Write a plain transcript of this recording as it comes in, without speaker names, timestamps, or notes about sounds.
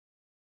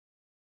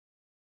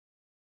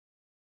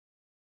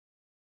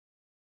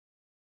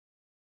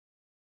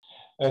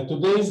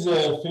Today's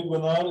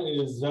webinar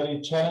is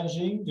very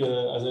challenging.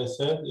 As I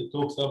said, it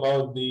talks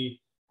about the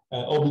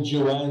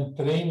OBGYN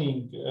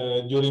training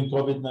during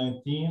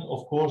COVID-19.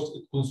 Of course,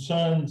 it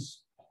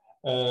concerns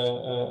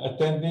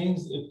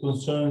attendings, it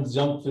concerns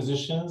young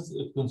physicians,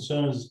 it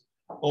concerns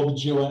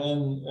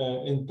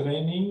OBGYN in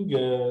training.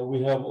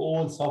 We have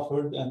all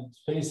suffered and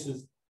faced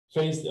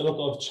a lot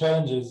of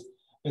challenges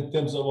in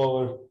terms of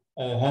our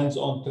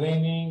hands-on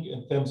training,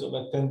 in terms of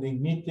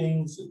attending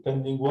meetings,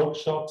 attending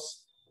workshops,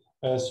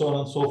 so on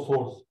and so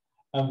forth.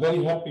 I'm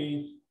very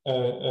happy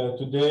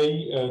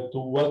today to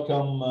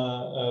welcome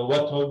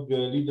WATOG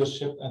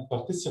leadership and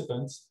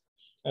participants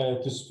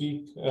to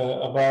speak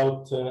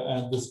about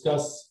and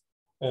discuss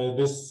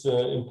this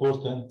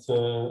important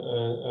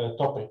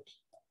topic.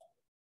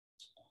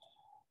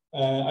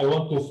 I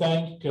want to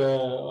thank,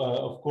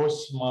 of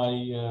course, my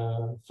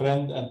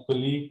friend and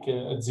colleague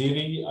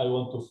Atziri. I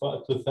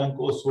want to thank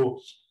also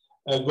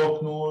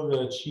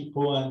Goknur,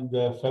 Chipo, and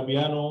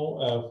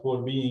Fabiano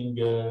for being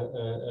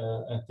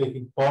and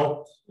taking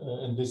part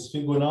in this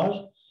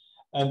webinar.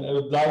 And I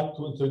would like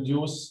to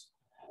introduce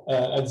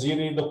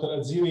Atziri, Dr.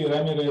 Atziri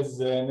Ramirez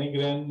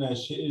Negrin.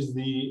 She is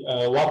the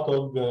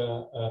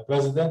WATOG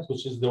president,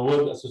 which is the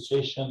World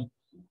Association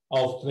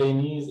of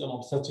Trainees in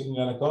Obstetrics and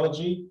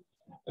Gynecology.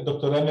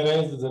 Dr.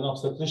 Ramirez is an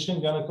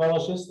obstetrician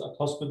gynecologist at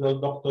Hospital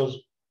Dr.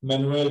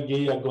 Manuel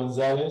Guia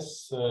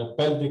Gonzalez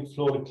Pelvic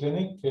Floor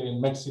Clinic in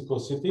Mexico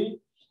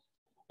City.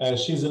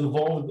 She's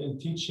involved in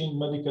teaching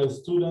medical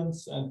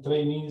students and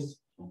trainees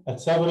at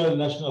several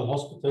national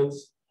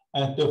hospitals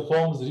and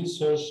performs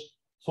research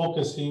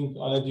focusing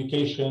on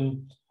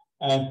education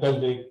and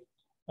pelvic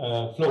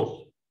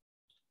floor.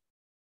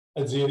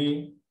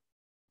 Atziri,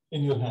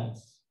 in your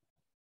hands.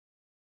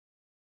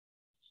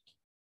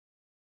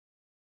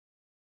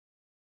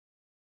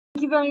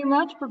 Thank you very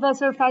much,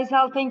 Professor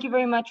Faysal. Thank you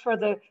very much for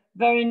the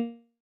very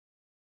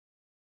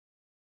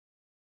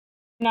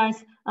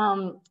nice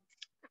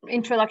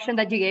introduction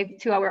that you gave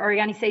to our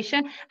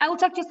organization. I will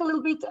talk just a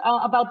little bit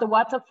about the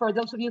WATOG for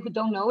those of you who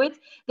don't know it.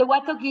 The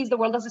WATOG is the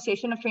World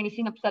Association of Trainees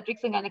in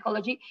Obstetrics and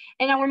Gynecology,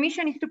 and our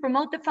mission is to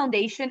promote the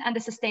foundation and the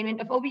sustainment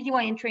of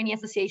OBGYN trainee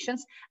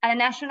associations at a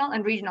national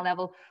and regional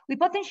level. We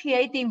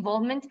potentiate the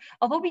involvement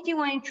of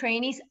OBGYN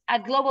trainees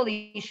at global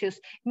issues,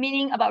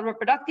 meaning about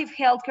reproductive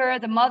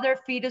healthcare, the mother,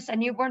 fetus,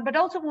 and newborn, but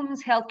also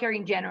women's healthcare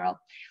in general.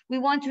 We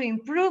want to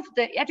improve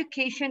the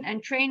education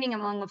and training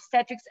among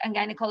obstetrics and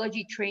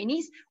gynecology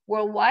trainees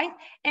worldwide,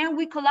 and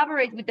we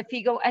collaborate with the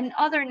FIGO and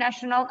other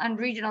national and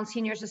regional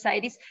senior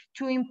societies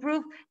to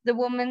improve the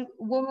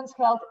women's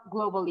health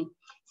globally.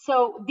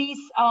 So this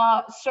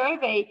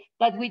survey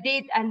that we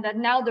did and that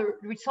now the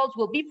results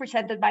will be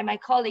presented by my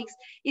colleagues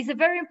is a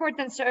very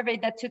important survey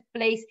that took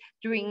place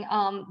during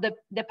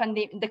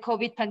the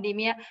COVID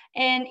pandemic.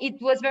 And it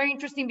was very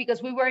interesting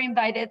because we were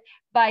invited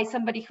by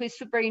somebody who is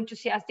super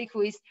enthusiastic,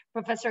 who is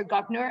Professor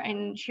Goknur,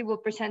 and she will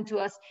present to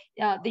us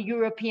the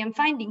European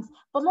findings.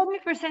 But let me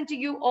present to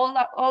you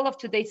all of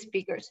today's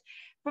speakers.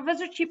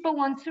 Professor Chipo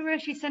Gwanzura,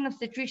 she's an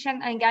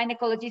obstetrician and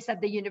gynecologist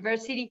at the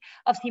University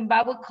of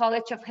Zimbabwe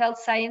College of Health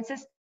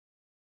Sciences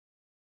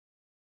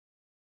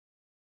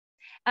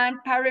and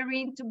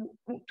partnering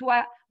to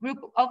a group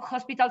of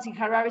hospitals in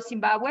Harare,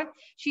 Zimbabwe.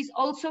 She's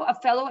also a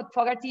fellow at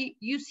Fogarty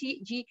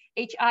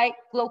UCGHI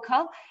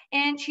Local,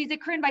 and she's the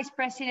current vice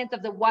president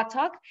of the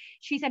WATOG.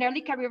 She's an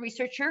early career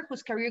researcher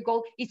whose career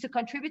goal is to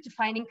contribute to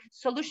finding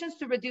solutions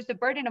to reduce the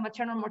burden of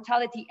maternal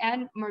mortality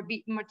and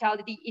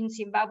mortality in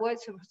Zimbabwe,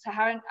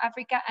 Sub-Saharan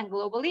Africa, and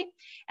globally.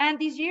 And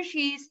this year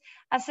she is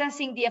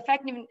assessing the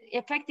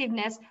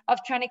effectiveness of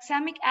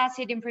tranexamic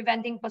acid in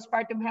preventing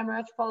postpartum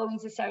hemorrhage following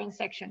cesarean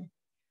section.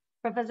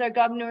 Professor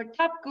Goknur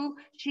Topcu,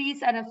 she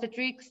is an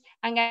obstetrics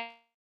and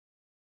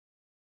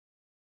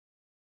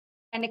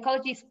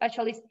gynecology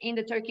specialist in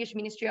the Turkish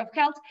Ministry of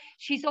Health.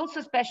 She's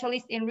also a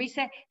specialist in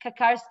Rize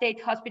Kakar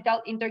State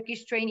Hospital in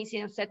Turkish Trainees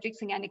in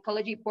Obstetrics and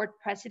Gynecology Board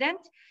President.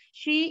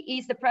 She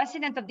is the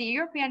president of the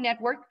European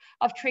Network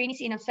of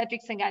Trainees in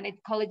Obstetrics and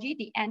Gynecology,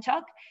 the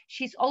ANTOG.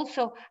 She's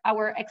also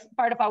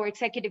part of our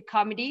Executive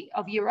Committee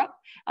of Europe.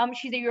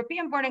 She's the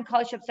European Board and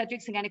College of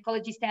Obstetrics and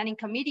Gynecology Standing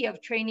Committee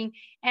of Training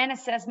and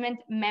Assessment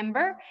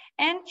member,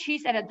 and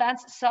she's an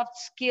advanced soft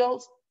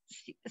skill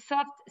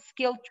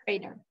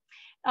trainer.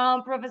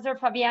 Professor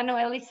Fabiano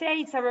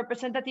Elisei is a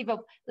representative of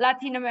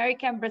Latin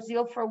America and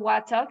Brazil for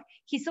WATOG.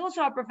 He's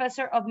also a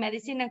professor of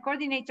medicine and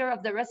coordinator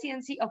of the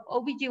residency of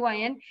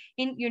OBGYN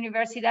in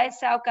Universidad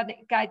São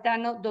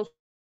Caetano do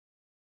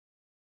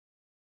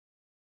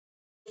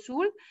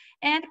Sul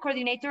and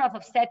coordinator of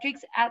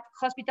obstetrics at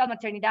Hospital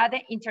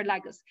Maternidade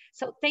Interlagos.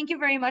 So thank you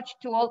very much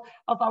to all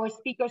of our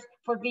speakers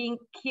for being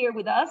here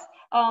with us.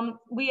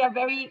 We are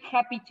very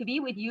happy to be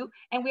with you,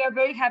 and we are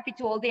very happy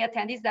to all the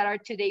attendees that are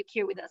today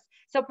here with us.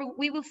 So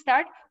we will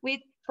start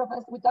with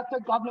Dr.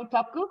 Goknur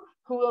Topcu,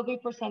 who will be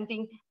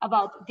presenting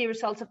about the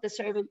results of the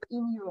survey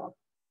in Europe.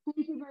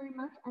 Thank you very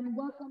much, and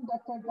welcome,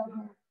 Dr.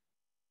 Goknur.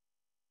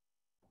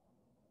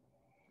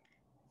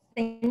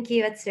 Thank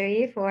you,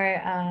 Atziri,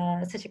 for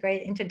such a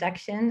great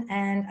introduction.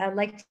 And I'd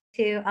like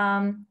to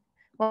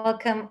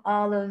welcome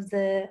all of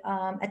the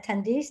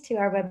attendees to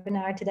our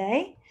webinar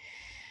today.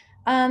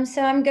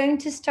 So I'm going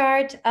to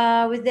start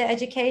with the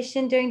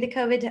education during the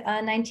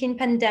COVID-19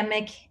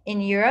 pandemic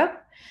in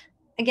Europe.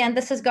 Again,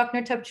 this is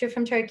Goknur Topcu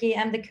from Turkey.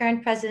 I'm the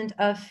current president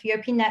of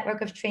European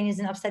Network of Trainees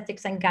in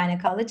Obstetrics and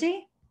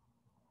Gynecology.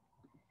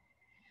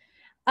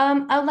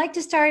 I'd like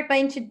to start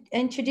by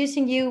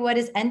introducing you what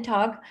is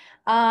NTOG.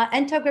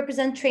 NTOG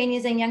represents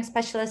trainees and young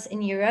specialists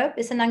in Europe.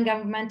 It's a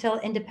non-governmental,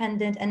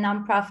 independent, and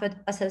non-profit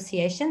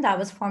association that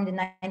was formed in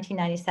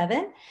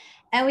 1997.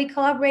 And we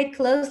collaborate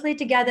closely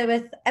together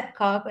with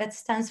EPCOG, that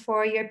stands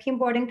for European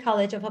Board and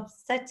College of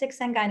Obstetrics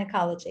and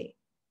Gynecology.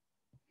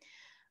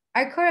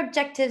 Our core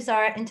objectives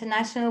are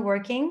international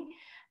working,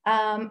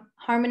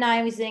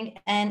 harmonizing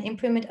and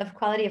improvement of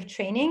quality of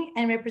training,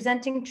 and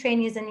representing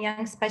trainees and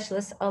young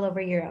specialists all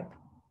over Europe.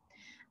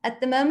 At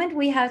the moment,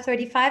 we have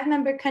 35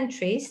 member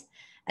countries,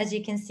 as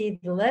you can see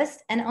the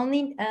list, and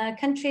only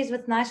countries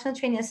with national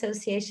training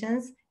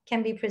associations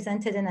can be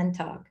presented in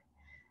NTOG.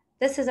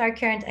 This is our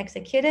current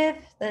executive,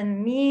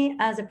 then me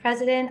as a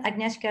president,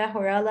 Agnieszka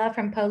Horala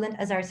from Poland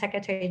as our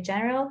Secretary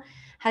General,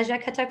 Haja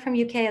Katak from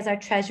UK as our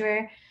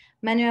treasurer,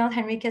 Manuel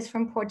Henriquez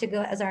from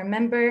Portugal as our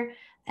member,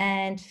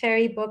 and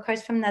Ferry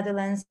Bokhorst from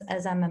Netherlands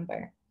as our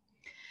member.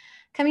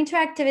 Coming to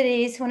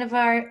activities, one of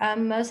our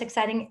most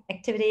exciting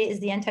activity is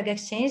the NTOG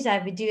exchange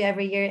that we do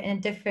every year in a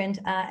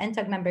different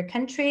NTOG member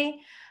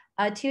country.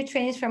 2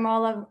 trainees from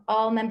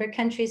all member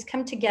countries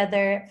come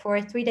together for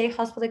a 3-day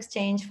hospital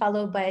exchange,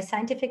 followed by a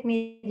scientific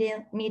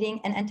meeting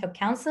and NTOG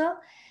council.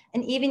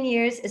 And even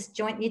years is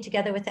jointly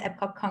together with the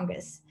EPCOG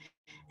Congress.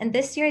 And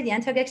this year, the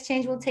NTOG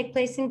exchange will take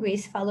place in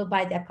Greece, followed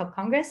by the EPCOG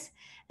Congress.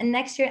 And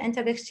next year,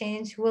 NTOG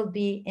exchange will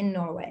be in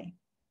Norway.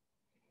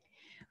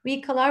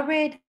 We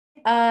collaborate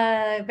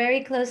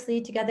very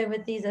closely together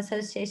with these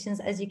associations,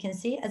 as you can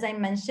see. As I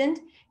mentioned,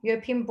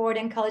 European Board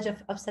and College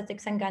of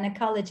Obstetrics and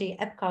Gynecology,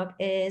 EPCOG,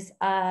 is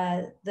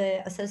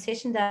the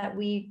association that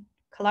we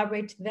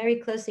collaborate very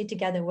closely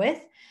together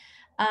with.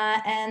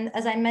 And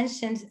as I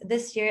mentioned,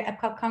 this year,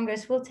 EPCOG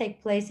Congress will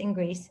take place in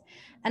Greece.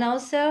 And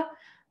also,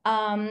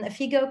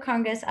 FIGO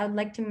Congress, I would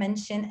like to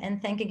mention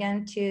and thank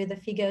again to the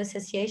FIGO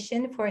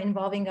Association for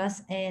involving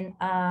us in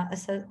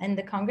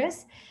the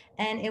Congress.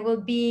 And it will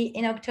be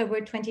in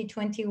October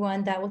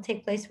 2021 that will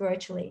take place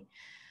virtually.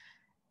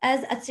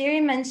 As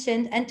Atziri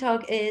mentioned,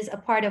 NTOG is a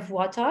part of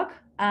WATOG.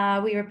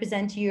 We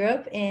represent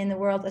Europe in the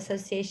World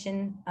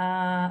Association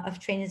of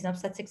Trainees in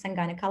Obstetrics and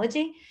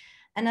Gynecology.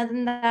 And other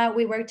than that,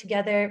 we work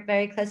together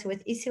very closely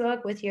with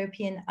ISIOG, with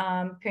European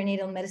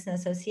Perinatal Medicine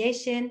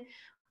Association,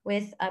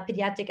 with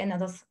Pediatric and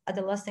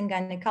Adolescent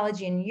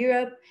Gynecology in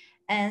Europe,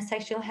 and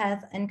Sexual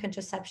Health and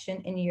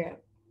Contraception in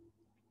Europe.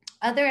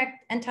 Other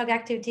NTOG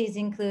activities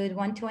include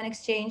one-to-one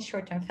exchange,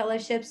 short-term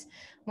fellowships,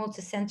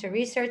 multi-center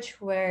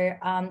research, where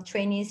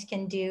trainees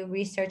can do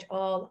research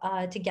all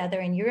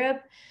together in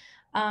Europe,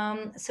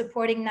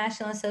 supporting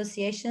national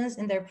associations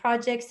in their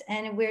projects,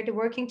 and we're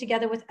working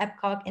together with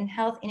EPCOG in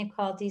health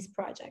inequalities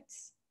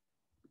projects.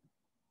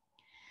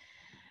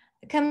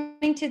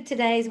 Coming to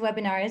today's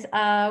webinars,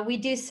 we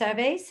do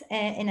surveys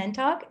in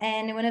NTOG,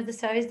 and one of the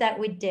surveys that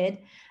we did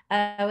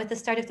with the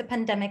start of the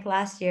pandemic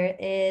last year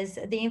is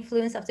the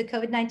influence of the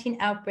COVID-19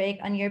 outbreak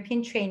on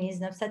European trainees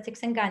in obstetrics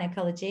and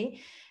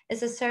gynecology.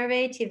 It's a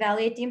survey to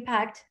evaluate the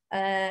impact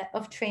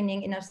of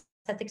training in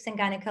obstetrics and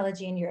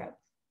gynecology in Europe.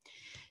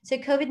 So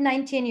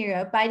COVID-19 in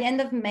Europe, by the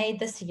end of May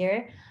this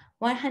year,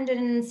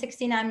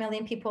 169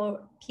 million people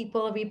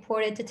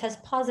reported to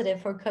test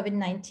positive for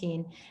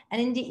COVID-19.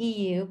 And in the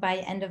EU, by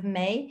the end of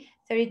May,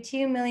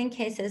 32 million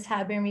cases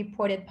have been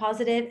reported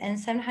positive and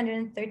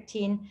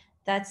 713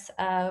 deaths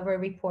were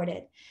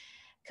reported.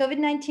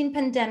 COVID-19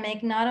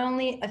 pandemic not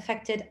only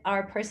affected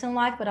our personal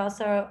life, but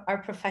also our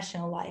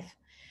professional life.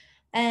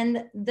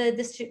 And the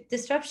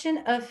disruption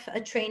of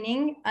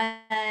training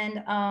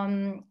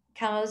and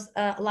caused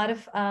a lot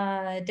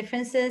of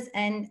differences,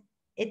 and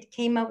it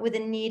came up with a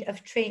need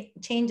of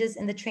changes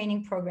in the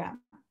training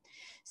program.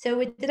 So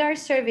we did our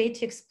survey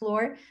to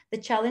explore the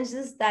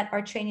challenges that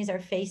our trainees are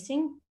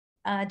facing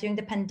during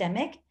the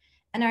pandemic.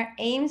 And our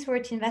aims were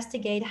to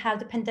investigate how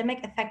the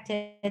pandemic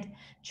affected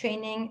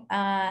training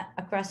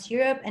across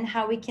Europe and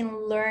how we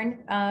can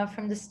learn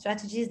from the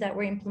strategies that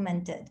were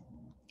implemented.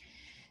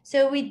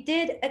 So we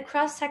did a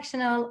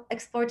cross-sectional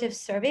explorative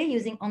survey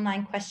using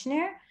online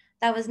questionnaire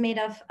that was made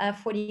of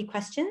 40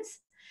 questions.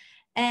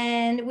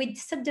 And we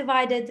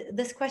subdivided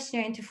this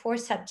questionnaire into 4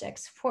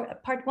 subjects.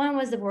 Part 1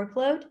 was the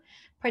workload.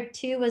 Part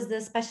 2 was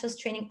the specialist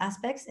training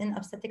aspects in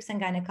obstetrics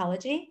and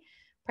gynecology.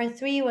 Part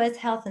 3 was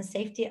health and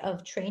safety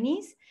of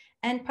trainees.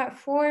 And part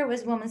 4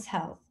 was women's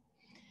health.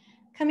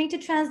 Coming to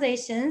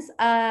translations,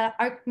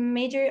 our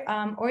major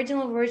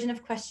original version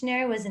of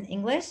questionnaire was in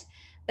English,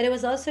 but it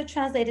was also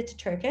translated to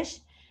Turkish.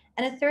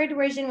 And a third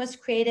version was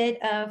created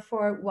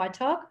for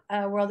WATOG,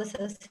 World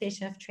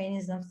Association of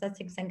Trainees in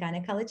Obstetrics and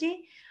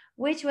Gynecology,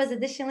 which was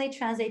additionally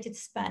translated to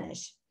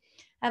Spanish.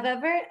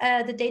 However,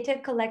 the data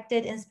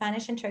collected in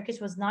Spanish and Turkish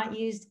was not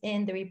used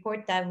in the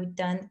report that we've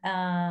done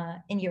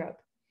in Europe.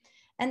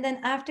 And then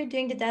after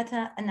doing the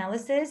data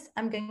analysis,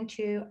 I'm going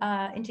to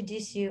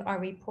introduce you our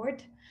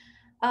report.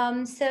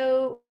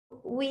 So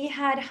we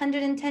had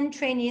 110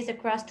 trainees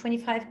across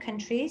 25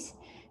 countries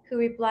who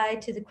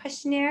replied to the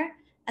questionnaire,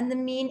 and the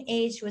mean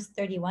age was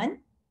 31.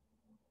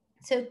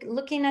 So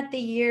looking at the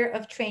year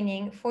of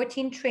training,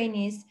 14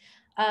 trainees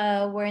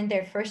were in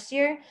their first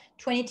year,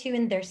 22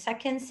 in their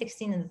second,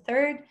 16 in the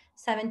third,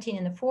 17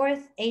 in the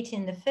fourth, 18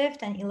 in the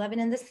fifth, and 11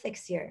 in the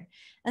sixth year.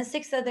 And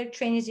 6 other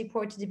trainees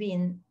reported to be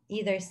in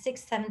either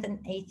 6th, 7th, and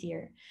 8th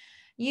year.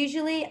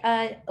 Usually,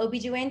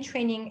 OBGYN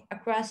training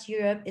across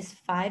Europe is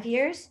 5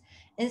 years.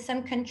 In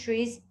some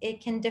countries,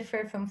 it can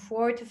differ from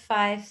 4 to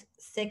 5,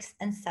 6,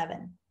 and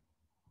 7.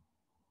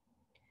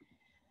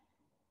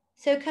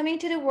 So coming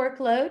to the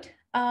workload,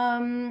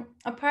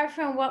 apart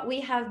from what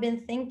we have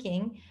been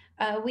thinking,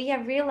 we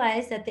have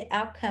realized that the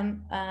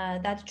outcome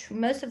that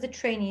most of the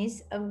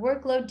trainees'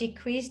 workload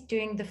decreased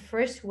during the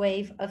first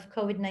wave of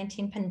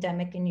COVID-19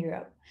 pandemic in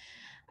Europe.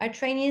 Our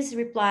trainees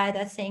replied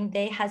that saying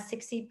they had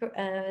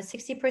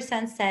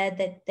 60% said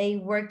that they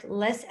worked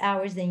less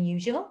hours than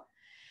usual,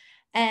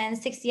 and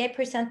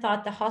 68%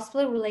 thought the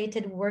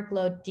hospital-related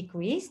workload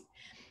decreased.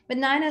 But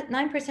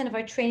 9% of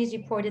our trainees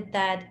reported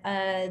that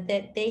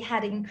they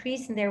had an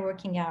increase in their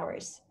working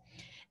hours.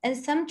 And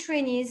some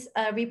trainees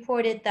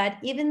reported that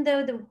even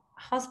though the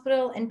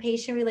hospital and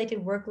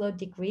patient-related workload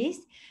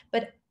decreased,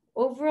 but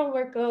overall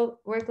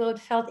workload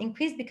felt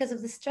increased because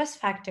of the stress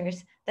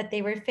factors that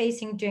they were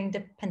facing during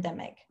the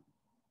pandemic.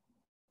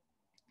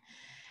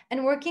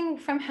 And working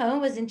from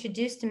home was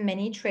introduced to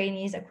many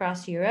trainees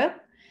across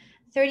Europe.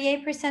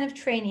 38% of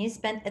trainees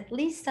spent at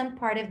least some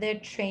part of their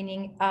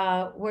training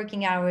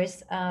working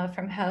hours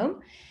from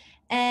home.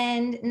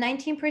 And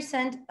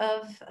 19%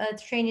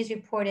 of trainees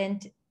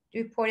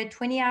reported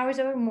 20 hours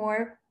or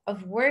more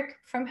of work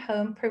from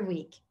home per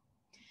week.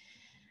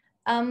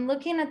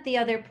 Looking at the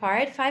other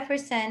part,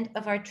 5%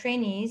 of our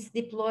trainees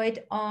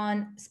deployed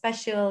on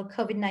special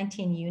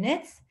COVID-19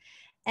 units.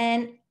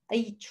 And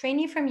a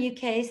trainee from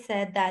UK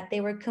said that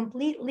they were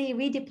completely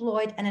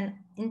redeployed in an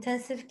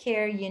intensive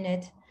care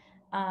unit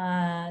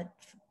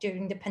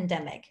during the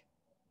pandemic.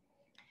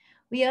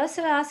 We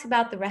also asked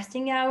about the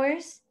resting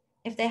hours,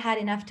 if they had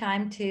enough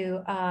time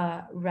to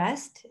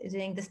rest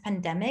during this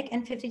pandemic,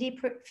 and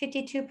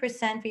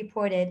 52%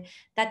 reported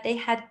that they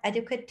had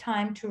adequate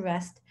time to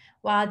rest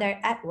while they're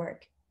at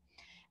work.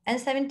 And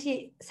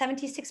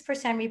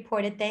 76%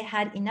 reported they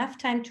had enough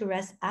time to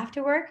rest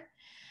after work.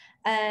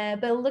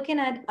 But looking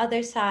at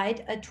other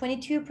side,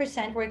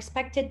 22% were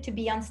expected to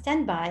be on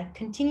standby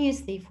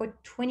continuously for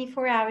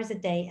 24 hours a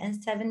day and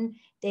 7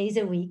 days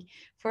a week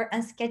for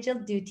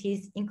unscheduled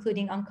duties,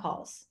 including on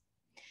calls.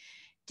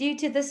 Due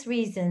to this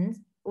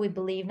reason, we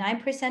believe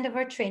 9% of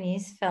our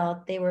trainees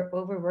felt they were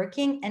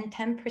overworking and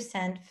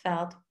 10%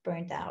 felt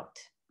burnt out.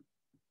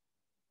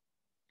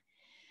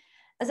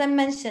 As I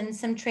mentioned,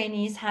 some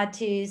trainees had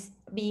to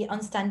be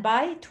on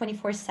standby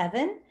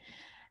 24/7.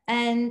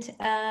 And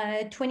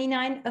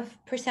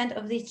 29%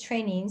 of these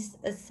trainees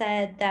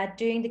said that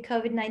during the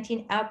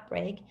COVID-19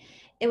 outbreak,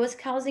 it was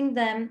causing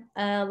them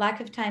a lack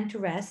of time to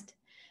rest,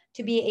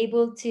 to be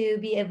able to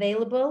be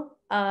available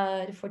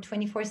for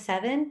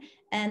 24/7,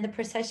 and the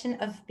perception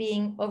of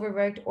being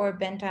overworked or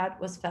burnt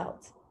out was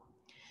felt.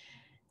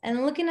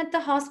 And looking at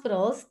the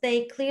hospitals,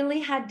 they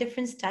clearly had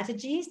different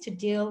strategies to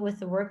deal with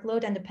the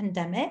workload and the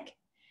pandemic,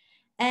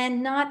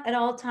 and not at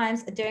all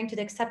times adhering to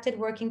the accepted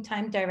working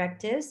time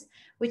directives,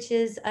 which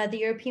is the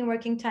European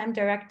Working Time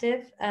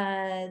Directive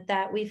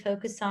that we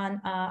focus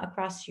on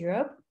across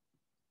Europe.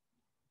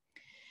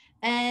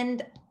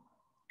 And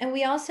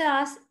we also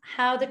asked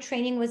how the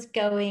training was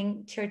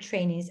going to our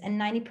trainees, and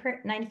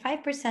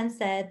 95%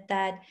 said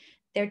that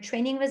their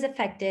training was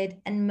affected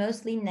and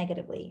mostly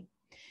negatively.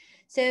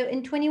 So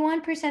in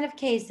 21% of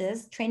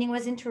cases, training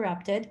was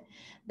interrupted.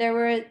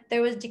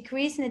 There was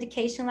decrease in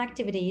educational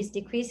activities,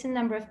 decrease in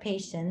number of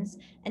patients,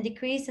 and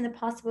decrease in the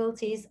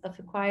possibilities of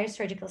acquired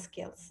surgical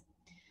skills.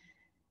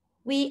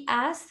 We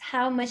asked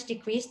how much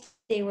decrease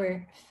they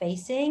were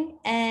facing,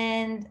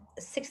 and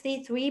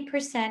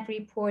 63%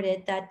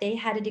 reported that they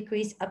had a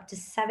decrease up to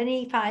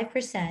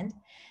 75%,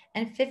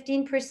 and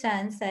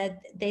 15%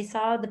 said they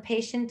saw the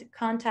patient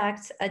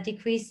contacts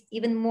decrease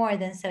even more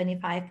than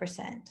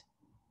 75%.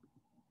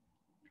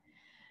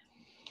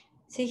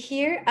 So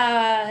here,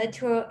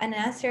 to an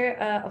answer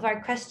of our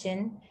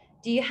question,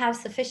 do you have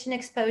sufficient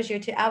exposure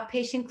to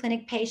outpatient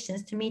clinic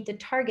patients to meet the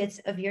targets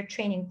of your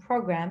training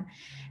program?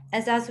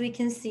 As we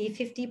can see,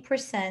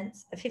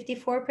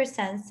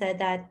 54% said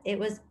that it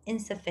was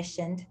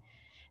insufficient,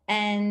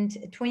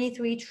 and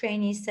 23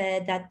 trainees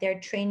said that their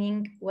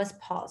training was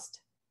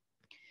paused.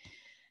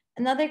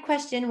 Another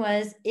question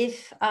was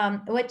if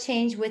what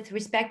changed with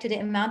respect to the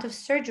amount of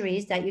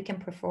surgeries that you can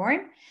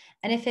perform,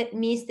 and if it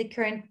meets the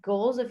current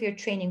goals of your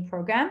training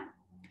program.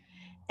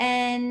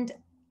 And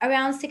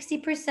around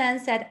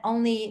 60% said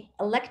only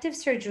elective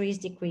surgeries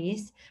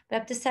decreased,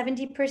 but up to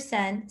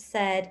 70%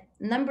 said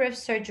number of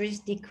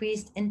surgeries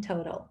decreased in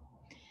total.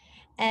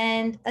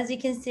 And as you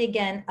can see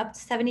again, up to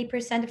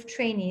 70% of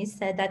trainees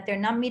said that they're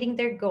not meeting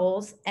their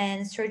goals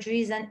and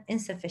surgery is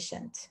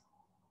insufficient.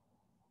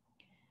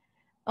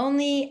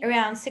 Only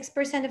around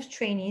 6% of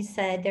trainees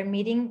said they're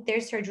meeting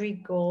their surgery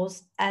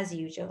goals as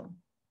usual.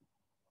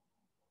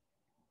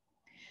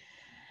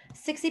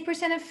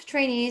 60% of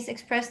trainees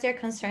expressed their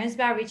concerns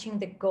about reaching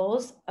the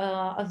goals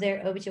of their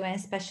OBGYN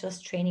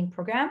specialist training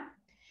program.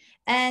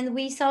 And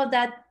we saw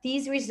that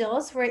these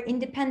results were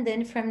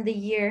independent from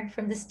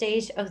the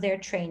stage of their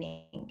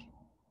training.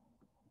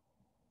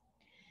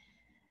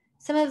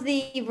 Some of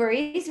the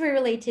worries were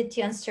related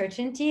to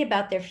uncertainty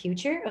about their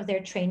future of their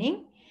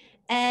training.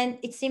 And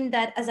it seemed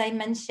that, as I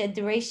mentioned,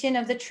 duration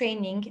of the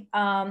training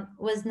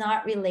was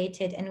not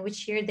related, and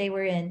which year they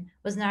were in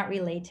was not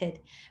related.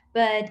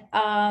 But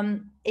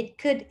it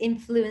could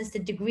influence the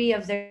degree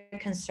of their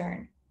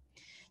concern.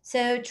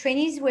 So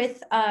trainees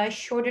with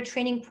shorter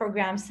training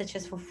programs, such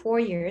as for 4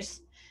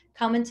 years,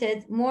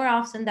 commented more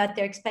often that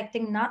they're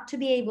expecting not to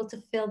be able to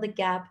fill the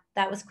gap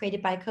that was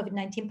created by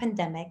COVID-19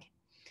 pandemic.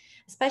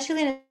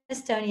 Especially in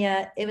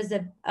Estonia, it was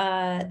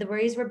the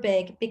worries were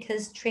big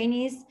because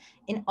trainees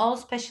in all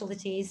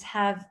specialties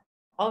have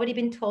already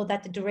been told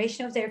that the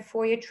duration of their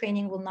 4-year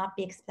training will not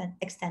be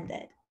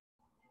extended.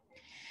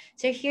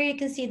 So here you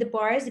can see the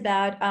bars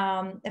about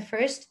the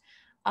first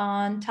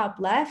on top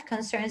left,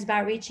 concerns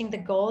about reaching the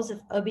goals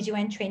of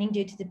OBGYN training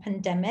due to the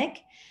pandemic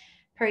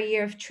per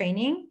year of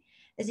training.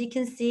 As you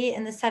can see,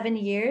 in the 7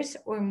 years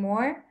or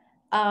more,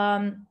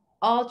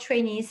 all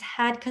trainees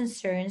had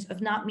concerns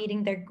of not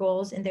meeting their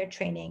goals in their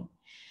training.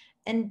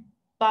 And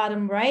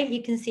bottom right,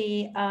 you can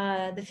see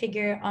the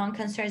figure on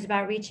concerns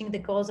about reaching the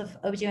goals of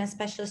OBGYN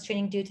specialist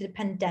training due to the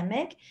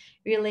pandemic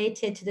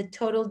related to the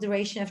total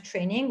duration of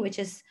training, which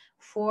is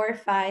 4,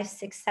 5,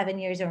 6, 7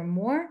 years or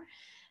more.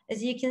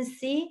 As you can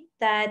see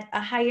that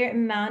a higher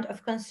amount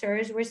of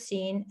concerns were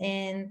seen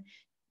in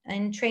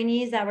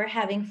trainees that were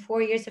having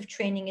 4 years of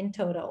training in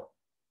total.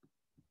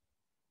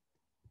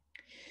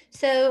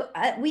 So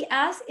we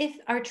asked if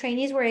our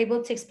trainees were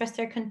able to express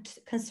their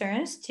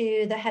concerns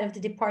to the head of the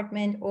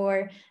department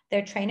or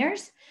their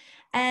trainers,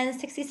 and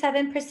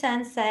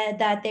 67% said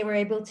that they were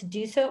able to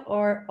do so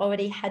or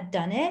already had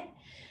done it.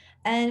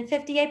 And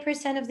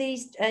 58% of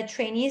these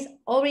trainees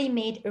already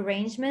made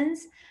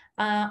arrangements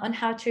on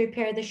how to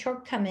repair the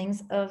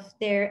shortcomings of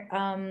their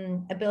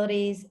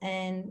abilities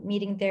and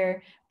meeting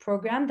their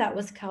program that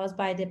was caused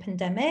by the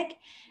pandemic.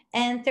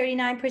 And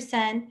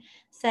 39%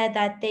 said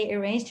that they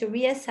arranged to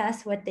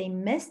reassess what they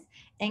missed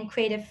and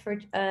create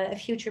a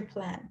future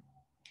plan.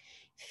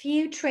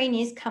 Few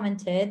trainees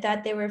commented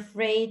that they were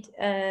afraid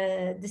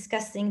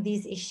discussing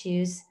these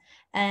issues.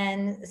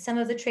 And some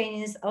of the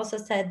trainees also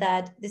said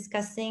that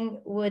discussing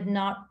would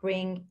not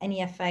bring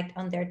any effect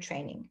on their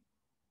training.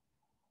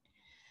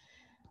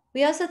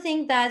 We also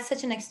think that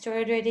such an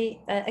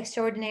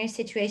extraordinary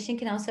situation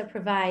can also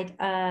provide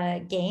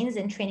gains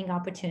in training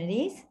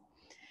opportunities.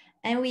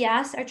 And we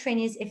asked our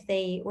trainees if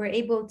they were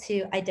able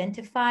to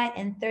identify,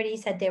 and 30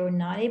 said they were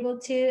not able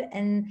to,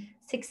 and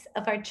 6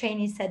 of our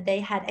trainees said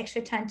they had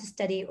extra time to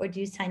study or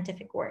do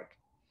scientific work.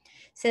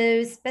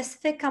 So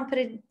specific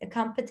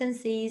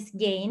competencies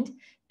gained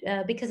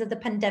because of the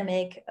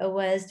pandemic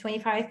was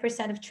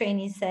 25% of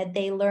trainees said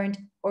they learned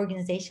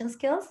organization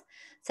skills,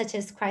 such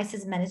as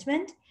crisis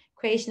management,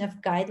 creation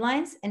of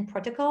guidelines and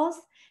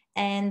protocols,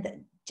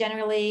 and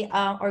generally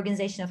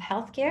organization of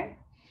healthcare.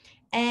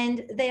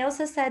 And they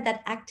also said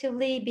that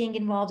actively being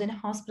involved in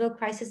hospital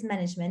crisis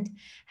management,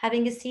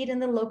 having a seat in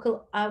the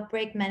local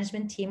outbreak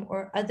management team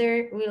or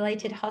other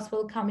related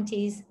hospital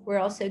committees were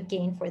also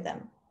gained for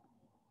them.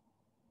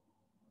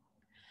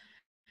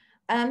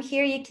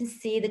 Here you can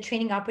see the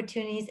training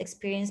opportunities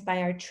experienced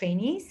by our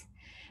trainees.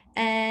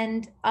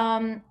 And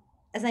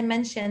as I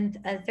mentioned,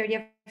 30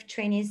 of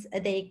trainees,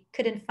 they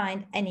couldn't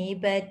find any,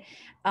 but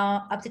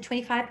up to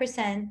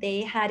 25%,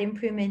 they had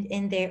improvement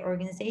in their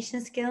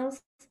organization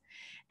skills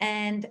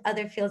and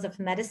other fields of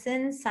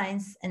medicine,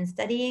 science, and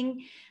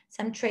studying.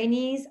 Some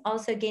trainees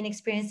also gain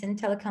experience in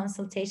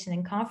teleconsultation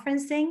and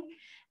conferencing,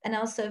 and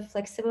also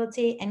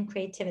flexibility and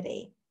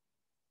creativity.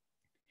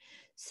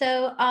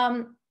 So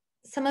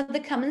some of the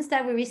comments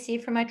that we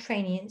received from our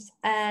trainees,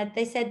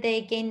 they said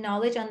they gained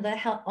knowledge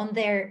on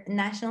their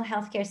national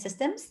healthcare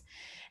systems.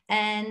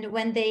 And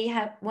when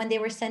they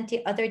were sent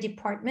to other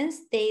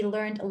departments, they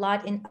learned a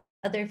lot in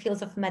other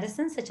fields of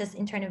medicine, such as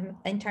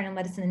internal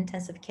medicine,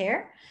 intensive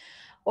care,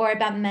 or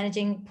about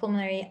managing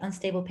pulmonary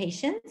unstable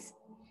patients.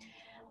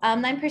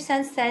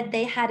 9% said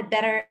they had a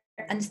better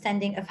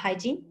understanding of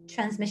hygiene,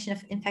 transmission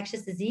of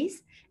infectious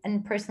disease,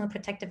 and personal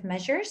protective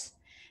measures,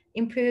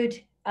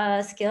 improved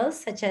skills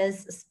such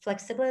as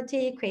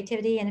flexibility,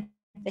 creativity, and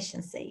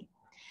efficiency.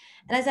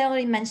 And as I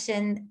already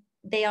mentioned,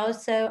 they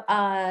also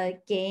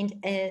gained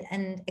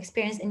and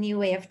experienced a new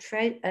way of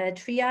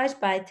triage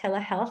by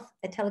telehealth,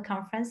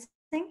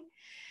 teleconferencing,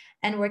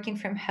 and working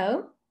from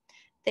home.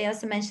 They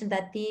also mentioned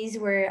that these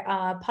were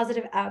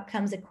positive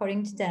outcomes,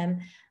 according to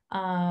them,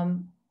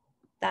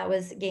 that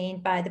was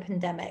gained by the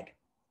pandemic.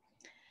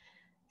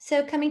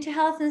 So coming to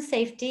health and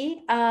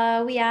safety,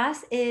 we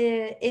asked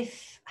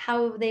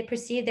how they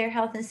perceive their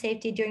health and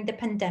safety during the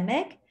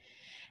pandemic.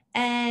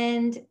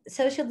 And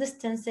social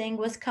distancing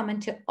was common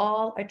to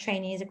all our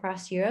trainees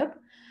across Europe.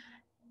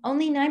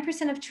 Only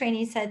 9% of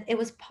trainees said it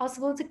was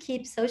possible to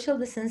keep social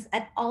distance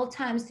at all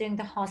times during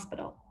the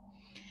hospital.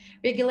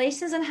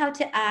 Regulations on how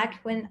to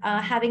act when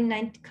having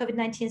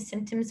COVID-19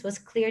 symptoms was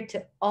clear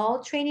to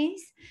all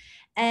trainees,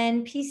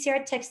 and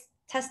PCR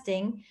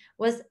testing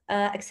was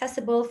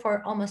accessible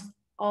for almost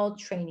all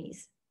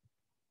trainees.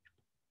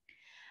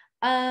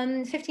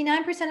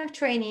 59% of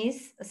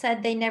trainees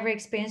said they never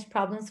experienced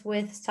problems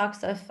with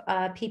stocks of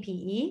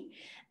PPE.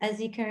 As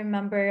you can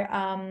remember,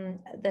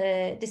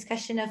 the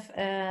discussion of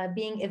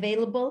being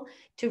available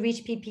to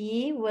reach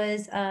PPE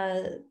was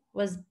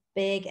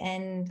big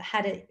and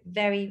had a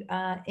very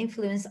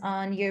influence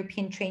on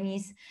European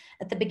trainees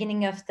at the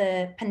beginning of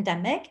the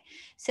pandemic.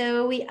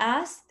 So we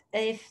asked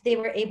if they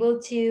were able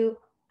to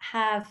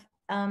have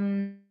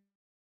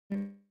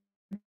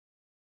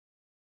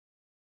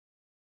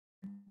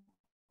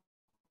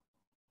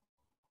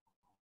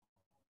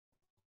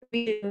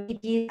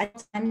it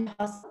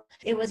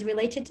was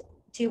related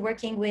to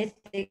working with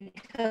the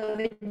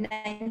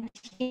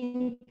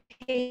COVID-19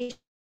 patients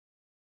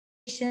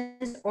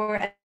or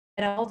at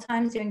all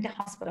times during the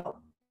hospital.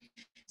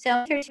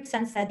 So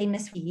 30% said they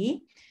missed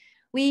PPE.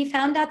 We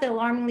found out that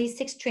alarmingly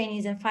 6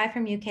 trainees and 5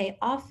 from UK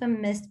often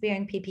missed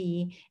wearing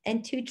PPE,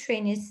 and 2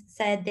 trainees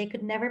said they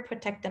could never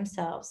protect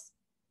themselves.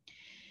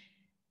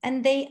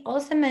 And they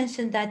also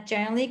mentioned that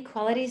generally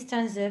quality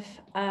standards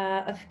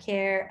of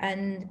care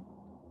and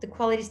the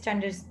quality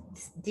standards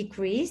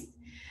decreased,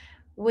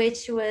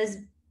 which was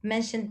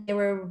mentioned they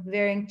were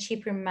wearing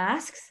cheaper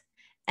masks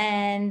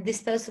and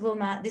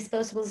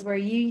disposables were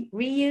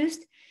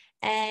reused,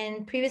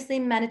 and previously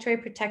mandatory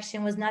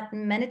protection was not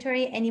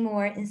mandatory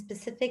anymore in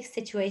specific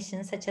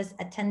situations such as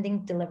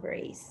attending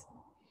deliveries.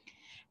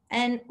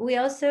 And we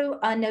also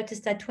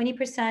noticed that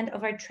 20%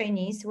 of our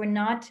trainees were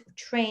not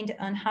trained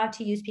on how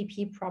to use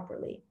PPE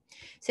properly.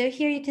 So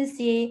here you can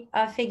see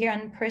a figure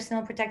on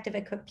personal protective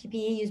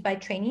PPE used by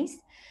trainees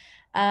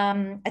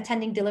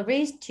attending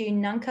deliveries to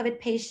non-COVID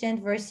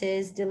patient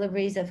versus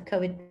deliveries of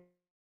COVID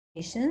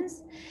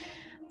patients.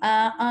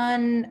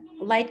 On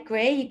light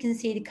gray, you can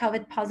see the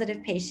COVID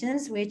positive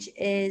patients, which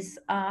is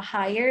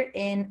higher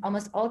in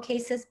almost all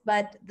cases,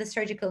 but the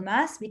surgical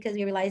mask, because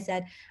we realize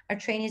that our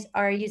trainees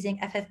are using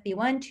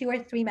FFP1, 2 or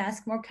 3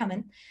 masks more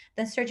common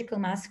than surgical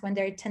masks when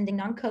they're attending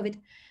non-COVID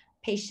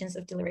patients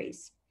of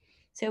deliveries.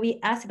 So we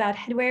asked about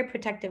headwear,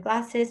 protective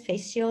glasses,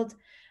 face shield,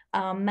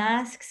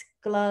 masks,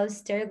 gloves,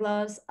 sterile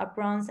gloves,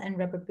 aprons, and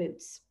rubber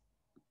boots.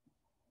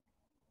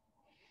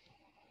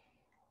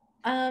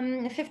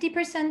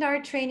 50%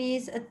 are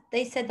trainees.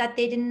 They said that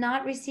they did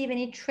not receive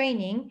any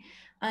training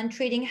on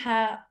treating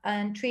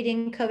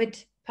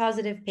COVID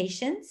positive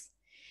patients.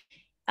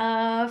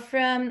 On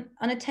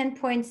a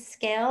 10-point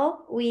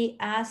scale, we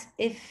asked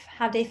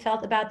how they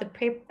felt about the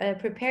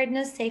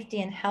preparedness,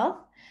 safety, and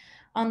health.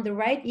 On the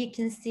right, you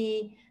can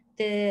see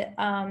the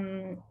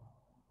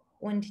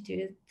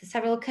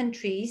several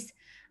countries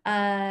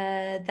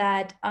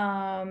that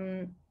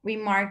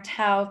remarked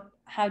how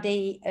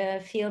they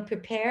feel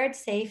prepared,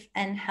 safe,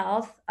 and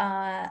health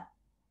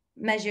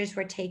measures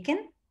were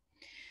taken.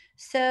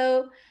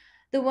 So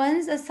the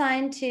ones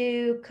assigned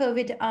to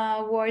COVID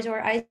wards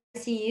or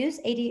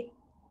ICUs,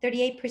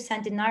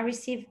 38% did not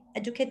receive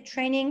adequate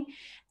training,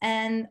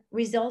 and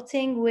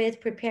resulting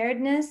with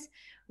preparedness,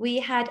 we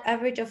had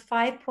average of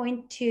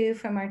 5.2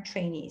 from our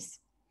trainees.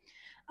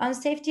 On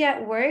safety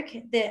at work,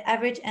 the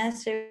average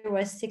answer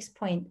was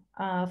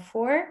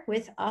 6.4,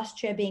 with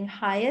Austria being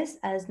highest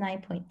as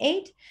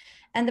 9.8,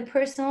 and the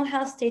personal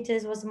health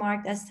status was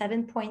marked as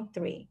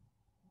 7.3.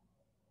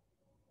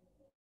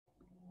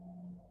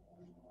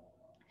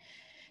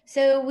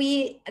 So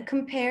we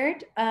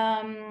compared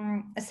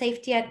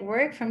safety at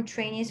work from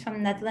trainees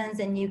from Netherlands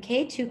and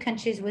UK, 2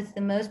 countries with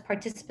the most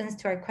participants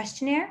to our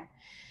questionnaire.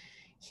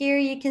 Here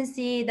you can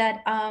see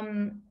that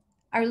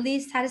our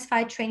least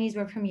satisfied trainees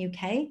were from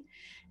UK.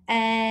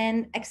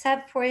 And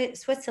except for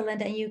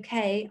Switzerland and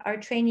UK, our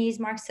trainees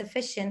marked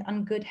sufficient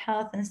on good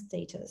health and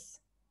status.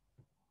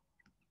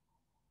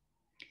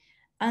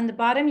 On the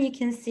bottom, you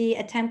can see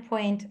a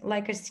 10-point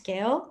Likert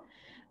scale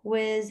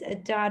with a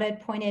dotted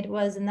pointed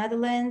was the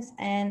Netherlands,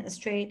 and a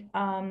straight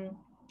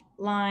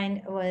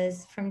line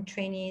was from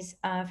trainees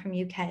from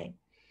UK.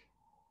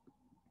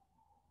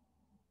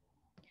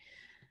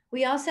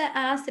 We also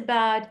asked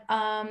about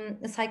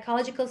the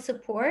psychological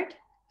support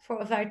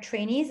of our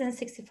trainees, and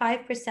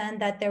 65%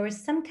 that there was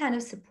some kind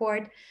of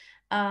support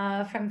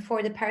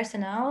for the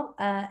personnel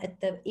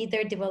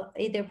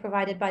either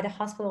provided by the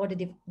hospital or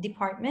the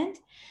department.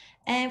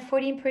 And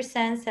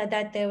 14% said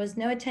that there was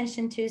no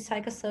attention to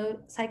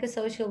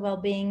psychosocial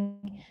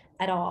well-being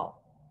at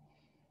all.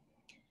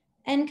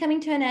 And coming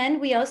to an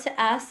end, we also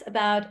asked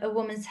about a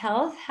woman's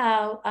health,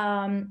 how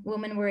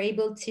women were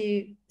able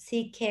to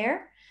seek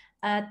care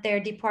at their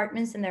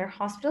departments and their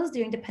hospitals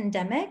during the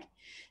pandemic.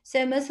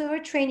 So most of our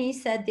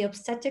trainees said the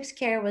obstetrics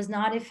care was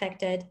not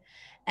affected,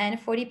 and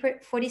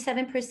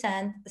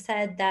 47%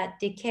 said that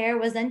the care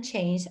was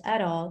unchanged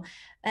at all,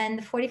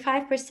 and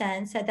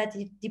 45% said that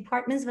the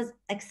departments was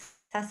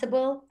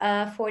accessible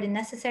for the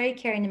necessary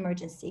care in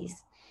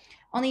emergencies.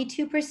 Only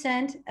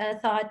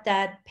 2% thought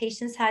that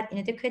patients had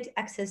inadequate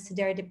access to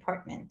their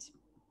department.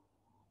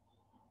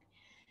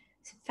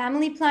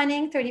 Family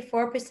planning,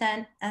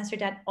 34% answered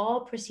that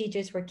all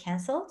procedures were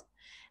canceled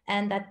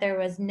and that there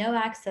was no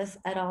access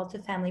at all to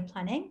family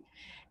planning.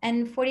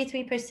 And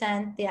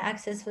 43% the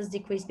access was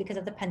decreased because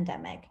of the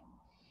pandemic.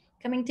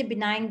 Coming to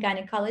benign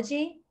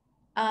gynecology,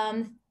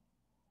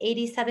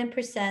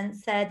 87%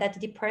 said that the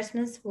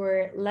departments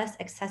were less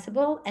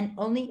accessible and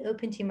only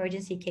open to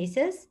emergency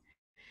cases.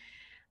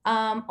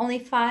 Only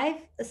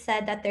 5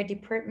 said that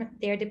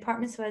their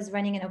departments was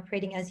running and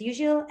operating as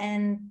usual,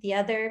 and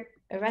the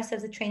rest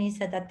of the trainees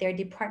said that their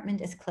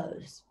department is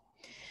closed.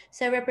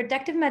 So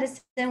reproductive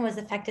medicine was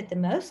affected the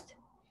most.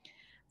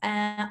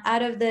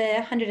 Out of the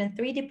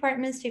 103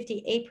 departments,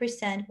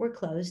 58% were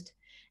closed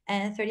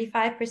and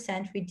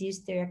 35%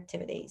 reduced their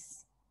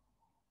activities.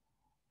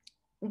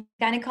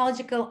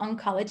 Gynecological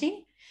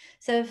oncology.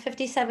 So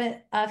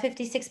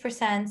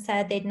 56%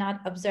 said they'd not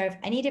observe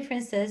any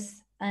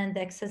differences in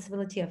the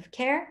accessibility of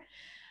care.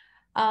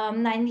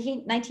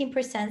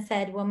 19%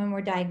 said women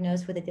were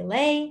diagnosed with a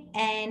delay,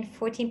 and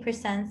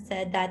 14%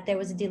 said that there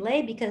was a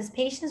delay because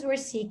patients were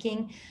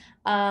seeking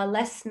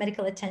less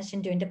medical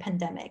attention during the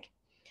pandemic.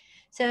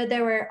 So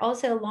there were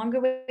also longer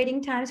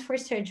waiting times for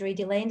surgery,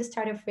 delay in the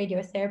start of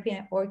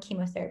radiotherapy or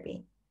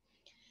chemotherapy.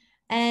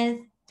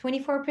 And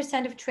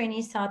 24% of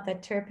trainees thought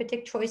that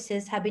therapeutic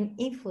choices have been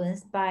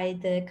influenced by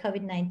the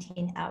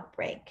COVID-19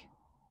 outbreak.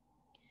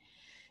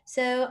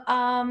 So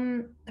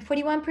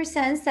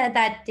 41% said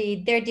that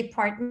their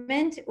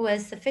department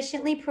was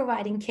sufficiently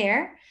providing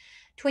care.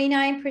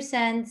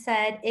 29%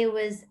 said it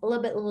was a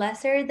little bit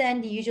lesser than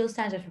the usual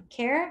standard of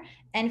care,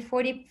 and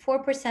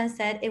 44%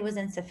 said it was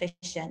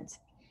insufficient.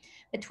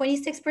 But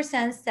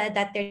 26% said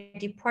that their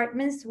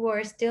departments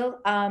were still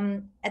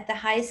at the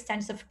highest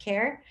standards of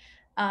care,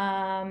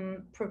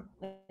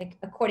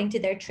 according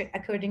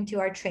to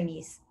our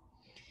trainees.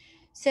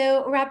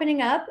 So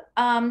wrapping up,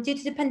 due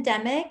to the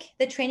pandemic,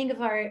 the training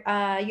of our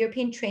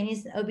European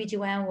trainees in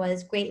OBGYN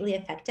was greatly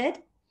affected,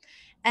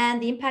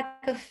 and the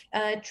impact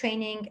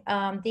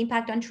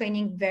on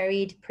training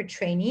varied per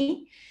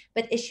trainee.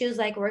 But issues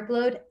like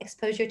workload,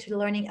 exposure to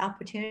learning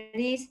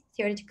opportunities,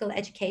 theoretical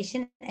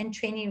education, and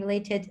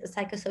training-related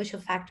psychosocial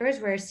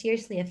factors were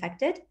seriously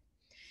affected.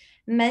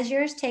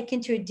 Measures taken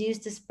to reduce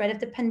the spread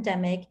of the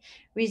pandemic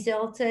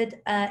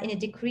resulted in a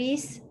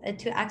decrease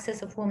to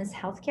access of women's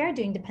healthcare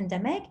during the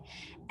pandemic,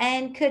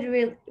 and could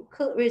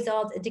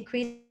result a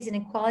decrease in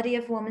the quality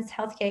of women's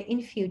healthcare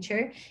in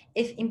future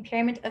if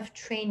impairment of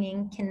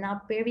training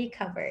cannot be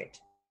recovered.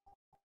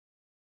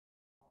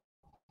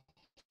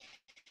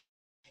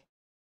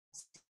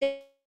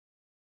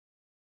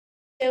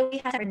 So we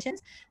have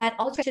that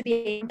all should be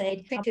able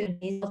to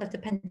result of the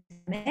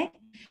pandemic.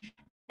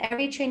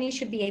 Every trainee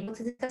should be able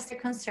to discuss their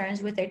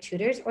concerns with their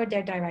tutors or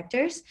their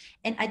directors,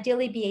 and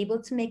ideally be able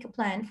to make a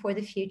plan for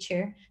the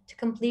future to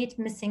complete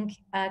missing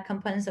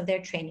components of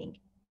their training.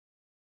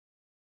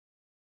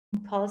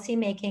 Policy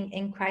making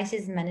and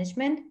crisis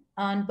management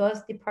on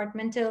both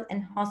departmental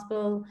and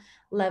hospital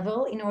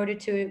level in order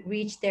to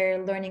reach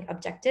their learning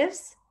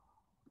objectives.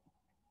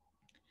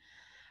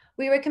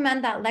 We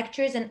recommend that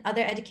lectures and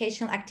other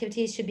educational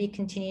activities should be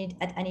continued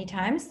at any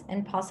times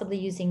and possibly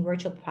using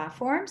virtual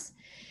platforms.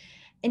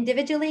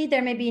 Individually,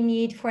 there may be a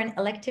need for an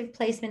elective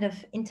placement of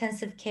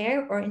intensive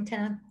care or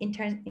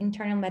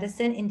internal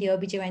medicine in the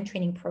OBGYN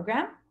training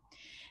program.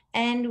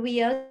 And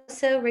we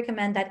also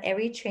recommend that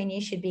every trainee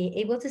should be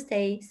able to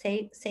stay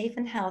safe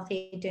and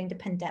healthy during the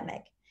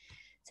pandemic.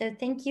 So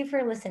thank you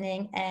for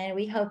listening, and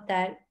we hope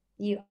that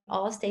you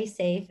all stay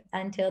safe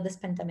until this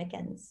pandemic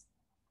ends.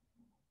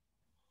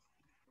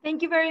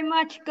 Thank you very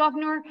much,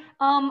 Goknur.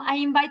 I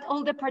invite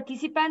all the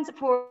participants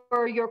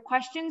for your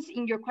questions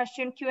in your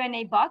question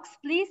Q&A box,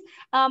 please.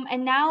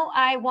 And now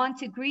I want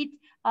to greet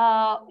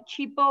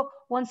Chipo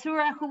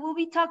Gwanzura, who will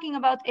be talking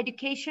about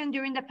education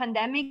during the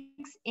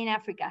pandemics in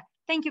Africa.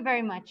 Thank you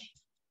very much.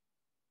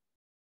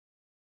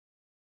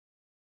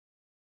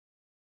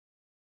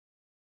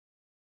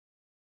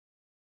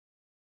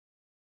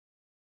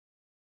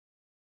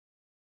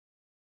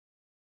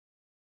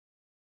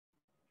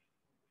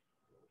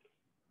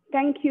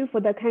 Thank you for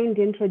the kind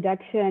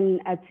introduction,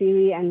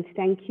 Atziri, and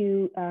thank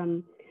you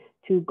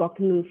to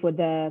Goknur for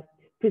the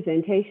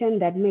presentation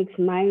that makes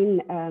mine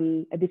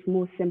a bit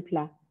more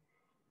simpler.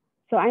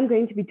 So I'm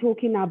going to be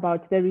talking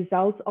about the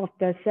results of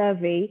the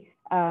survey,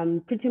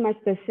 pretty much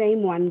the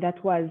same one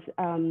that was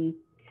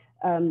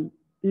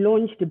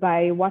launched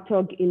by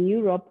WATOG in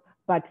Europe,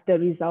 but the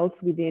results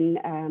within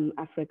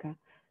Africa.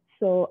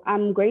 So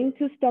I'm going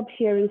to stop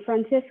sharing.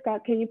 Francesca,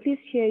 can you please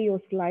share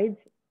your slides?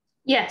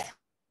 Yes.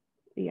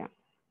 Yeah.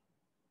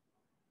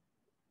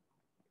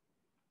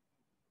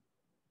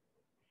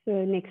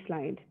 So next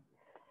slide.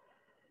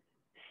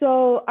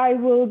 So I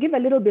will give a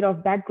little bit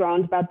of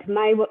background, but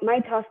my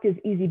task is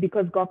easy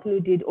because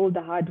Goknur did all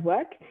the hard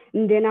work.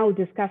 And then I'll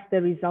discuss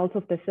the results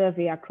of the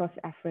survey across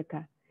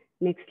Africa.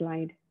 Next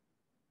slide.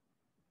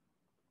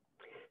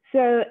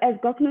 So as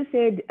Goknur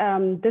said,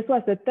 this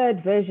was the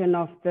third version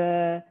of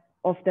the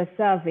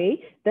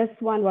survey. This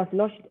one was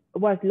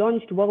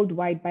launched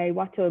worldwide by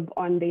WATOG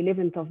on the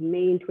 11th of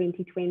May in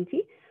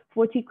 2020.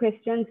 40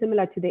 questions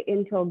similar to the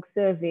NTOG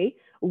survey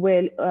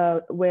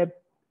were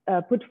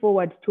put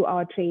forward to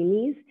our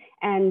trainees,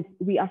 and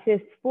we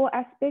assessed 4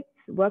 aspects: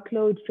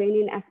 workload,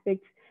 training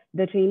aspects,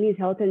 the trainees'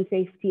 health and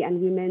safety,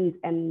 and women's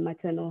and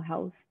maternal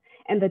health.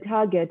 And the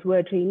target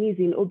were trainees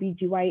in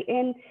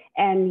OBGYN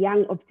and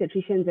young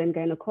obstetricians and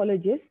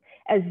gynecologists.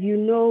 As you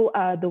know,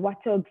 the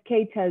WATOG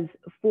caters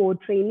for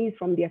trainees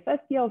from their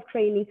first year of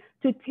training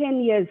to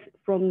 10 years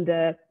from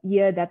the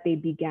year that they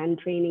began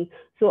training.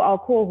 So our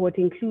cohort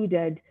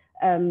included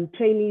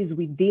trainees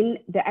within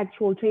the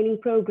actual training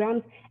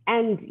programs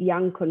and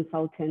young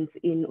consultants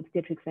in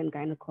obstetrics and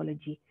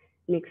gynecology.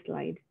 Next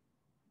slide.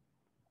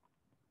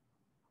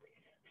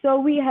 So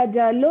we had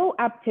a low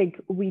uptake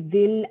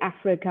within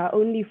Africa,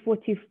 only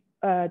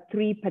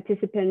 43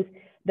 participants,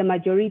 the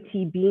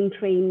majority being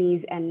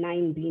trainees and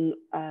 9 being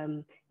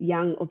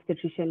young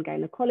obstetrician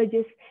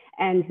gynecologists,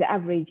 and the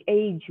average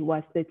age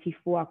was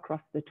 34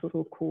 across the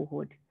total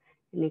cohort.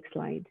 Next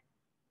slide.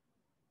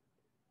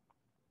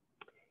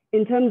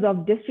 In terms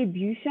of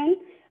distribution,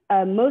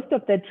 most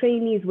of the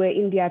trainees were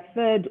in their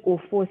 3rd or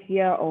 4th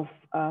year of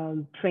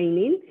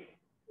training.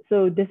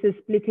 So this is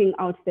splitting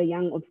out the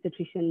young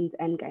obstetricians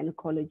and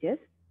gynecologists.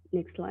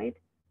 Next slide.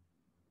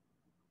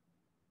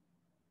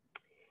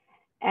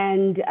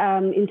 And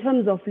in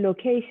terms of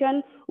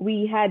location,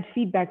 we had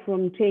feedback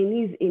from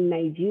trainees in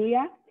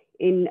Nigeria,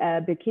 in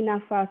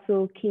Burkina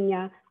Faso,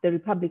 Kenya, the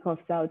Republic of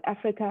South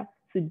Africa,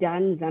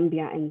 Sudan,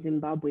 Zambia, and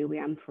Zimbabwe,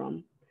 where I'm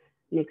from.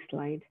 Next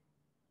slide.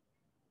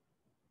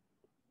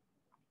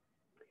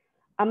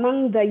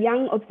 Among the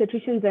young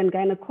obstetricians and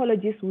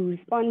gynecologists who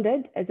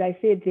responded, as I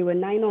said, there were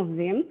 9 of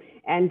them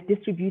and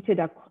distributed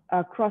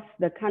across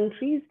the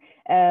countries.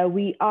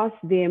 We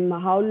asked them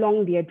how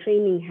long their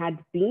training had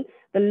been.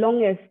 The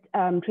longest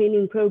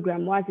training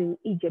program was in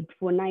Egypt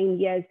for 9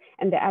 years,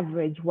 and the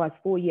average was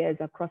 4 years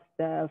across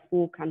the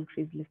 4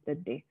 countries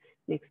listed there.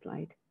 Next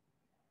slide.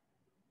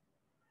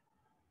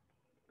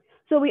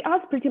 So we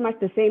asked pretty much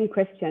the same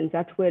questions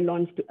that were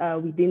launched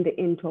within the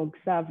NTOG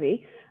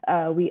survey.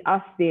 We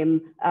asked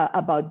them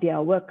about their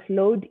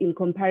workload in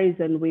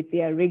comparison with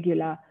their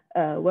regular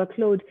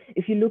workload.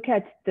 If you look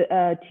at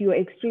to your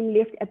extreme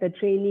left at the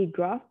trainee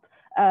graph,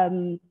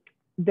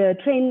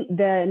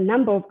 the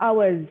number of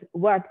hours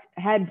worked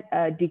had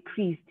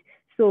decreased.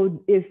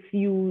 So if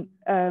you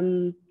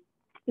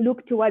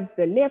look towards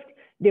the left,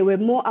 there were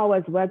more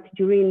hours worked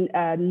during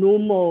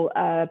normal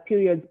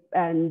periods,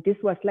 and this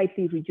was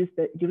slightly reduced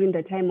during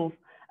the time of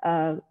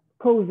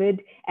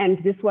COVID, and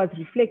this was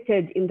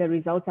reflected in the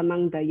results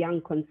among the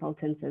young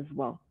consultants as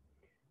well.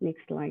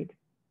 Next slide.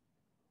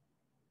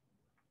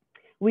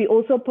 We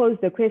also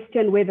posed the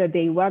question whether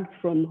they worked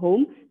from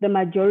home. The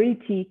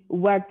majority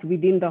worked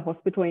within the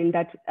hospital, and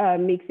that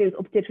makes sense.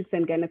 Obstetrics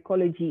and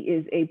gynecology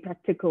is a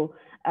practical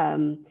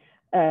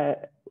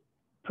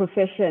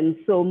profession.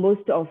 So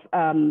most of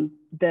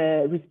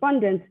the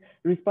respondents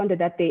responded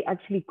that they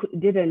actually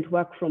didn't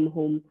work from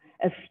home.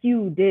 A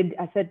few did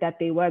assert that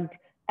they worked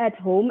at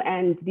home,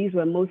 and these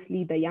were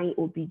mostly the young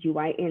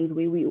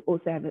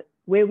OBGYNs,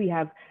 where we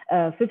have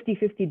a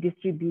 50-50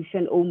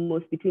 distribution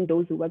almost between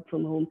those who work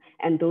from home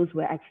and those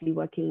who are actually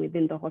working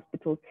within the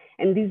hospitals.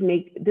 And this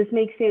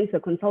makes sense. The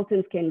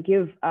consultants can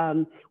give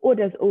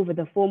orders over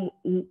the phone,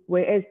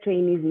 whereas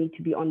trainees need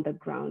to be on the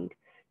ground.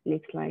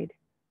 Next slide.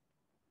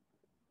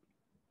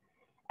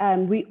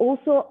 We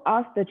also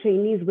asked the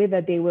trainees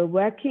whether they were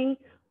working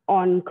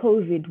on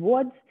COVID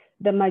wards.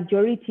 The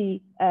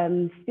majority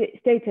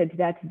stated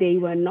that they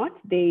were not.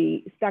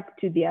 They stuck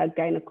to their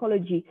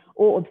gynecology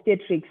or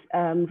obstetrics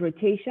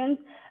rotations.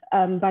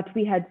 But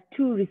we had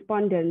 2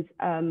 respondents,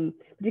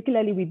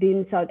 particularly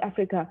within South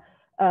Africa,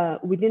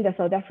 within the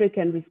South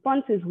African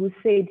responses, who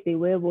said they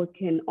were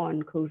working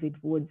on COVID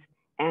wards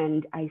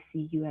and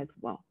ICU as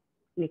well.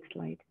 Next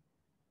slide.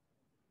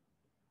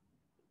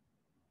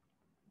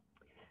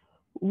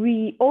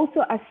 We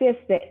also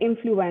assessed the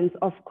influence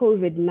of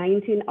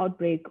COVID-19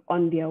 outbreak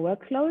on their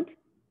workload.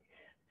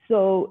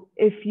 So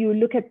if you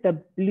look at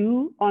the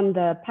blue on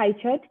the pie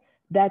chart,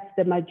 that's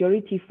the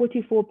majority,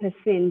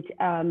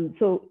 44%.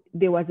 So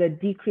there was a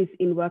decrease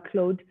in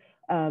workload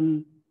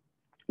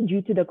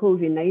due to the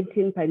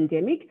COVID-19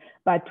 pandemic,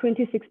 but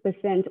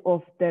 26%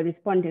 of the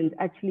respondents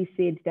actually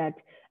said that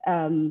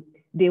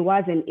there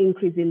was an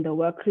increase in the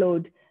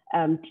workload.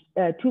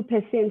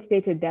 2%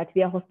 stated that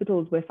their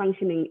hospitals were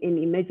functioning in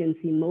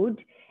emergency mode,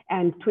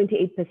 and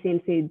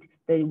 28% said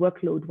the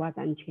workload was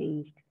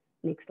unchanged.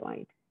 Next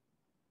slide.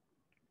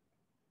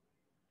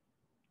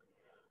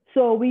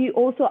 So we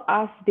also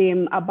asked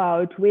them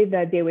about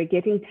whether they were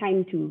getting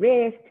time to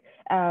rest,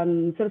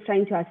 sort of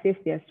trying to assess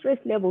their stress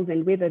levels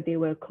and whether they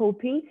were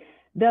coping.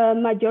 The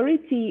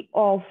majority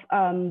of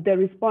the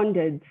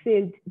respondents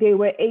said they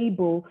were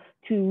able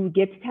to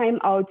get time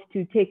out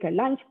to take a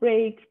lunch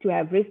break, to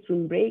have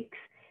restroom breaks,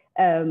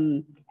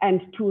 and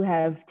to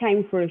have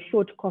time for a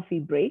short coffee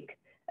break.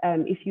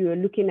 If you are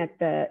looking at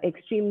the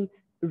extreme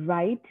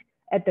right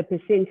at the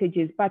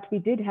percentages, but we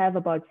did have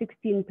about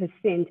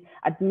 16%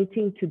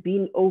 admitting to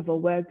being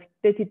overworked,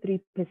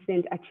 33%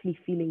 actually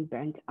feeling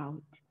burnt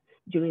out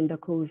during the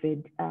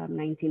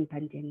COVID-19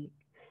 pandemic.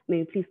 May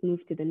you please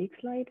move to the next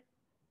slide?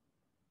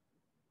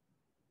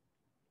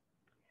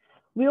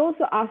 We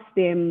also asked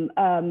them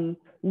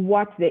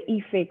what the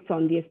effects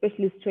on their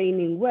specialist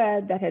training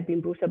were that had been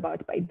brought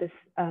about by this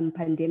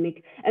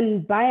pandemic.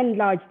 And by and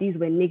large, these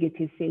were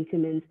negative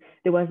sentiments.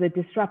 There was a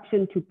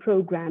disruption to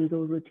programs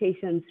or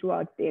rotations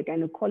throughout their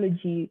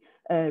gynecology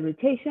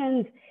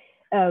rotations.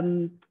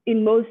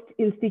 In most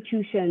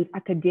institutions,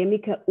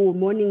 academic or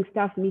morning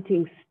staff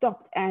meetings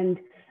stopped. And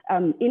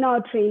in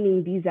our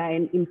training, these are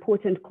an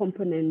important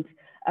component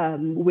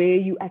where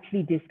you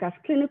actually discuss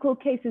clinical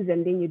cases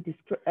and then you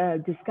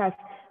discuss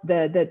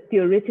the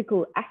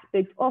theoretical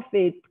aspect of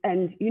it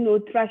and, you know,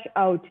 thrash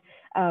out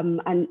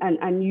an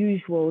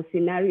unusual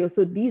scenario.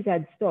 So these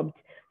had stopped.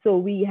 So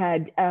we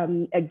had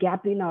a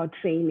gap in our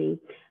training.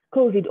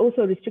 COVID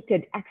also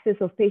restricted access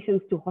of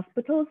patients to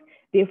hospitals,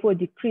 therefore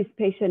decreased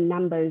patient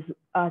numbers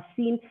are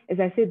seen. As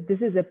I said, this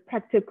is a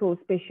practical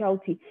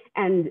specialty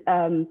and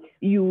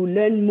you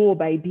learn more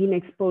by being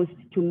exposed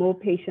to more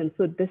patients.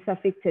 So this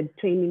affected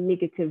training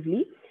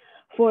negatively.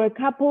 For a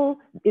couple,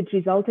 it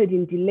resulted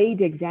in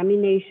delayed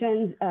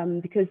examinations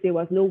because there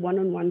was no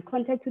one-on-one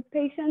contact with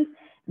patients.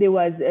 There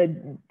was a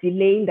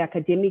delay in the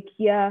academic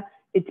year.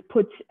 It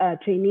put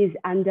trainees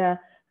under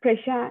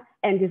pressure,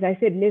 and as I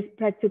said, less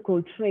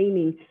practical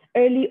training.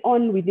 Early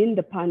on within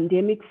the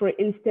pandemic, for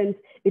instance,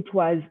 it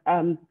was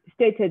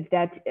stated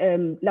that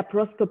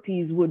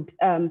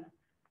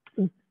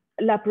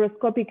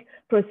laparoscopic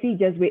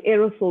procedures were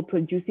aerosol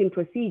producing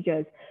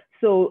procedures.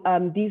 So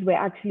these were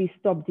actually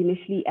stopped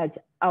initially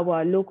at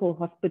our local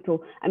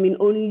hospital. I mean,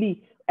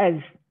 only as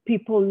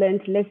people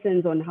learned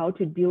lessons on how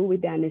to deal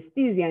with the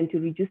anesthesia and to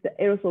reduce the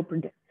aerosol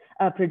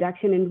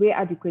production and where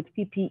adequate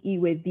PPE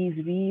were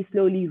these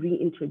slowly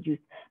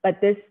reintroduced. But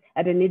this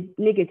had a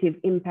negative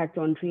impact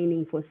on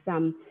training for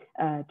some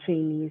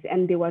trainees.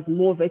 And there was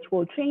more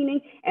virtual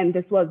training, and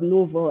this was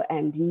novel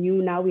and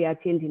new. Now we are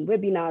attending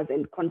webinars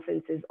and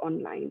conferences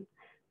online.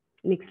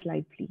 Next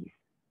slide, please.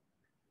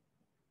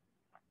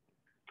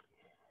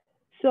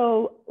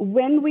 So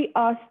when we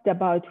asked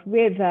about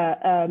whether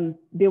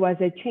there was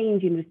a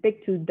change in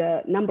respect to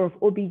the number of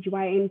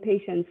OBGYN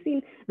patients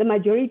seen, the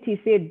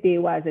majority said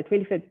there was a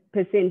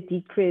 25%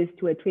 decrease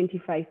to a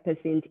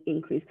 25%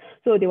 increase.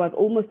 So there was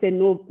almost a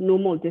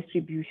normal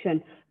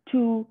distribution.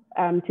 To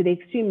the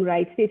extreme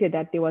right stated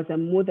that there was a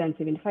more than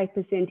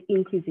 75%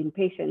 increase in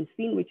patients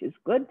seen, which is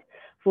good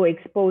for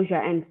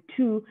exposure, and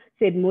 2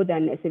 said more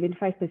than a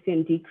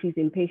 75% decrease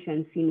in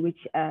patients seen,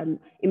 which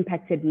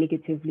impacted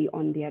negatively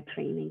on their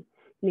training.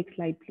 Next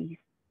slide, please.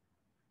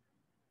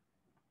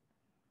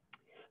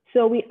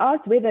 So we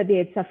asked whether they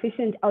had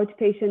sufficient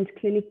outpatient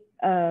clinic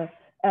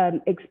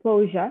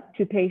exposure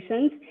to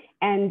patients,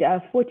 and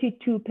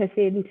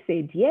 42%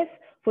 said yes,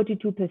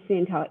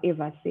 42%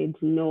 however said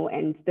no,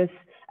 and this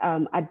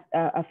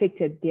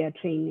affected their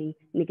training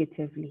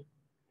negatively.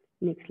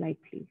 Next slide,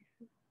 please.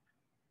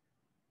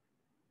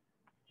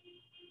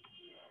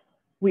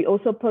 We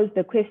also posed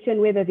the question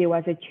whether there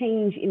was a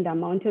change in the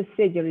amount of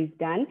surgeries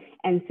done,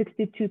 and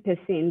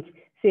 62%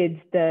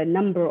 said the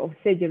number of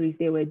surgeries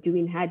they were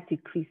doing had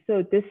decreased.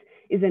 So this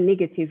is a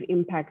negative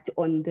impact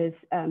on this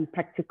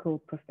practical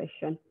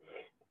profession.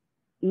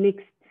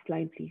 Next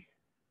slide, please.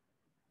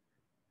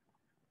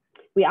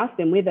 We asked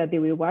them whether they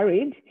were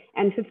worried,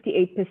 and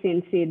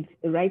 58% said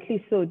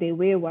rightly so, they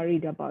were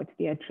worried about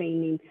their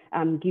training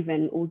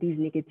given all these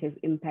negative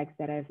impacts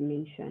that I've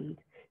mentioned.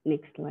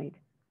 Next slide.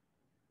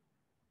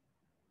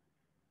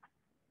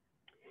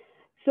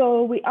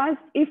 So we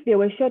asked if there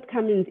were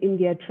shortcomings in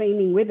their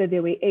training, whether they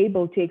were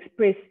able to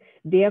express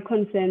their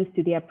concerns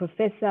to their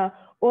professor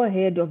or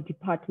head of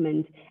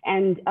department.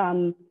 And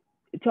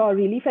to our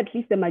relief, at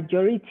least the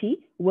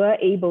majority were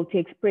able to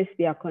express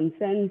their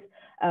concerns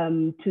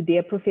to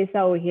their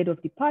professor or head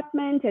of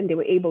department, and they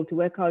were able to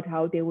work out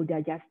how they would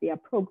adjust their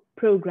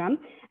program.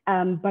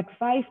 But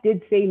 5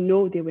 did say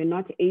no, they were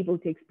not able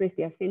to express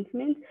their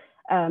sentiments.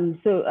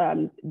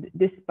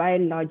 This by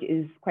and large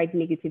is quite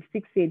negative.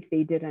 6 said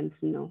they didn't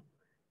know.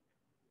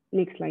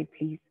 Next slide,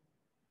 please.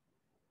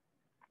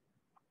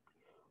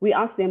 We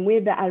asked them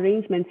whether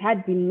arrangements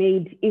had been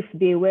made if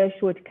there were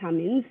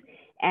shortcomings,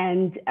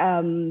 and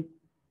a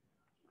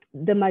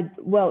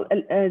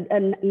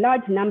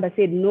large number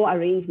said no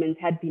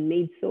arrangements had been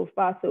made so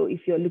far. So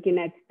if you're looking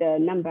at the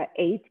number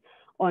 8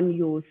 on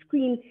your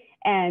screen,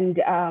 and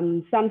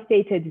some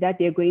stated that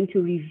they're going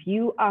to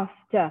review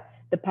after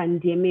the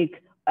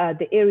pandemic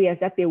the areas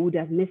that they would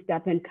have messed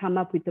up and come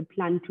up with a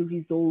plan to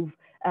resolve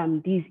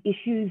these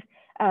issues.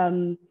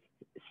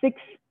 6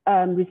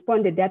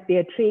 responded that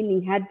their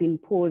training had been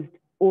paused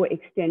or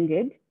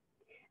extended.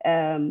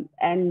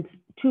 And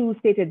two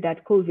stated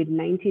that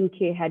COVID-19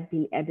 care had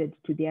been added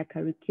to their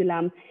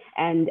curriculum.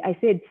 And I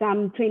said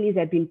some trainees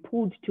had been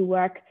pulled to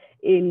work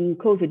in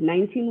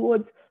COVID-19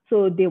 wards.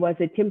 So there was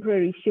a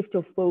temporary shift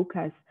of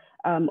focus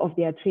of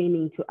their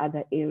training to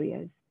other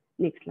areas.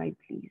 Next slide,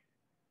 please.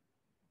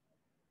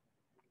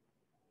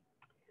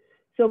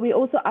 So we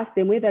also asked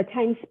them whether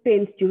time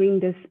spent during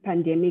this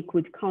pandemic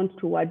would count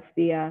towards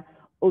their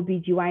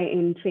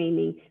OBGYN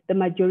training. The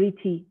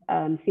majority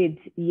said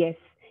yes,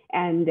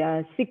 and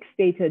 6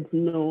 stated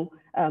no.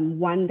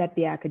 1 that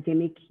their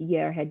academic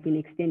year had been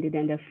extended,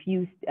 and a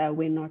few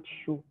were not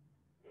sure.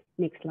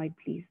 Next slide,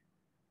 please.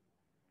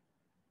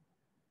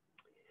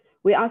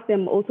 We asked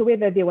them also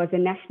whether there was a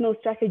national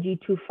strategy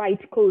to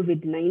fight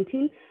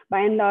COVID-19. By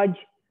and large,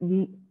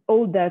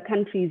 all the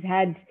countries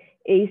had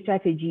a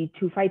strategy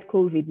to fight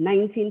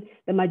COVID-19.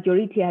 The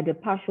majority had a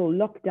partial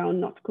lockdown,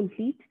 not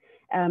complete.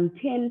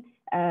 10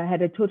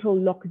 had a total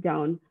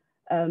lockdown.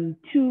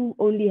 2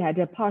 only had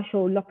a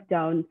partial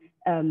lockdown,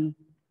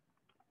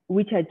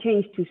 which had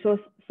changed to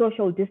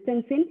social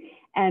distancing,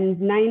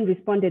 and 9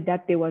 responded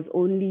that there was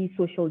only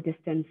social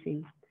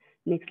distancing.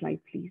 Next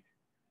slide, please.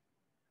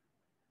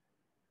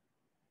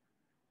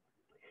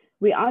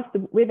 We asked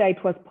whether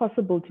it was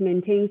possible to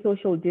maintain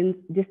social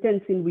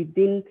distancing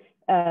within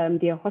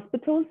their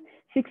hospitals.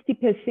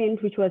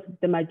 60%, which was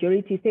the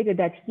majority, stated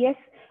that yes,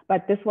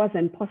 but this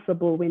wasn't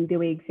possible when they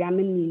were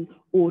examining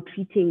or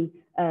treating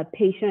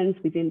patients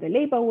within the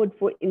labor ward,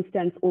 for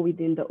instance, or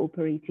within the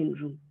operating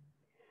room.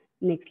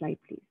 Next slide,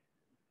 please.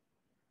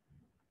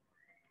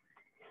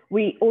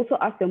 We also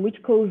asked them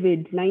which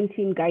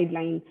COVID-19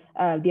 guideline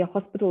their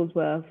hospitals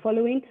were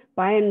following.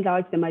 By and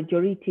large, the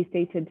majority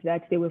stated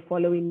that they were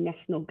following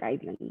national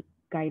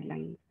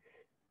guidelines.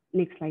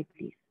 Next slide,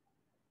 please.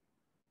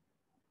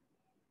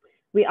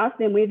 We asked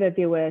them whether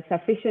there were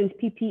sufficient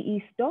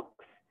PPE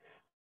stocks.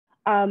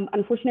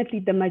 Unfortunately,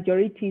 the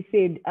majority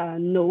said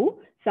no.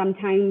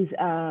 Sometimes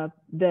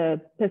the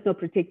personal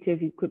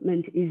protective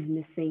equipment is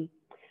missing.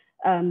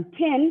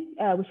 10,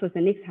 which was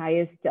the next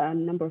highest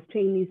number of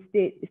trainees,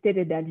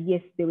 stated that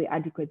yes, there were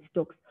adequate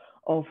stocks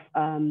of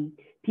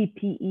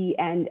PPE,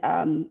 and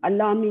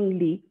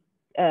alarmingly,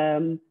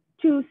 2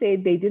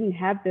 said they didn't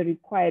have the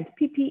required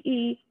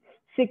PPE,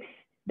 6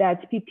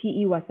 that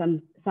PPE was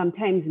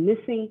sometimes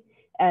missing,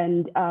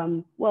 and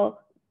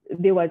well,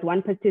 there was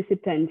 1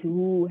 participant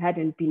who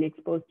hadn't been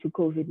exposed to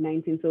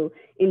COVID-19. So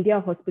in their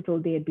hospital,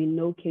 there had been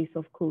no case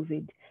of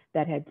COVID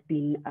that had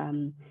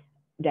been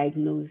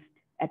diagnosed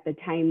at the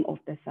time of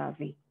the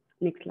survey.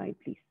 Next slide,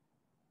 please.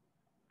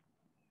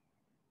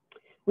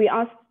 We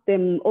asked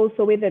them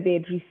also whether they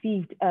had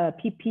received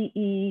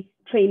PPE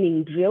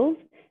training drills.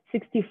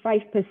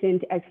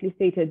 65% actually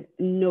stated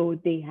no,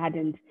 they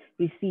hadn't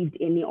received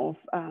any of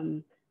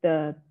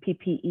the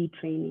PPE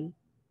training.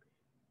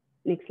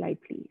 Next slide,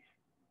 please.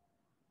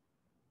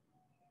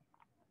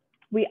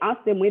 We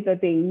asked them whether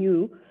they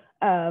knew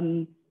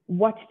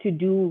what to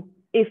do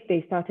if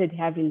they started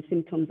having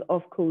symptoms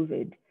of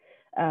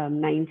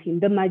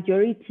COVID-19. The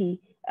majority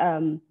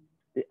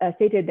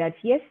stated that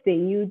yes, they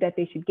knew that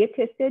they should get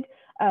tested,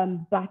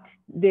 but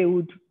they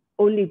would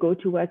only go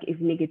to work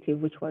if negative,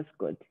 which was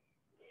good.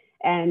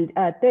 And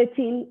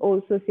 13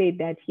 also said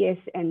that yes,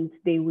 and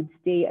they would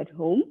stay at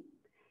home.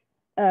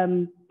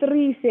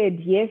 3 said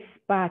yes,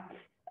 but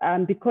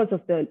because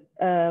of the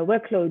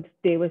workload,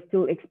 they were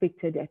still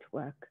expected at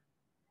work.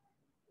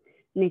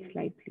 Next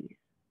slide, please.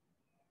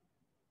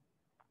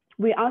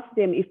 We asked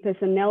them if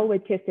personnel were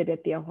tested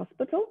at their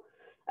hospital.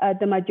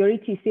 The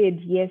majority said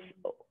yes,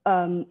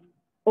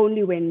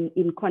 only when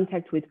in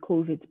contact with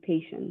COVID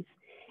patients.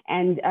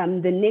 And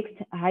the next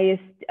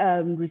highest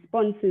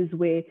responses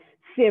were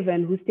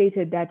 7 who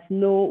stated that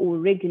no, or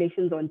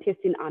regulations on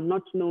testing are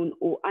not known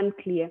or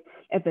unclear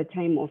at the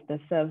time of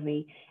the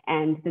survey.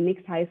 And the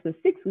next highest was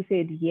 6 who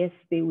said yes,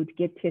 they would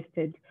get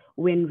tested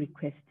when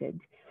requested.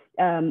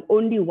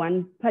 Only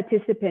 1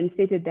 participant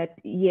stated that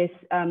yes,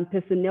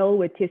 personnel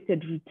were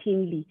tested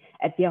routinely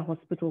at their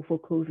hospital for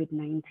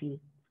COVID-19.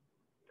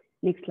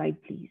 Next slide,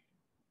 please.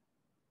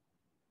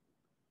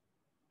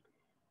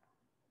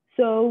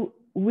 So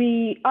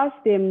we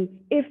asked them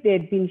if they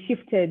had been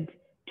shifted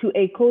to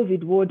a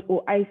COVID ward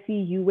or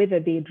ICU, whether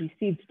they had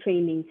received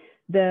training.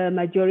 The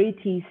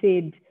majority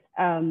said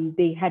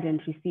they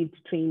hadn't received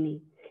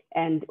training.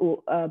 And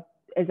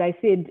as I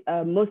said,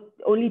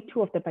 only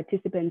 2 of the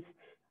participants,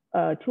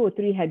 2 or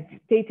 3 had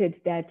stated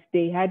that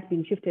they had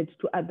been shifted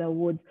to other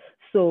wards.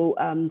 So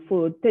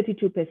for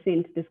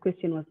 32%, this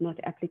question was not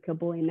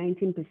applicable, and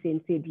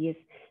 19% said yes,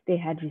 they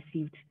had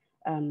received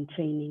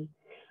training.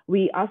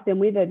 We asked them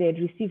whether they had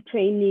received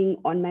training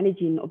on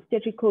managing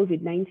obstetric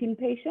COVID-19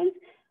 patients.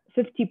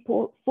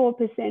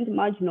 54%,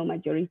 marginal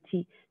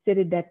majority,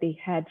 said that they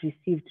had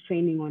received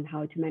training on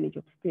how to manage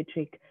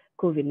obstetric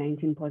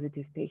COVID-19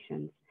 positive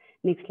patients.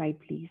 Next slide,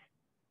 please.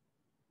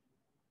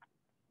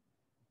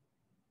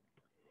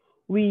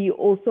 We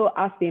also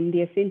asked them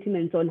their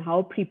sentiments on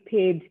how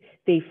prepared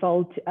they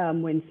felt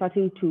when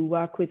starting to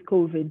work with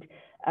COVID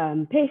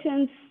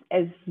patients.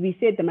 As we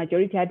said, the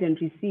majority hadn't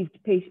received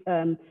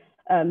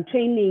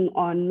training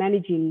on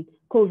managing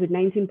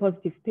COVID-19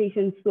 positive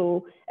patients.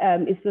 So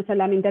it's not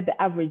alarming that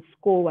the average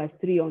score was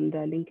 3 on the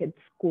Likert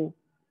score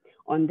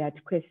on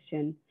that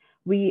question.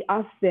 We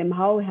asked them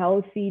how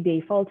healthy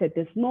they felt at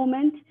this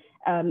moment.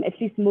 At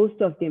least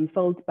most of them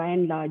felt by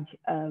and large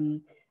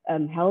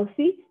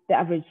healthy. The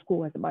average score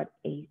was about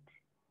 8.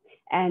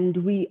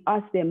 And we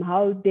asked them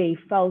how they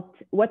felt,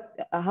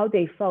 how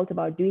they felt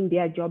about doing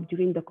their job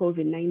during the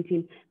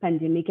COVID-19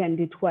 pandemic, and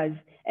it was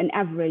an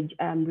average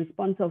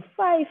response of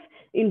 5,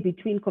 in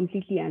between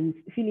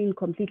feeling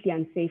completely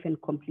unsafe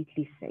and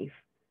completely safe,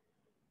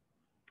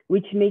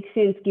 which makes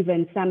sense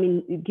given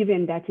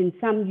that in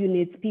some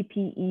units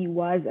PPE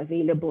was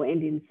available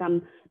and in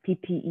some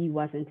PPE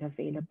wasn't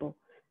available.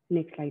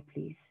 Next slide,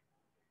 please.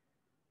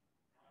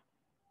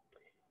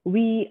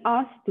 We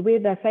asked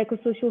whether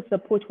psychosocial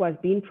support was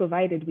being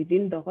provided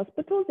within the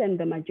hospitals, and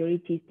the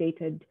majority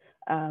stated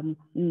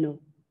no.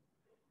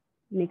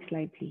 Next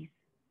slide, please.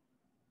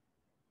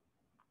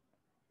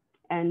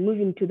 And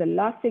moving to the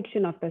last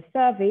section of the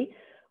survey,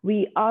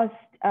 we asked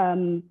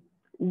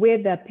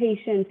whether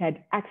patients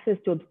had access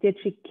to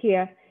obstetric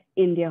care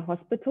in their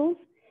hospitals,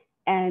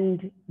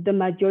 and the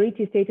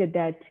majority stated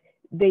that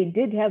they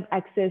did have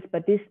access,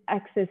 but this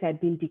access had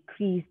been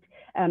decreased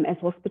as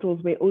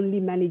hospitals were only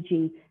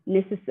managing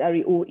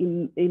necessary or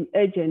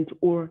urgent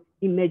or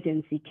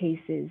emergency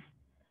cases.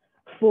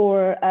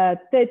 For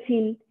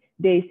 13,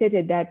 they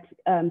stated that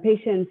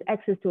patients'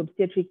 access to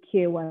obstetric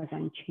care was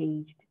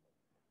unchanged.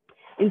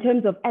 In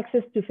terms of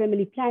access to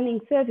family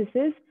planning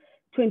services,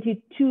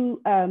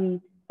 22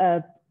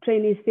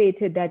 trainees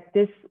stated that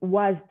this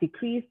was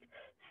decreased.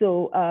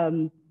 So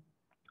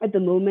at the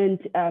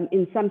moment,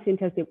 in some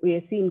centers, we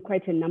are seeing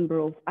quite a number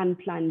of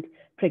unplanned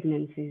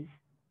pregnancies.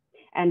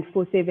 And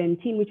for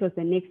 17, which was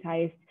the next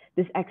highest,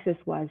 this access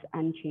was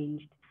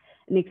unchanged.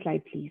 Next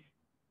slide, please.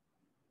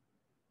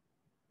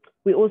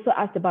 We also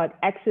asked about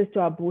access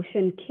to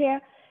abortion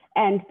care,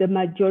 and the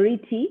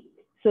majority,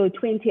 so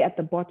 20 at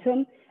the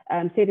bottom,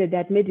 stated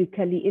that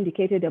medically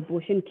indicated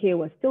abortion care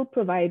was still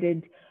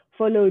provided,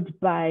 followed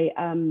by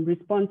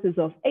responses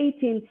of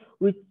 18,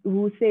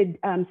 who said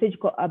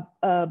surgical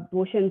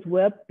abortions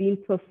were being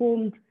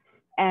performed,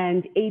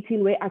 and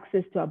 18 where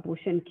access to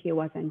abortion care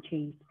was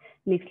unchanged.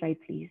 Next slide,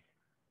 please.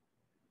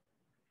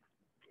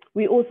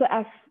 We also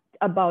asked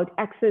about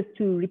access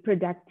to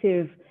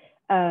reproductive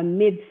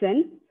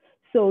medicine.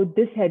 So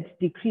this had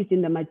decreased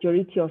in the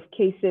majority of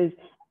cases.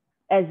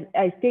 As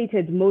I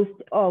stated, most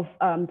of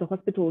the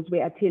hospitals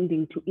were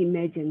attending to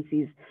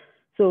emergencies.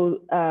 So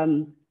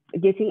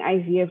getting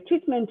IVF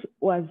treatment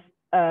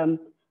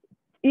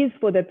is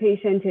for the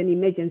patient an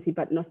emergency,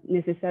 but not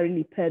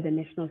necessarily per the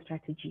national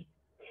strategy.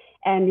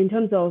 And in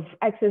terms of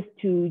access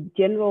to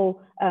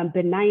general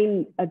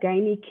benign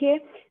gynae care,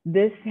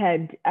 this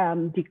had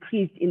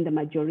decreased in the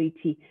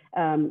majority,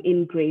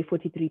 in gray,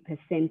 43%,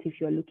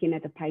 if you're looking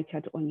at the pie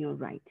chart on your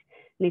right.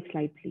 Next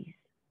slide, please.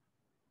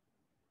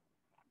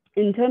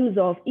 In terms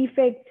of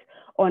effects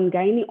on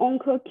gynae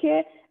onco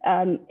care,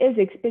 as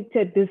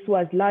expected, this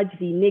was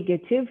largely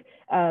negative.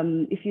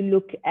 If you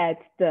look at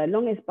the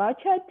longest bar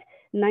chart,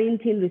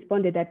 19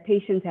 responded that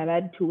patients have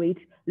had to wait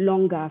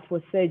longer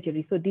for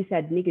surgery. So this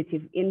had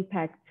negative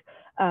impact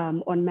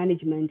on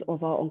management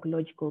of our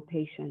oncological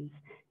patients.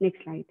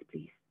 Next slide,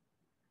 please.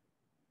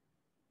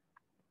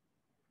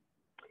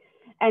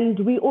 And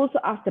we also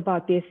asked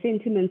about their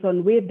sentiments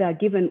on whether,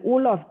 given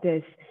all of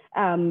this,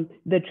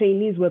 the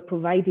trainees were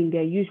providing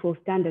their usual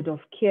standard of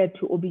care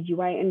to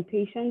OBGYN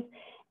patients.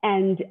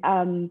 And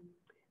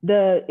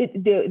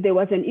there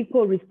was an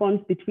equal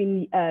response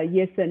between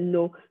yes and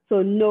no.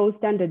 So no,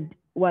 standard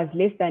was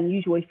less than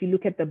usual. If you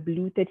look at the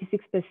blue,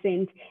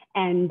 36%,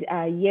 and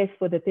yes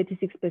for the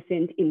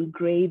 36% in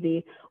gray,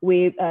 they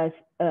where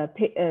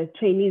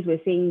trainees were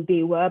saying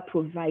they were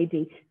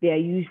providing their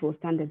usual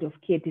standard of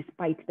care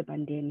despite the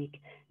pandemic.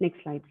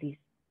 Next slide, please.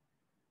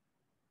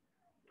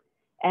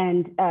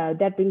 And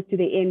that brings to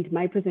the end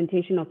my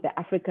presentation of the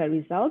Africa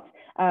results.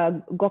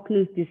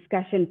 Goknur's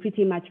discussion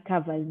pretty much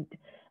covers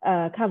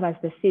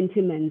the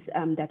sentiments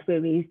that were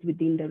raised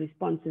within the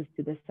responses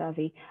to the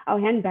survey. I'll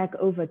hand back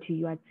over to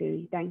you,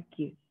 Atziri. Thank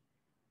you.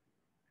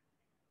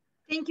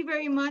 Thank you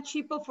very much,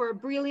 Chipo, for a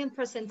brilliant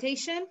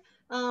presentation.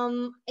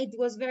 It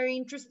was very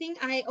interesting.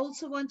 I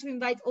also want to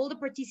invite all the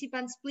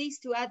participants, please,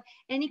 to add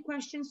any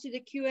questions to the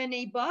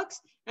Q&A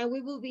box, and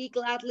we will be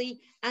gladly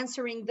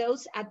answering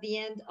those at the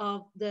end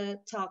of the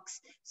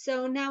talks.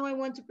 So now I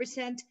want to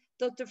present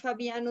Dr.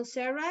 Fabiano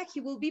Serra.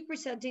 He will be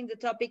presenting the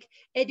topic,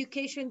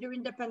 Education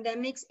During the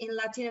Pandemics in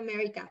Latin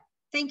America.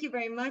 Thank you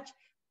very much.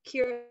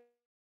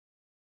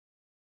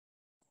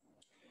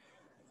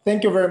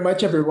 Thank you very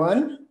much,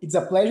 everyone. It's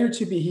a pleasure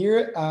to be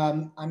here.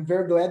 I'm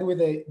very glad with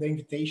the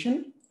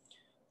invitation.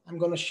 I'm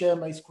going to share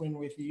my screen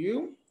with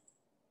you.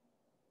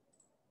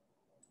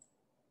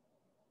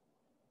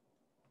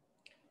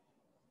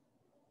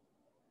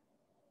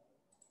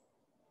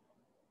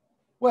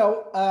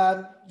 Well,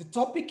 the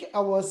topic I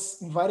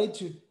was invited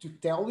to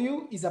tell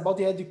you is about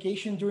the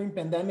education during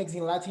pandemics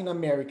in Latin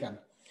America.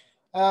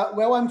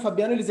 Well, I'm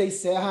Fabiano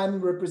Elisei.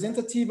 I'm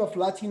representative of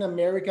Latin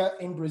America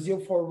in Brazil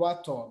for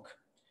WATOG.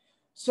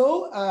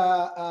 So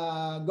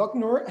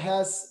Goknur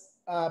has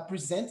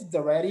presented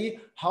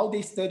already how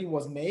the study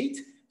was made.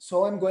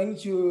 So I'm going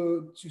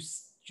to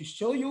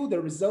show you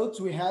the results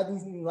we had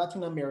in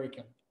Latin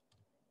America.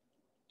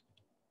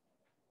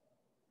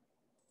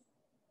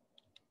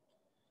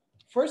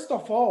 First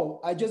of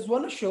all, I just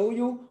want to show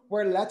you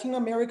where Latin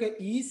America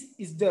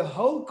is the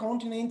whole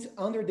continent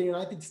under the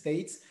United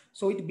States.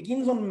 So it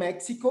begins on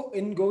Mexico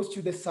and goes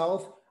to the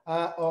south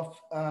of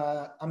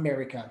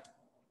America.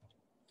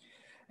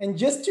 And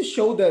just to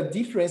show the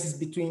differences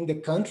between the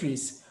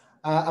countries,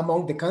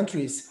 among the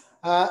countries,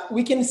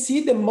 we can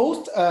see the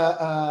most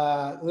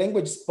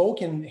language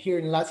spoken here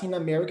in Latin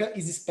America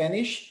is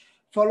Spanish,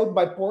 followed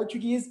by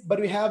Portuguese, but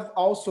we have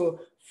also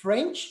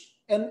French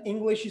and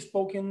English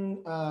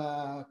spoken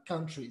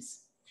countries.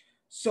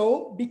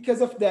 So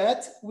because of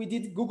that, we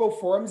did Google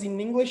Forms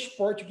in English,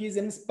 Portuguese,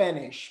 and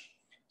Spanish.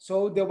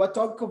 So the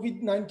WATOG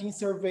COVID-19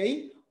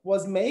 survey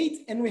was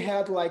made, and we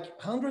had like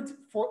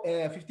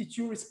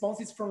 152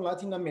 responses from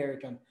Latin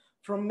America,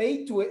 from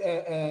May to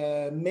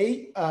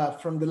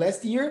from the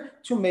last year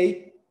to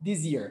May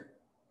this year.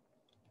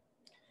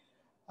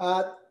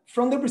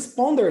 From the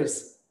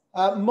responders,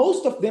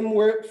 most of them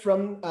were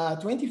from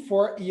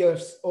 24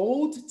 years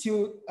old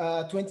to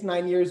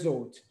 29 years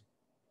old.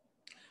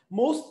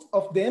 Most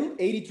of them,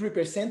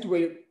 83%,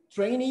 were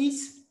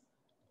trainees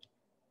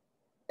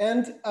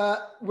and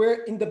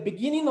were in the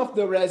beginning of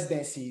the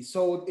residency.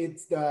 So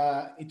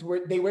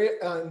they were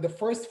in the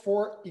first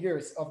 4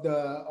 years of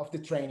the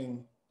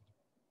training.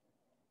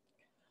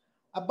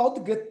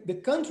 About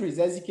the countries,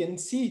 as you can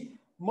see,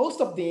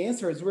 most of the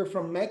answers were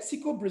from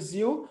Mexico,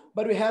 Brazil,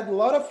 but we had a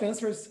lot of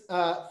answers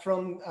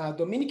from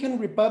Dominican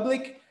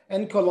Republic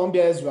and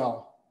Colombia as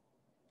well.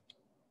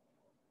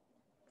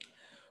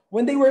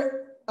 When they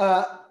were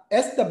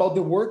asked about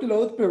the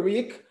workload per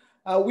week,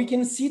 we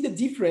can see the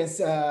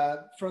difference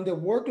from the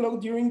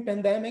workload during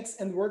pandemics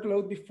and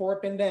workload before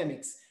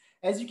pandemics.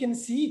 As you can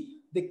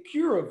see, the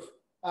curve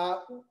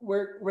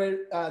were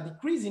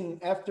decreasing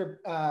after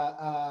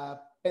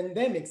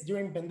pandemics,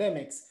 during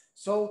pandemics.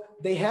 So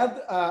they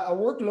had a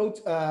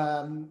workload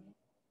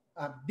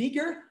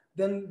bigger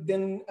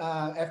than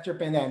after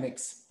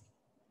pandemics.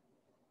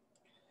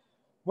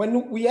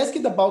 When we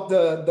asked about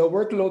the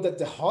workload at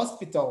the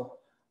hospital,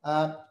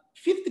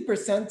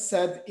 50%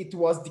 said it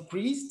was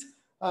decreased,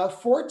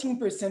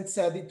 14%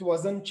 said it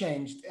was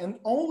unchanged, and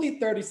only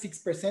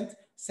 36%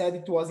 said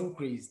it was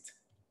increased.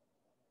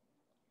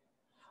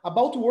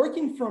 About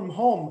working from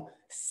home,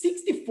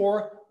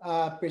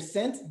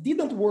 64%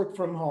 didn't work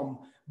from home,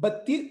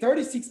 but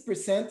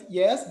 36%,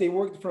 yes, they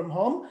worked from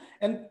home,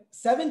 and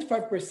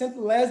 75%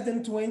 less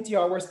than 20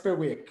 hours per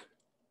week.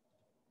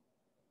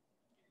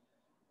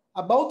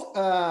 About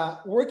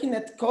working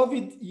at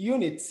COVID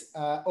units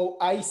or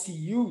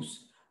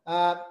ICUs,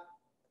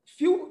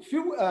 few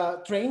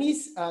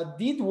trainees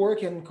did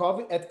work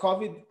at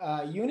COVID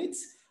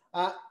units.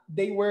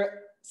 They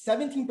were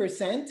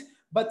 17%,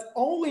 but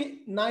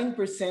only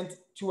 9%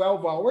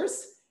 12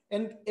 hours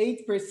and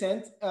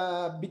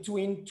 8%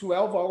 between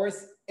 12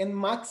 hours and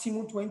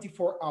maximum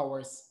 24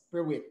 hours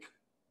per week.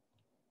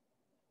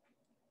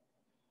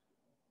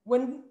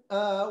 When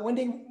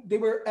they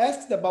were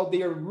asked about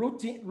their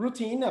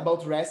routine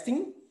about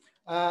resting,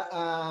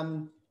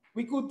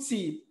 we could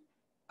see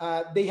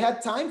they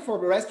had time for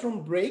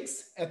restroom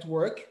breaks at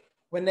work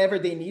whenever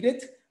they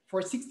needed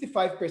for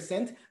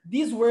 65%.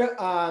 This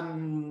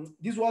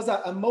was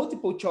a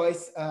multiple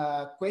choice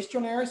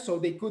questionnaire, so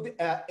they could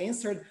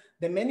answer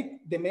the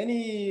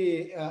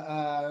many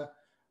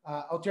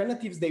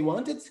alternatives they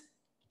wanted.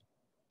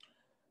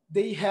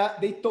 They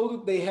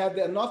told they had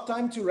enough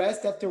time to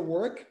rest after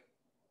work.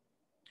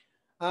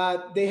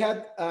 They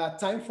had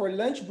time for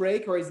lunch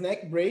break or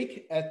snack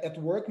break at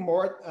work,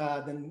 more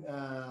than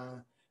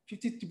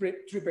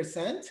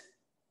 53%.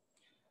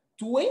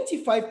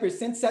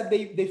 25% said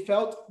they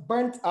felt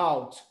burnt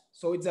out.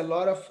 So it's a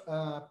lot of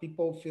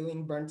people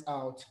feeling burnt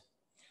out.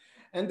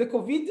 And the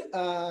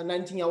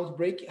COVID-19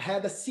 outbreak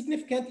had a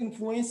significant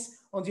influence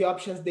on the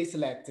options they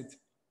selected.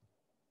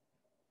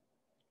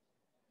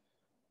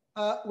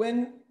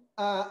 When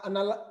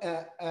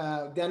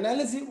the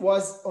analysis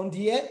was on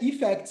the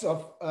effects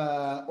of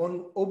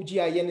on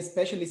OBGYN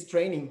specialist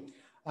training,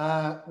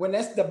 when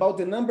asked about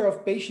the number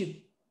of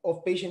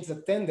patients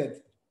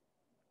attended,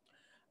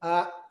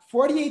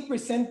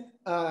 48%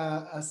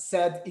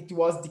 said it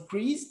was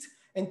decreased,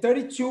 and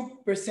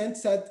 32%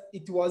 said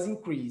it was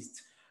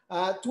increased.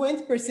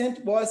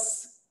 20%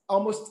 was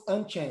almost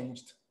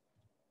unchanged.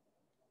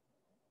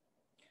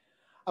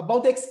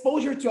 About the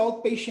exposure to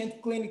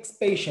outpatient clinics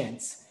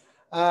patients,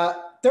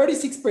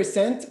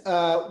 36%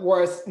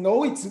 was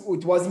no,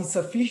 it was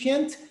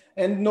insufficient,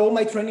 and no,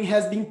 my training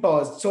has been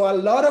paused. So a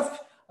lot of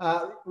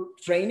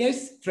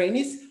trainees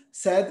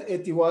said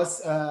it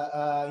was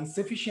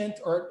insufficient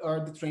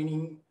or the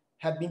training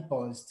had been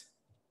paused.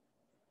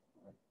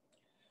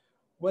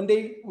 When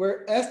they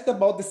were asked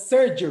about the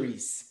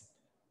surgeries,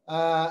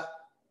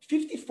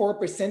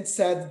 54%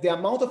 said the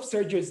amount of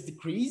surgeries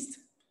decreased,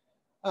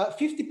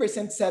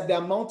 50% said the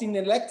amount in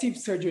elective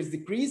surgeries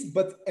decreased,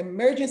 but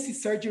emergency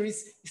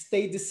surgeries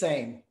stayed the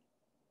same.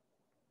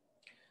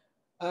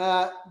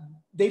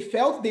 They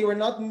felt they were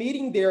not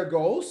meeting their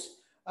goals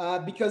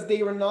because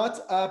they were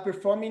not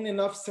performing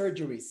enough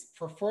surgeries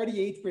for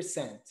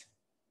 48%.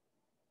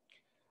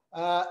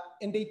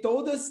 And they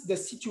told us the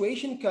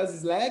situation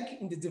causes lag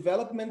in the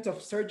development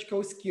of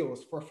surgical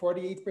skills for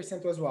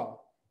 48% as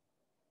well.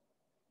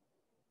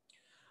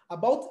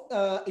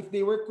 About if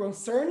they were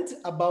concerned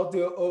about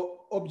the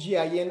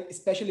OBGYN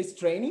specialist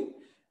training,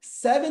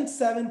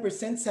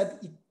 77%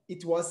 said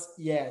it was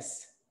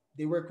yes,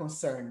 they were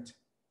concerned.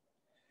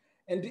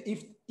 And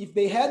if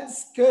they had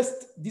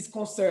discussed this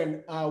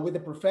concern with the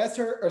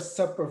professor or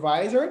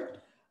supervisor,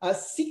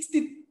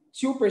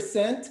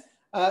 62%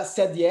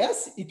 said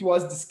yes, it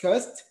was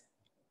discussed.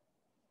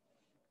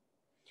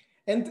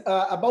 And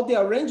about the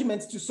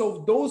arrangements to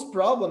solve those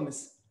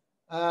problems,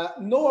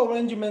 no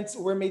arrangements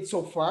were made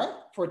so far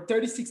for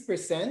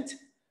 36%.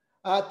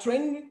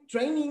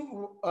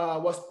 Training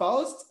was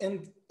paused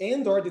and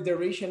or the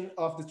duration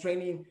of the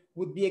training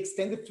would be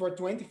extended for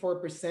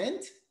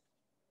 24%.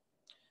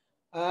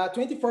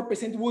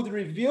 24% would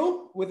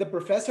review with the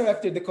professor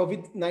after the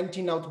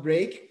COVID-19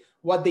 outbreak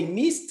what they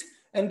missed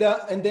and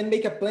then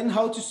make a plan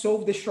how to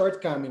solve the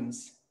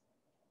shortcomings.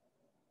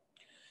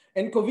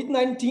 And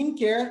COVID-19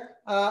 care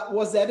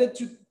was added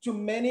to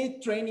many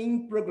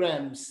training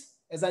programs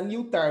as a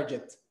new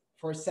target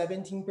for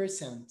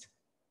 17%.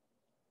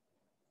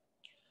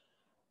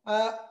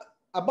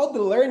 About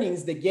the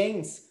learnings, the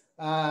gains,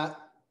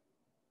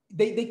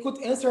 they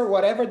could answer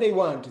whatever they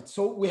wanted.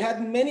 So we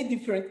had many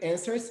different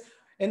answers,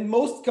 and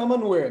most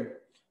common were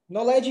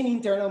knowledge in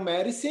internal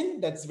medicine,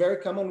 that's very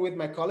common with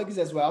my colleagues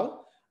as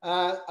well.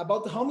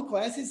 About the home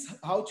classes,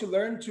 how to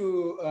learn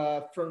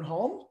from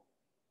home.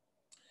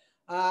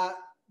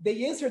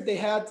 They answered they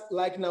had,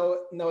 like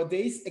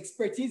nowadays,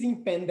 expertise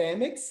in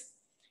pandemics,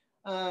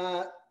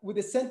 with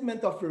the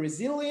sentiment of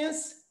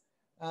resilience,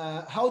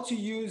 how to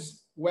use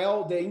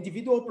well the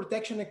individual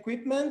protection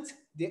equipment,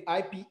 the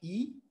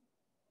IPE,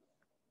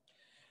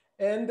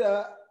 and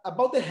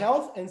about the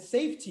health and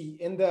safety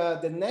and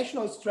the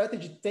national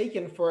strategy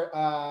taken for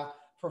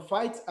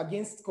fight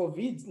against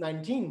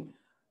COVID-19.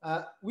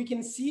 We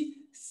can see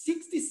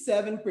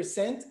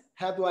 67%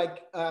 had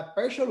like a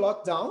partial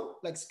lockdown,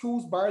 like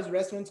schools, bars,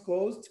 restaurants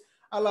closed,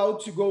 allowed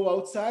to go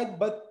outside,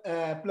 but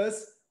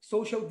plus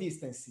social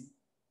distancing.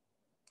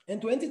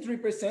 And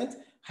 23%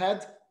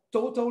 had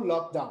total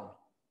lockdown.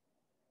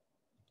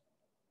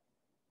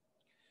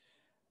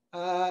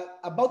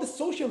 About the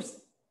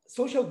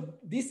social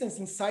distance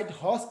inside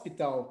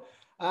hospital,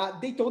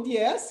 they told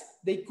yes,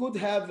 they could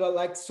have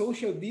like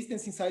social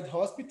distance inside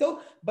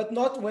hospital, but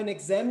not when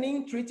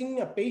examining, treating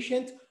a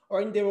patient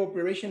or in their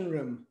operation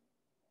room.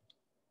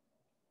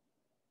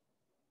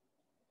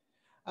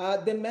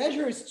 The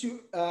measures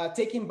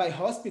taken by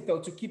hospital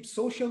to keep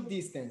social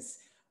distance,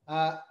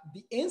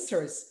 the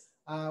answers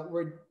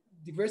were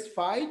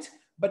diversified,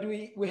 but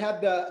we had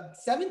the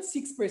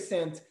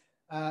 76%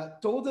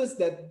 told us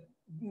that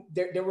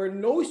there were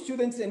no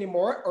students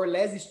anymore or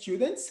less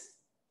students.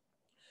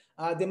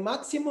 The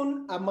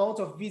maximum amount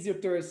of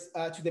visitors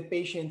to the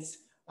patients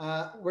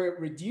were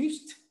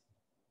reduced.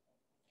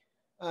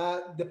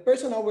 The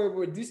personnel were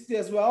reduced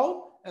as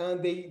well,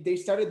 and they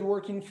started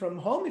working from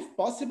home if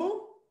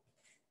possible.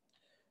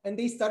 And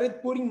they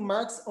started putting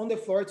marks on the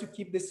floor to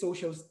keep the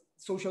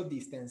social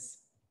distance.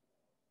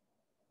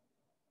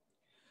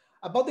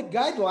 About the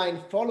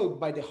guideline followed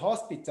by the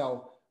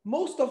hospital,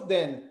 most of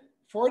them,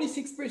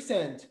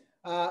 46%,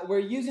 were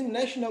using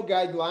national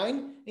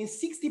guideline and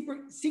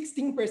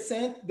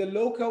 16% the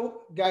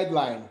local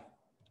guideline.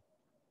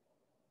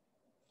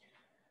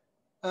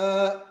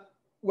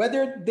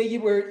 Whether they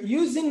were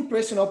using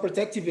personal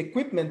protective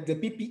equipment, the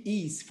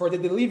PPEs for the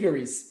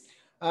deliveries,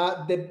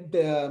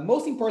 the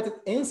most important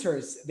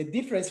answers, the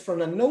difference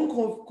from a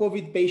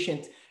non-COVID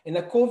patient and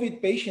a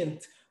COVID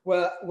patient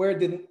were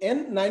the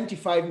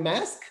N95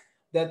 mask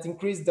that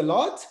increased a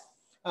lot,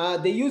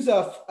 the use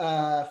of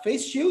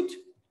face shield,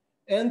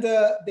 and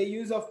the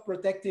use of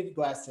protective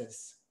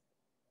glasses.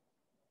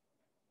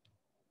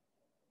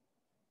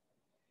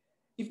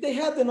 If they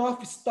had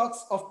enough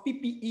stocks of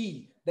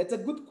PPE, that's a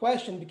good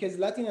question because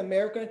Latin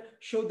America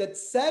showed that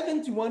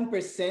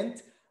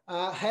 71%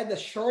 had a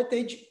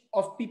shortage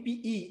of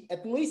PPE,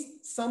 at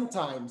least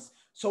sometimes.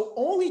 So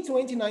only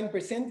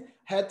 29%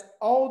 had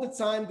all the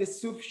time the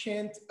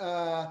sufficient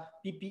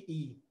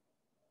PPE.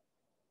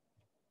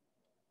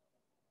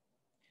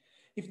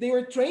 If they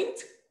were trained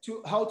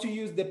to how to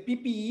use the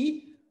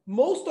PPE,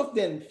 most of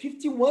them,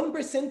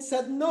 51%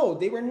 said no,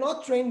 they were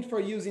not trained for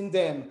using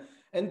them.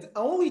 And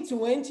only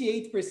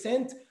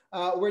 28%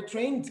 were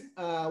trained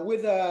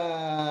with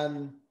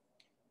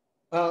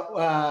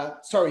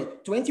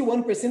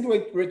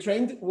 21% were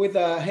trained with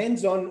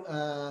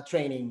hands-on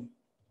training.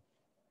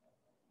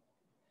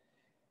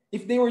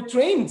 If they were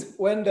trained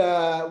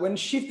when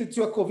shifted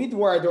to a COVID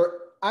ward or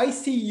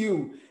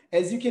ICU,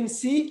 as you can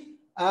see,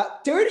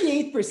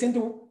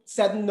 38%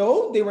 said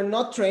no, they were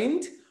not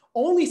trained.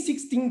 only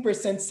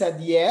 16%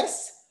 said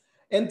yes,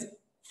 and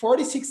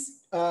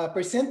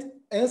 46%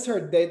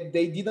 answered that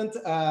they didn't,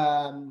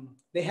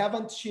 they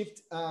haven't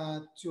shifted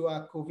to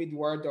a COVID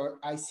ward or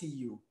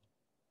ICU.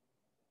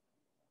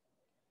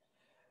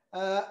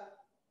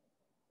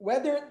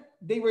 Whether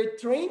they were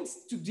trained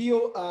to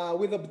deal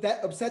with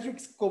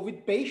obstetrics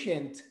COVID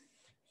patient,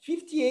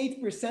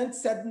 58%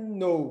 said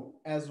no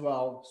as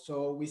well.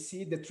 So we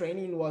see the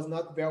training was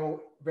not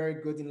very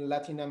good in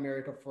Latin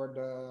America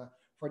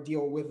for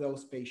deal with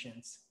those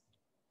patients.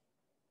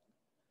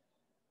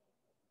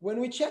 When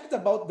we checked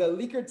about the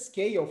Likert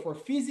scale for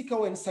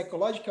physical and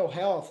psychological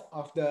health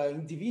of the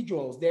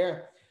individuals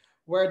there,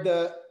 where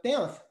the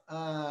 10th,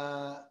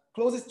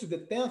 closest to the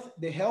 10th,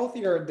 the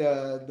healthier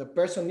the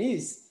person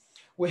is,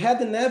 we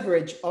had an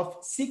average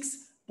of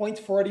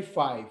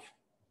 6.45.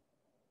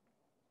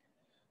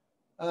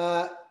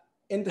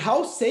 And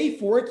how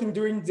safe working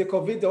during the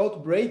COVID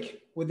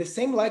outbreak with the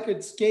same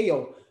Likert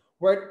scale,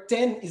 where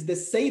 10 is the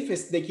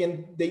safest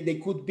they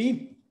could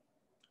be,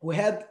 we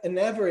had an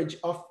average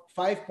of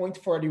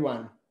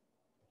 5.41.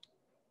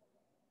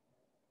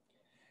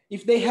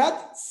 If they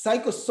had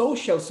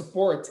psychosocial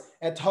support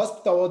at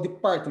hospital or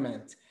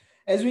department,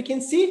 as we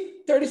can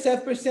see,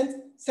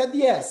 37% said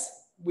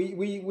yes.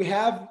 We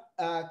have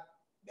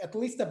at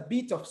least a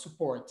bit of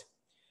support.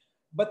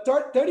 But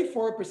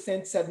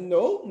 34% said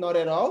no, not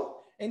at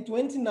all, and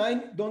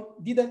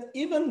 29% didn't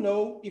even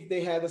know if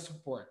they had a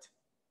support.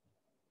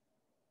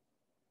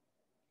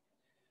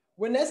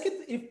 When asked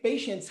if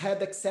patients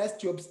had access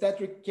to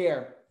obstetric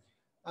care,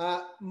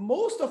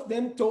 most of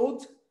them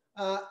told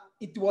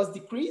it was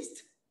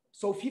decreased.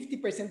 So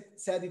 50%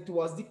 said it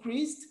was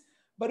decreased,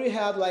 but we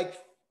had like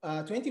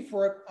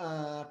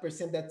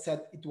 24% that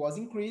said it was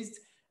increased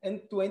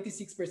and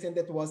 26%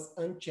 that was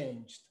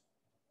unchanged.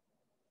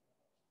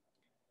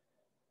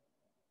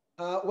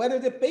 Whether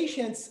the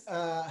patients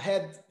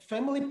had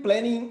family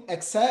planning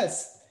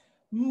access,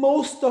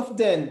 most of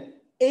them,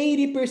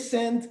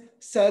 80%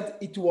 said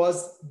it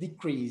was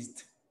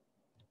decreased.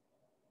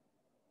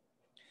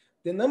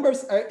 The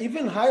numbers are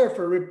even higher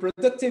for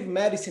reproductive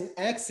medicine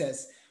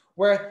access,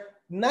 where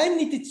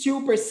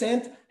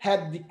 92%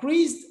 had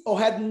decreased or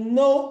had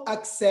no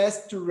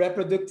access to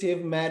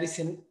reproductive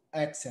medicine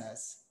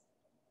access.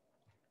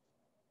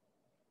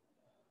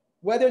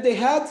 Whether they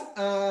had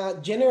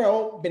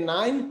general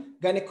benign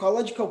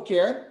gynecological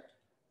care,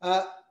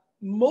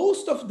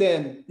 most of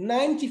them,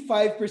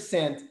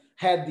 95%,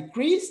 had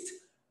decreased,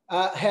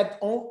 had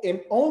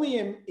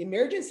only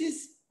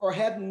emergencies, or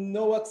had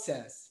no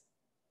access.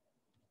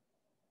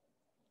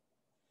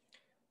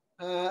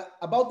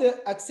 About the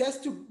access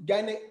to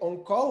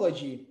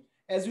gyne-oncology,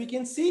 as we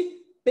can see,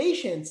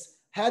 patients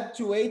had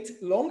to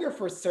wait longer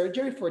for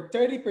surgery for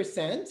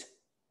 30%.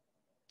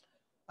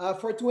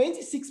 For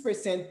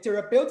 26%,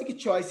 therapeutic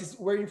choices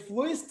were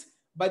influenced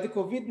by the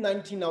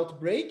COVID-19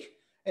 outbreak,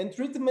 and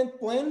treatment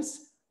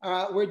plans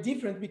were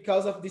different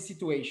because of the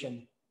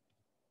situation.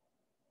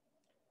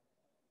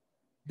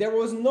 There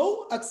was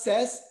no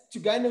access to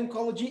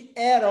gyne-oncology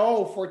at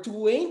all for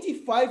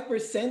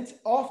 25%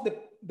 of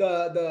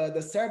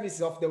the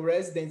services of the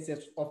residents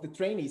of the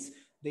trainees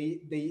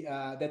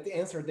that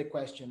answered the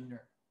question.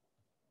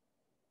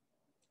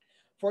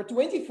 For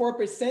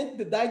 24%,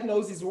 the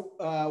diagnosis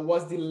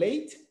was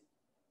delayed.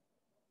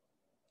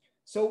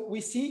 So we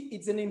see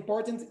it's an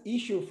important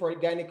issue for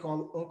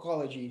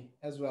gynecology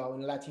as well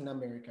in Latin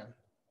America.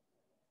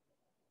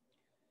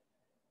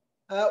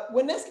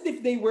 When asked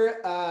if they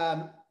were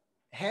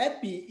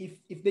happy,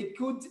 if they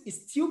could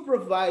still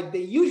provide the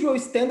usual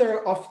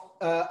standard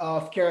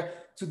of care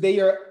to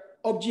their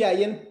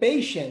OBGYN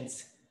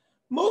patients,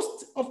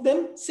 most of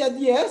them said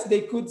yes,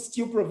 they could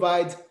still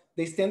provide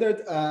the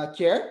standard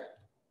care,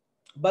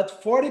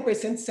 but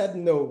 40% said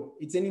no.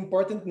 It's an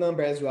important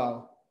number as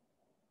well.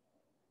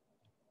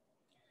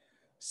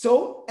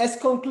 So as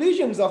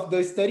conclusions of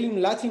the study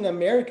in Latin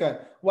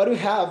America, what we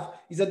have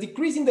is a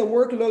decrease in the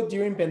workload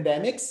during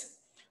pandemics,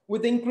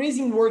 with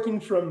increasing working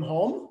from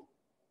home,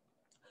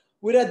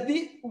 with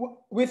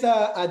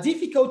a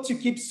difficult to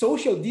keep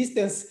social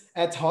distance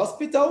at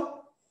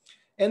hospital,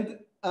 and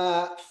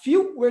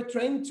few were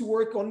trained to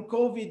work on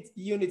COVID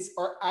units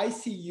or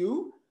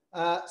ICU.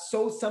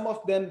 So some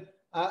of them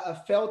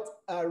felt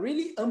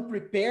really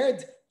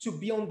unprepared to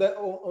be on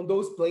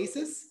those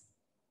places.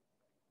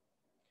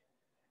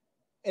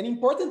 An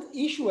important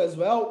issue as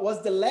well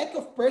was the lack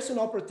of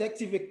personal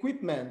protective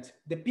equipment,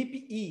 the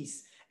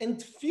PPEs, and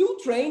few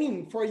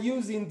training for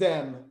using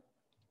them.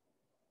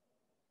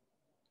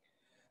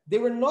 They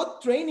were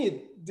not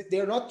trained,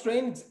 they're not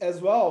trained as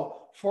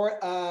well for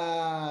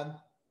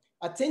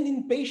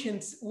attending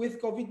patients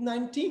with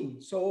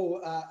COVID-19.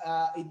 So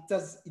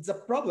it's a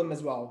problem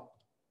as well.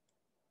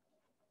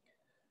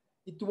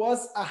 It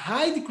was a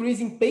high decrease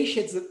in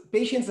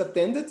patients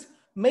attended,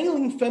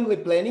 mainly in family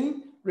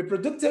planning,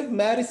 reproductive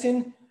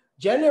medicine,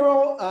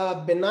 general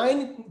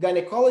benign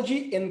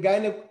gynecology, and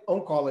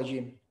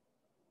gyne-oncology.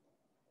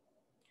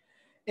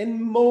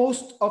 And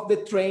most of the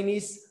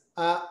trainees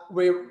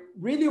were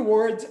really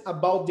worried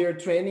about their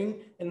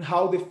training and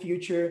how the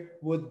future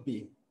would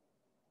be.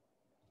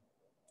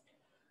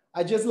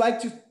 I just like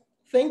to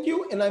thank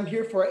you, and I'm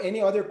here for any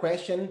other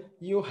question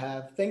you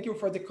have. Thank you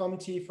for the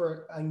committee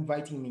for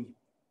inviting me.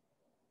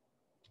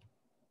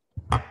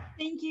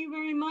 Thank you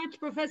very much,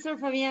 Professor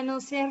Fabiano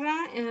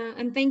Serra,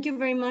 and thank you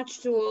very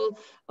much to all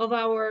of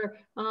our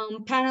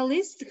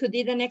panelists who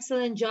did an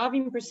excellent job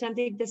in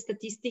presenting the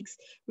statistics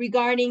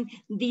regarding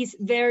this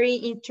very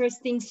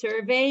interesting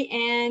survey.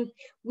 And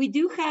we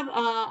do have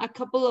a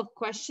couple of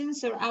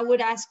questions, so I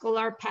would ask all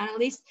our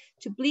panelists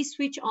to please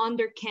switch on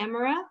their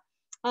camera.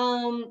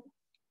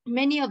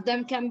 Many of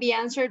them can be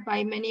answered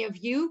by many of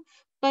you,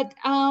 but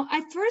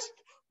I first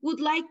would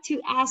like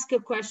to ask a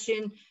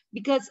question,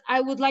 because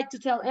I would like to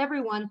tell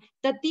everyone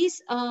that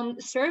this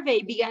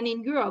survey began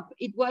in Europe.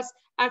 It was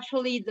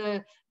actually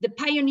the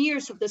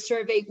pioneers of the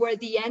survey were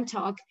the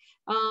ENTOG,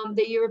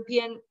 the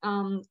European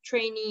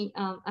Trainee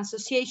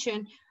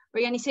Association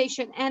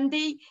organization, and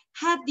they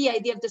had the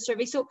idea of the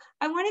survey. So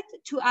I wanted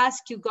to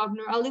ask you,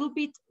 Goknur, a little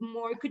bit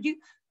more. Could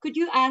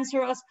you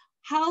answer us?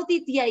 How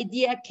did the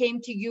idea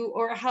came to you,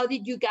 or how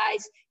did you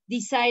guys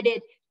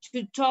decided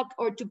to talk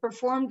or to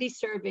perform this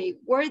survey?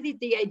 Where did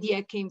the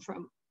idea came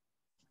from?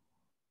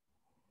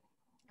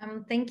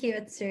 Thank you,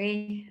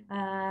 Atziri,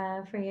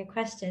 for your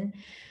question.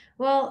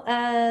 Well,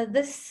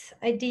 this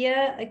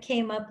idea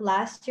came up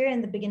last year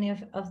in the beginning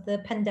of the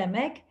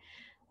pandemic,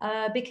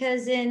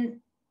 because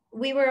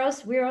we were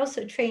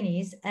also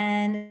trainees,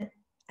 and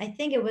I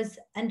think it was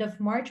end of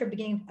March or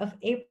beginning of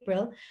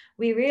April,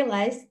 we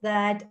realized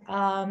that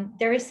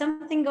there is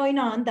something going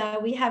on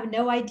that we have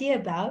no idea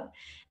about.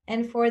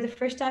 And for the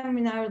first time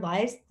in our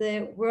lives,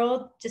 the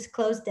world just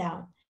closed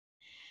down.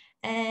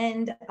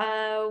 And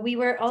we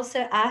were also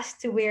asked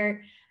to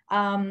wear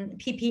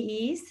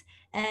PPEs,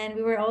 and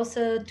we were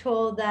also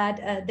told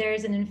that there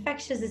is an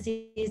infectious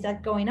disease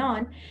that's going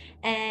on,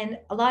 and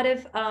a lot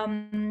of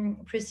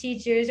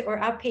procedures or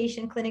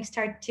outpatient clinics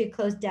started to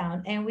close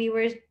down, and we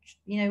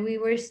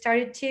were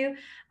started to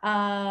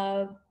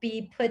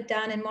be put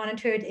down and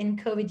monitored in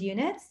COVID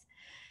units.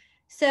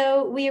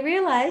 So we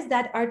realized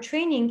that our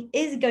training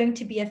is going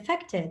to be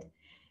affected,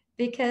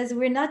 because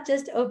we're not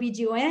just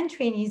OBGYN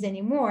trainees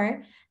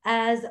anymore.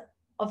 As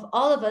of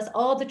all of us,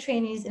 all the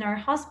trainees in our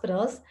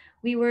hospitals,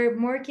 we were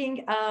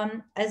working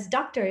as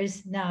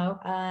doctors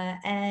now,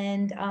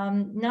 and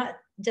not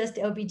just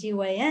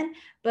OBGYN,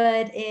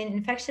 but in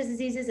infectious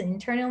diseases and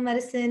internal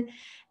medicine.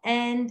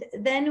 And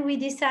then we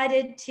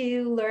decided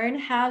to learn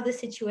how the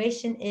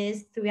situation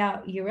is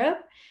throughout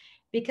Europe,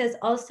 because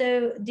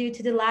also due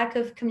to the lack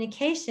of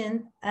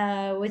communication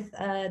with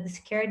the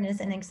scaredness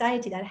and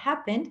anxiety that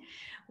happened,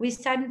 we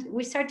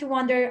start to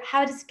wonder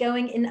how it's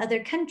going in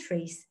other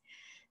countries.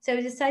 So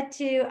we decided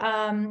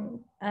to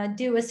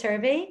do a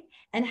survey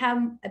and have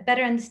a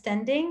better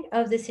understanding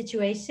of the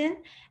situation.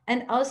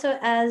 And also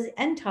as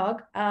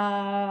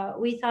ENTOG,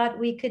 we thought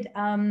we could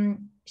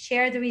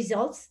share the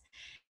results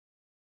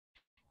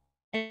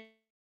and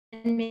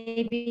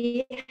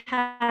maybe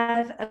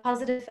have a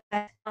positive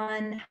effect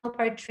on help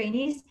our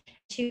trainees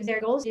achieve their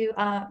goals,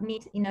 to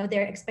meet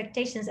their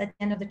expectations at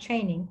the end of the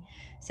training.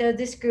 So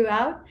this grew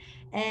out.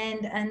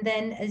 And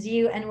then as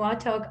you and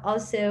WATOG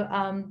also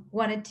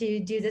wanted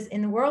to do this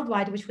in the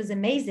worldwide, which was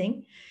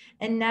amazing.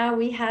 And now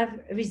we have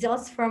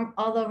results from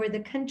all over the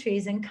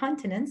countries and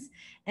continents.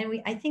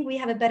 And I think we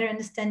have a better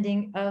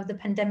understanding of the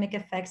pandemic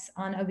effects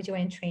on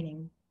OBGYN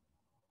training.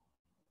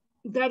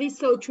 That is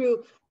so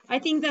true. I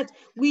think that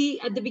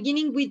at the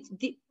beginning, we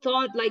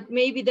thought like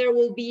maybe there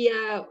will be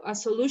a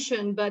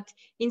solution, but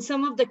in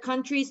some of the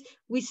countries,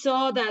 we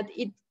saw that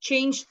it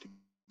changed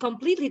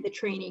completely the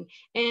training.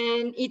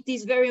 And it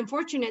is very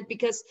unfortunate,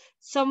 because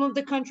some of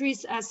the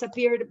countries, as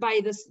appeared by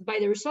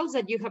the results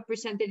that you have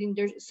presented in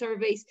their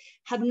surveys,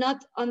 have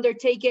not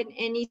undertaken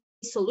any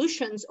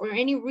solutions or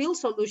any real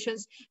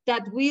solutions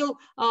that will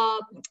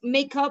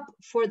make up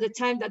for the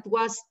time that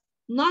was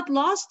not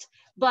lost,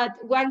 but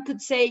one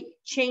could say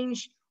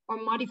changed or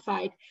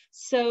modified.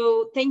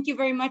 So thank you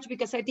very much,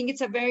 because I think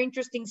it's a very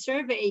interesting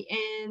survey.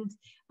 And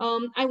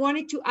I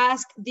wanted to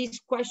ask this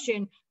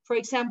question, for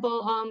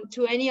example,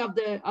 to any of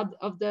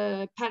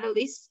the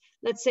panelists,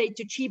 let's say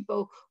to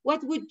Chipo.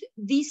 What would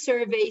these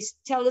surveys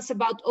tell us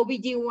about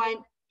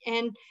OBGYN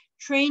and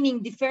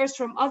training differs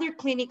from other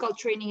clinical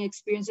training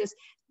experiences?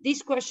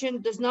 This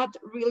question does not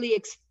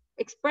really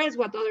express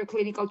what other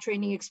clinical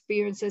training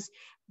experiences,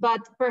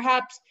 but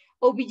perhaps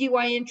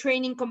OBGYN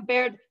training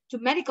compared to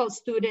medical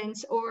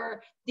students,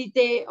 or did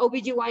the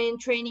OBGYN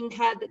training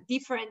had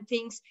different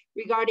things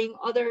regarding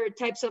other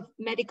types of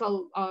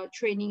medical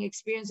training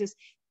experiences?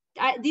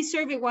 This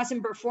survey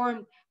wasn't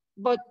performed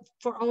but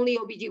for only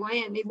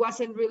OBGYN. It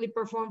wasn't really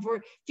performed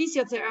for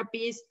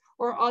physiotherapists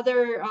or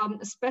other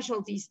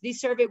specialties. This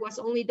survey was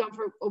only done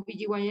for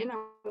OBGYN.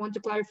 I want to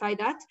clarify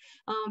that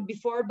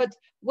before, but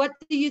what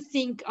do you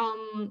think,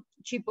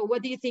 Chipo,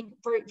 what do you think,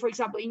 for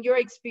example, in your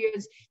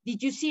experience,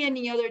 did you see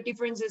any other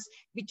differences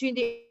between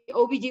the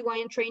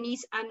OBGYN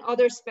trainees and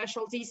other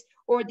specialties,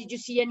 or did you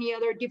see any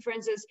other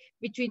differences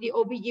between the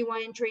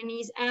OBGYN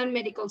trainees and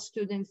medical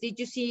students? Did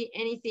you see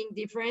anything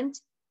different?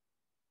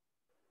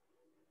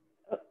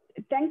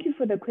 Thank you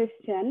for the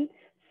question.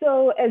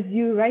 So as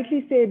you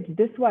rightly said,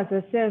 this was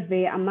a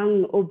survey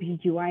among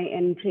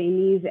OBGYN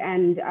trainees,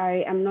 and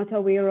I am not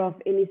aware of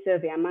any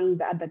survey among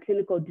the other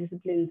clinical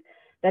disciplines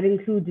that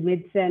include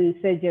medicine,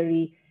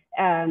 surgery,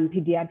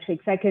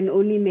 pediatrics. I can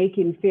only make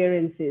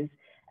inferences.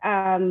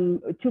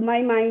 To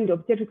my mind,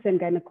 obstetrics and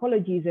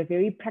gynecology is a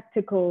very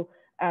practical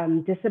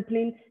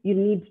discipline. You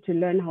need to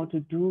learn how to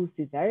do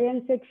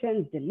cesarean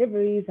sections,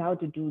 deliveries, how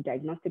to do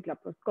diagnostic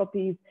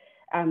laparoscopies,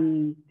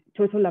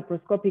 total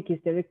laparoscopic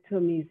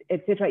hysterectomies,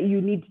 etc. You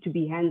need to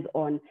be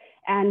hands-on.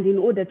 And in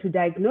order to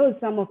diagnose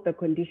some of the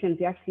conditions,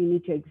 you actually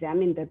need to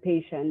examine the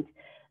patient.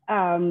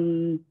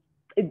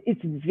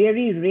 It's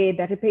very rare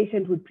that a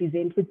patient would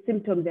present with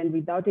symptoms and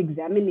without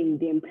examining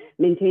them,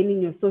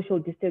 maintaining your social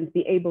distance,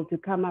 be able to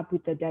come up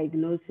with a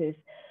diagnosis.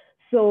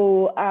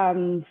 So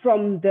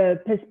from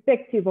the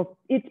perspective of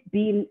it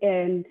being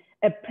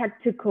a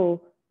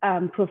practical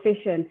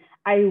profession,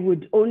 I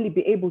would only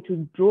be able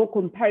to draw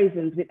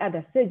comparisons with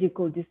other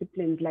surgical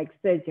disciplines like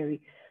surgery,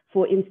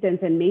 for instance,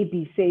 and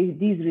maybe say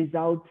these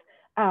results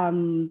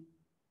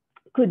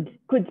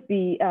could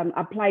be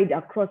applied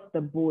across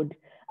the board.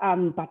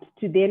 But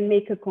to then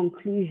make a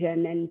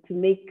conclusion and to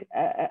make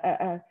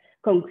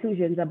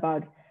conclusions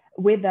about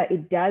whether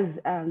it does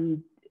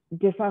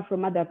differ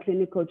from other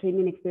clinical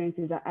training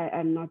experiences,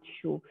 I'm not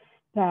sure.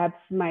 Perhaps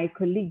my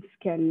colleagues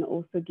can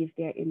also give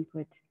their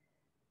input.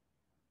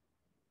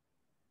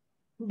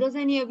 Does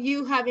any of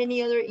you have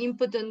any other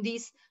input on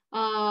this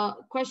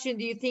question?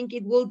 Do you think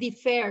it will be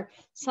fair,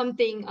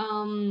 something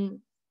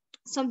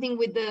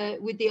with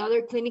the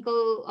other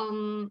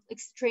clinical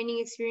training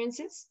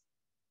experiences?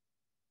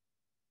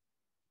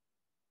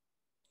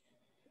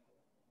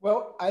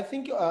 Well, I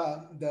think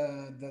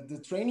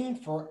the training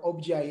for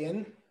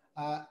OBGYN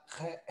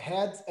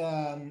had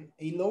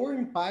a lower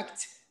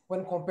impact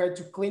when compared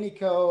to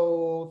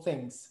clinical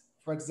things.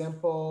 For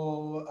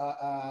example,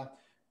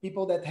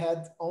 people that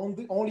had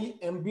only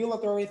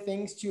ambulatory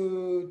things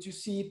to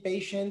see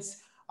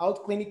patients,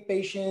 out clinic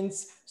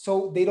patients,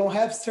 so they don't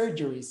have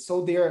surgeries.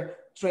 So their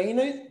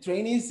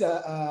trainees,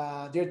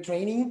 their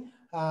training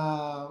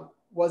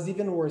was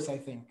even worse, I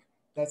think.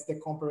 That's the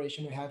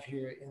comparison we have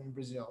here in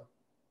Brazil.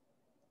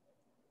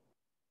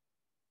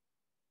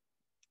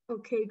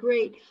 Okay,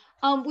 great.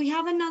 We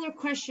have another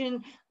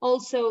question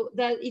also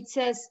that it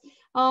says,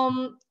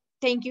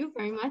 thank you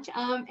very much.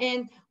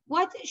 And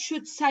what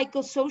should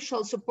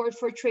psychosocial support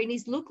for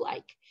trainees look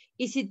like?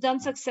 Is it done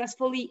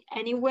successfully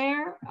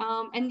anywhere?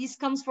 And this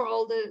comes for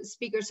all the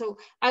speakers. So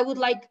I would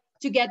like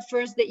to get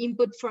first the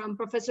input from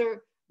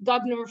Professor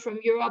Goknur from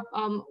Europe.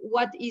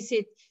 What is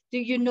it? Do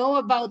you know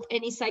about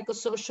any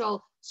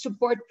psychosocial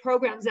support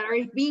programs that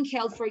are being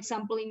held, for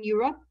example, in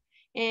Europe?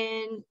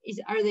 And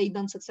are they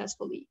done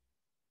successfully?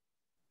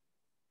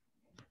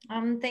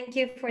 Thank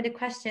you for the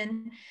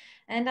question.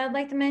 And I'd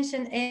like to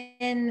mention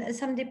in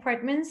some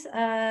departments,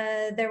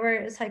 there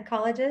were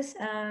psychologists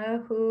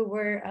who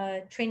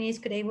were trainees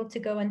could able to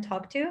go and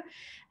talk to.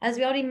 As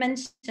we already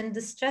mentioned,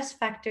 the stress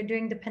factor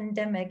during the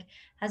pandemic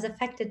has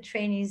affected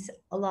trainees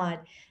a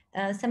lot.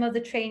 Some of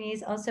the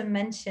trainees also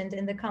mentioned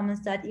in the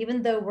comments that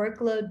even though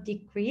workload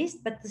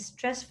decreased, but the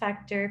stress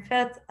factor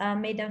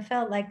made them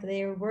feel like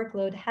their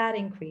workload had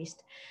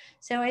increased.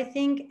 So I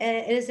think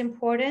it is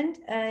important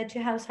to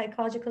have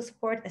psychological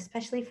support,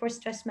 especially for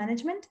stress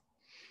management.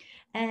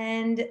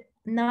 And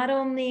not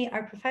only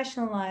our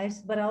professional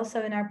lives, but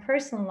also in our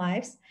personal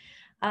lives,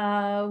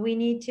 we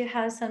need to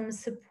have some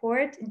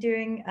support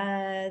during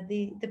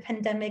the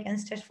pandemic and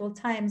stressful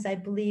times, I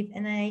believe.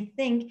 And I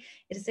think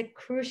it is a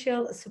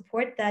crucial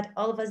support that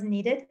all of us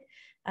needed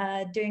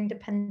during the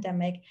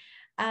pandemic.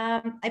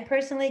 I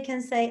personally can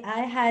say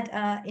I had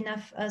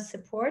enough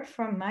support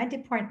from my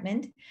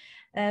department.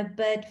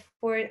 But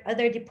for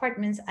other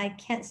departments, I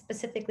can't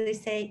specifically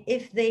say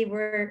if they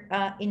were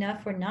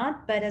enough or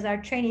not. But as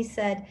our trainee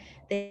said,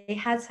 they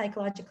had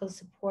psychological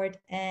support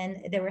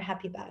and they were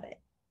happy about it.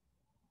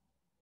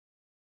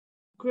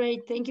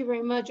 Great, thank you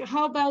very much.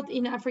 How about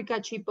in Africa,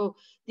 Chipo?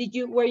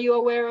 Were you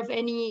aware of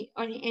any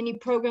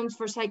programs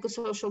for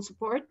psychosocial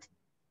support?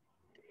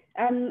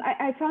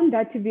 I found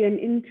that to be an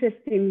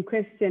interesting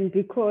question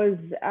because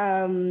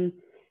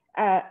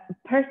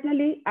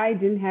personally, I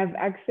didn't have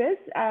access.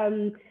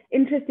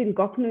 Interesting,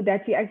 Goknur,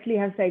 that you actually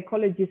have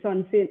psychologists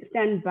on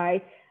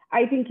standby.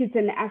 I think it's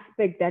an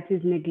aspect that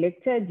is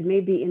neglected,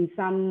 maybe in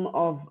some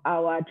of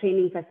our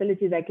training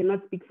facilities. I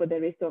cannot speak for the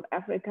rest of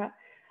Africa,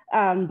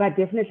 but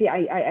definitely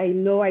I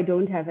know I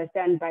don't have a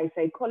standby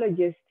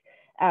psychologist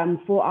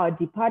for our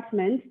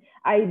department.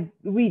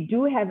 We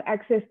do have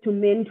access to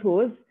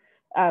mentors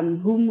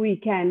whom we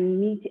can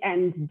meet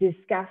and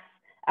discuss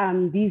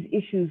these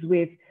issues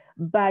with.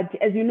 But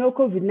as you know,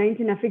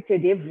 COVID-19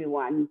 affected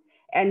everyone.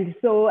 And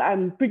so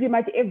pretty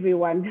much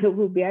everyone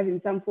will be having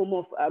some form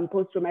of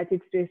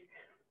post-traumatic stress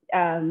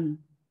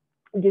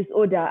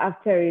disorder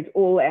after it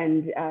all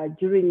and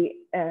during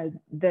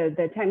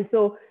the time.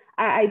 So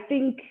I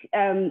think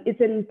it's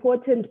an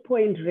important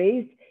point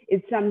raised.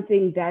 it's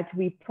something that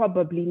we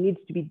probably need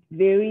to be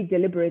very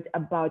deliberate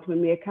about when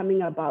we are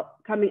coming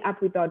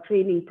up with our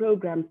training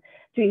programs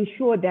to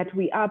ensure that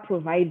we are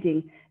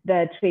providing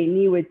the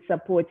trainee with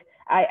support.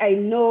 I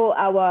know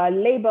our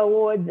labor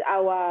wards,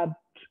 our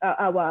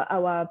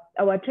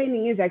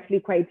training is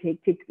actually quite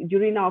hectic.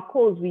 During our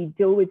calls, we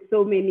deal with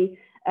so many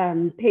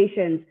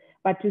patients,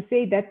 but to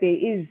say that there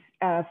is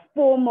a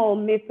formal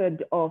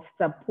method of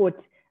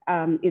support,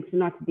 it's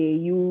not there.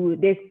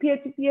 There's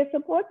peer-to-peer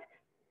support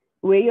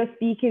where you're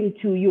speaking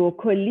to your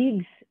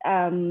colleagues,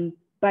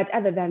 but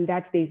other than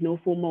that, there's no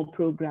formal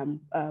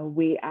program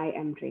where I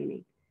am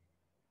training.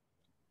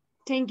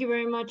 Thank you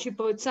very much,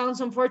 Chipo. It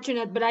sounds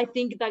unfortunate, but I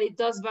think that it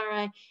does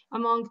vary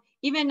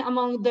even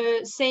among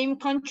the same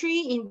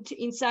country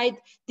inside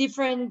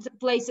different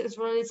places,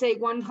 where let's say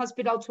one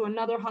hospital to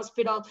another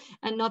hospital,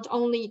 and not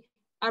only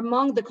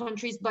among the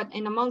countries, but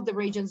and among the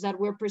regions that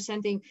we're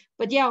presenting.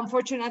 But yeah,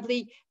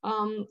 unfortunately,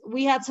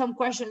 we had some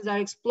questions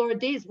that explored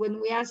this when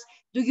we asked,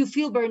 do you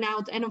feel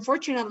burnout? And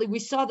unfortunately, we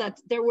saw that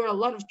there were a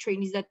lot of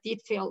trainees that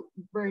did feel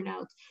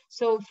burnout.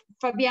 So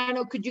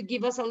Fabiano, could you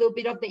give us a little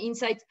bit of the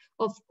insight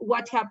of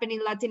what happened in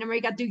Latin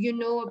America? Do you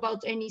know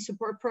about any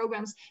support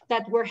programs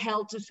that were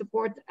held to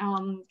support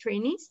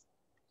trainees?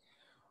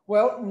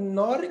 Well,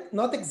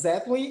 not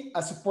exactly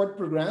a support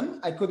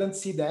program. I couldn't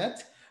see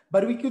that.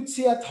 But we could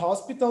see at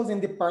hospitals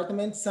and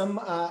departments some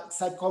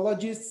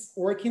psychologists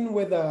working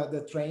with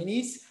the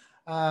trainees,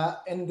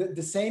 and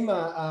the same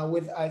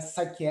with a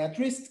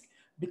psychiatrist,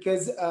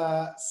 because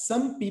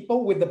some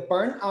people with the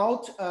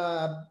burnout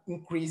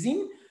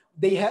increasing,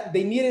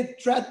 they needed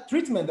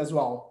treatment as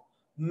well,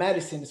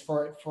 medicines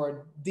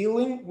for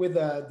dealing with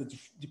the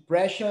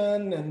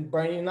depression and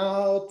burning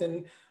out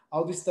and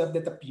all this stuff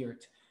that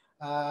appeared.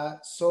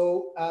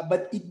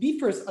 But it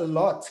differs a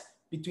lot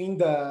between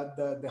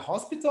the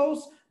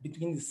hospitals,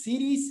 between the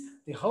cities,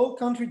 the whole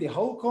country, the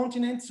whole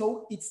continent.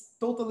 So it's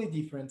totally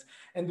different.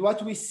 And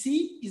what we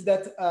see is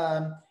that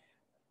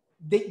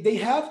they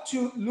have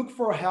to look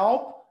for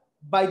help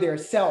by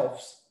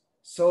themselves.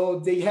 So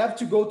they have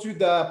to go to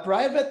the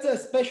private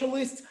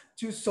specialist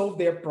to solve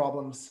their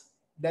problems.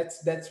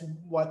 That's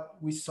what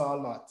we saw a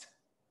lot.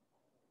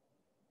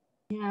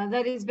 Yeah,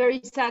 that is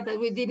very sad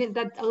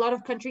that a lot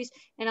of countries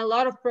and a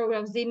lot of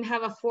programs didn't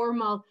have a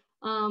formal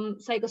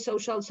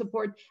psychosocial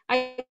support.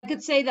 I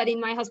could say that in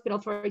my hospital,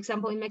 for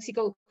example, in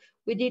Mexico,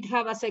 we did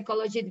have a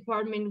psychology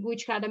department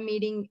which had a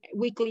meeting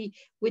weekly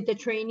with the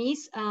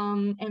trainees,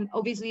 and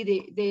obviously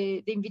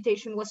the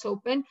invitation was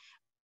open.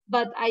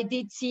 But I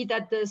did see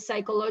that the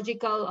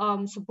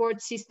psychological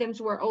support systems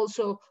were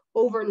also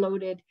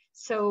overloaded.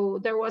 So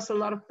there was a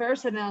lot of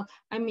personnel,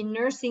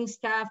 nursing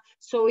staff,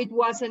 so it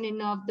wasn't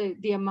enough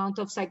the amount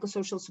of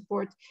psychosocial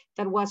support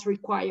that was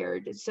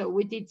required. So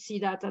we did see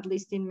that, at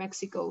least in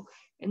Mexico,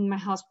 in my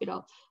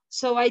hospital.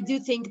 So I do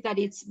think that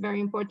it's very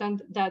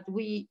important that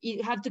we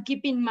have to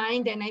keep in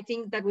mind, and I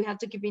think that we have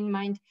to keep in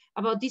mind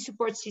about these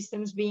support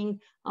systems being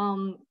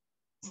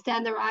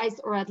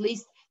standardized, or at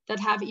least that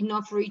have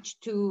enough reach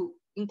to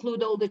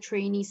include all the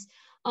trainees.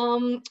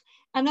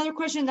 Another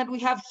question that we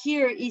have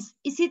here is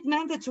it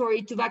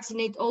mandatory to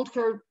vaccinate all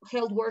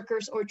health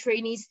workers or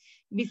trainees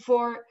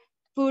before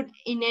put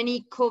in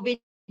any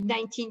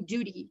COVID-19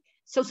 duty?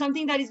 So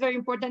something that is very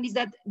important is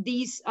that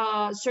this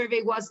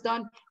survey was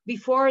done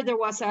before there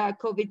was a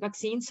COVID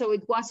vaccine, so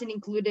it wasn't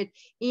included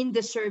in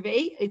the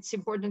survey. It's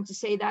important to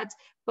say that,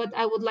 but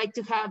I would like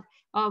to have,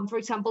 for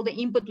example, the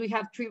input. We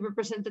have 3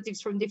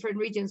 representatives from different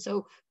regions.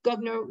 So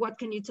Goknur, what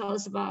can you tell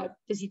us about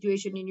the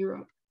situation in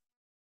Europe?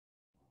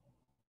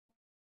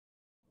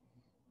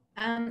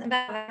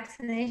 About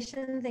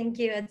vaccination, thank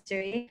you,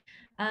 Atziri.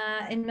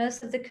 In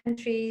most of the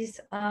countries,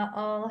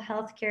 all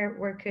healthcare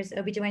workers,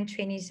 OBGYN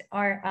trainees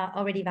are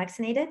already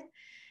vaccinated.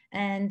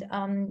 And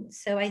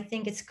so I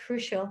think it's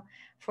crucial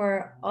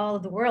for all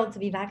of the world to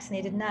be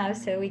vaccinated now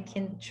so we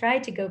can try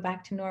to go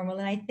back to normal.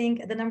 And I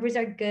think the numbers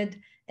are good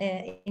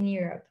in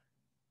Europe.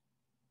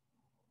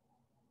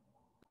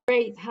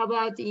 Great. How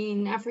about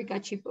in Africa,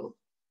 Chipo?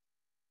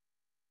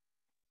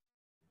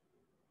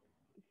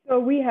 So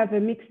we have a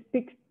mixed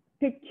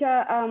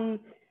picture,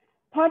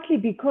 partly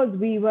because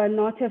we were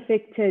not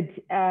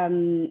affected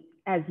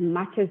as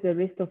much as the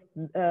rest of,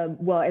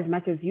 as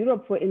much as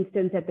Europe, for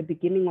instance, at the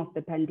beginning of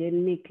the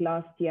pandemic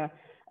last year.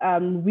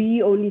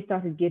 We only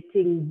started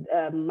getting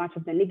much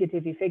of the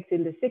negative effects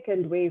in the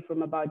second wave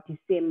from about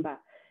December.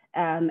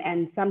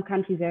 And some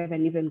countries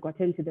haven't even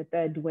gotten to the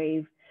third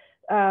wave.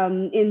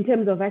 In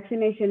terms of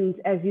vaccinations,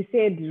 as you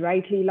said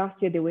rightly,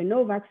 last year there were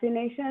no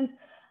vaccinations.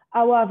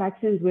 Our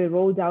vaccines were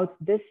rolled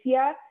out this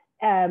year.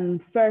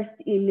 First,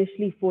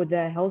 initially for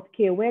the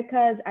healthcare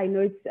workers. I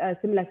know it's a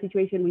similar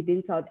situation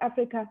within South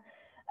Africa.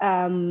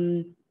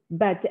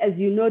 But as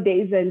you know, there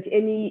isn't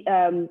any,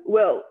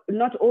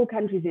 not all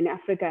countries in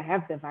Africa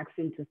have the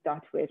vaccine to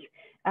start with.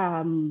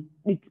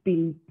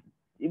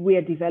 We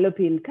are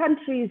developing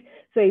countries,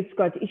 so it's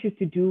got issues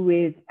to do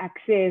with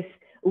access.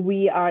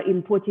 We are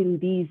importing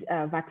these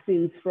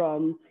vaccines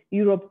from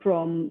Europe,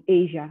 from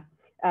Asia,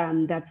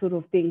 that sort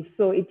of thing.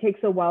 So it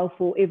takes a while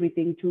for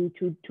everything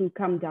to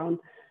come down.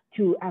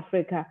 to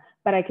Africa.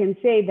 But I can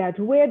say that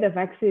where the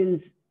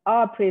vaccines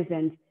are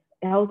present,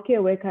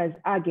 healthcare workers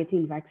are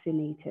getting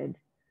vaccinated.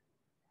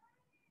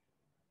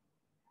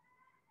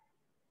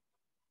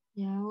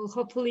 Yeah, well,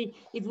 hopefully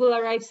it will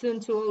arrive soon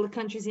to all the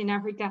countries in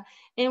Africa.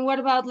 And what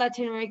about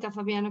Latin America,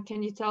 Fabiano?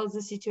 Can you tell us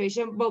the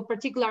situation, well,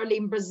 particularly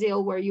in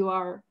Brazil, where you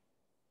are?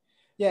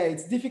 Yeah,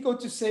 it's difficult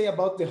to say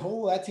about the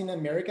whole Latin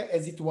America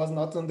as it was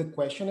not on the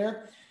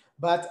questionnaire.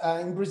 But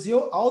in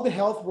Brazil, all the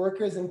health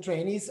workers and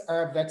trainees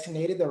are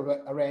vaccinated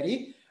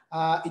already.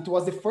 It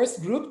was the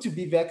first group to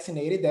be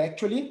vaccinated,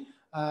 actually.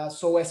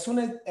 So as soon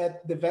as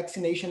the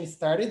vaccination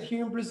started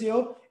here in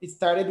Brazil, it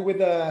started with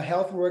the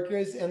health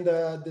workers and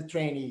the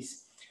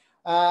trainees.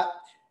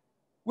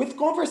 With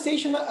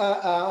conversation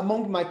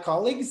among my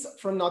colleagues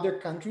from other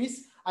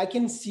countries, I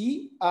can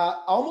see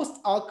almost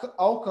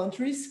all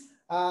countries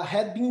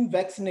had been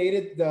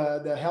vaccinated,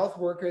 the health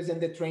workers and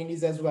the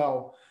trainees as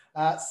well.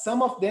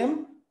 Some of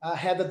them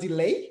had a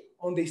delay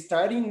on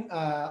starting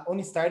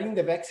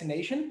the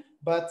vaccination,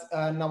 but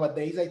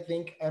nowadays I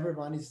think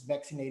everyone is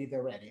vaccinated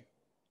already.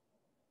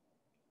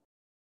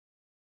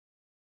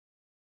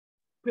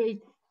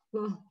 Great.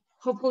 Well,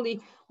 hopefully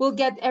we'll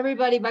get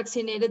everybody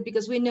vaccinated,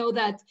 because we know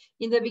that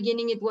in the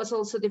beginning it was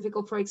also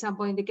difficult, for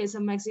example, in the case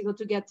of Mexico,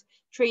 to get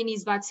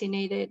trainees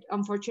vaccinated.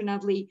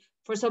 Unfortunately,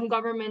 for some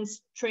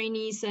governments,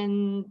 trainees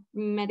and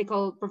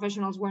medical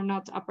professionals were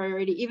not a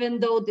priority, even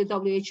though the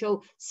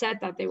WHO said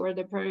that they were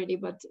the priority,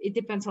 but it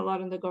depends a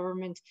lot on the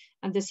government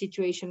and the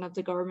situation of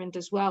the government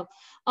as well.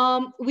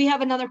 We have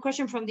another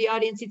question from the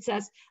audience. It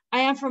says, I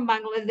am from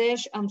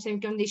Bangladesh,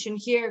 same condition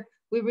here.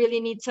 We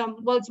really need some,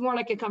 well, it's more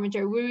like a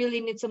commentary. We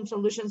really need some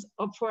solutions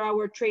for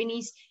our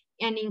trainees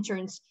and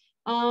interns.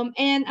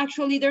 And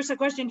actually there's a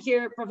question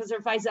here, Professor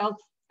Faysal,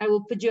 I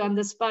will put you on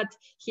the spot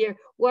here.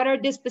 What are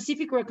the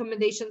specific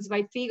recommendations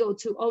by FIGO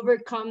to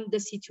overcome the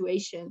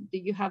situation? Do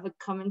you have a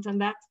comment on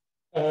that?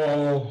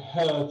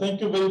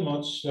 Thank you very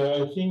much.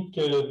 I think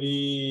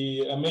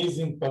the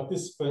amazing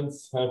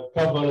participants have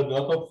covered a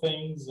lot of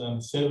things, and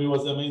the survey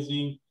was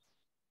amazing.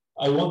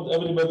 I want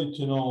everybody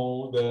to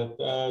know that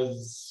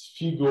as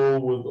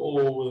FIGO, with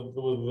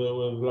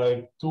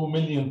like 2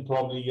 million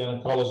probably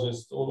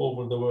gynecologists all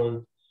over the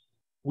world,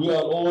 we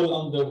are all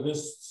under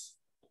this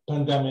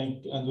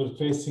pandemic and we're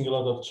facing a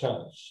lot of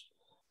challenge.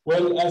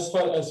 Well, as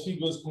far as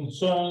FIGO is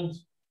concerned,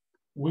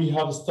 we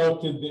have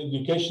started the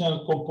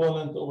educational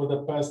component over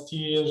the past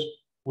year.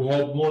 We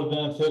had more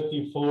than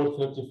 34,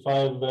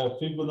 35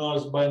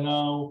 FIGOnars by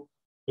now,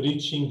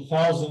 reaching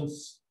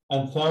thousands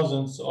and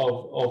thousands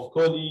of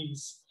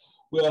colleagues.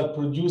 We are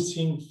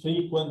producing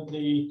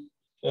frequently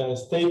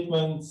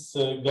statements,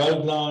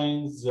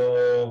 guidelines,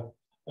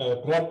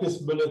 practice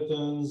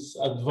bulletins,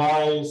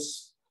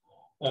 advice,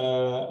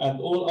 and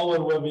all our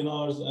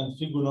webinars and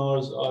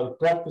FIGOnars are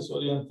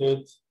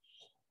practice-oriented.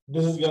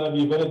 This is going to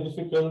be very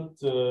difficult.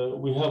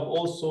 We have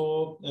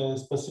also a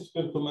specific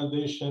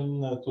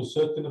recommendation to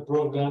certain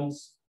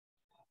programs.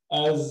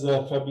 As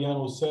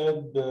Fabiano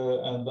said,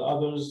 and the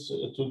others,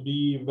 it will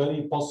be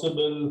very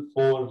possible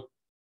for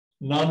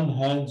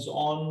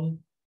non-hands-on,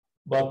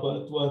 but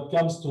when it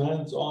comes to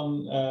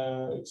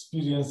hands-on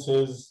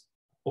experiences,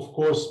 of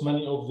course,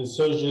 many of the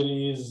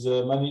surgeries,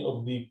 many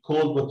of the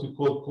what we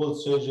call cold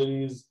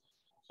surgeries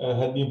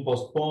had been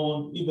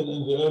postponed. Even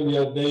in the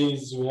earlier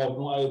days, we have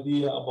no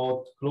idea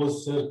about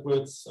closed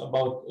circuits,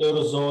 about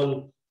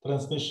aerosol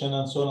transmission,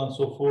 and so on and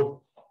so forth.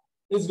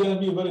 It's going to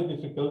be very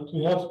difficult.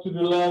 We have to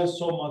rely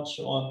so much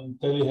on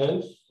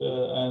telehealth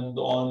and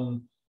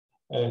on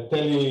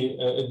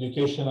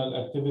tele-educational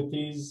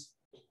activities.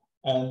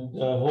 And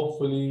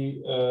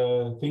hopefully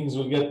things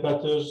will get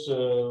better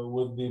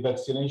with the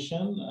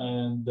vaccination,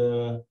 and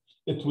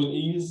it will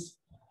ease,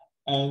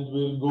 and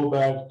we'll go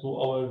back to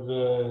our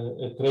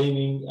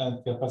training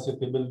and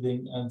capacity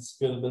building and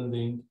skill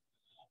building.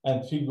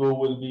 And FIGO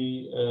will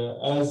be,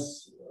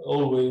 as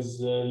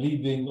always,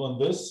 leading on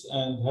this,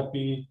 and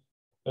happy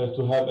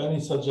to have any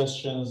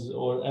suggestions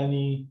or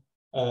any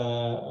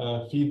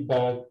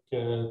feedback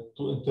to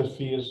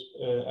interfere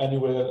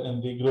anywhere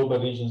in the global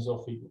regions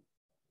of FIGO.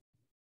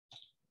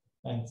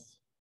 Thanks.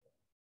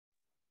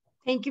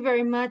 Thank you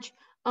very much.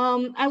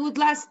 I would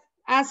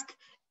ask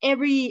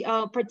every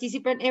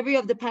participant, every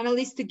of the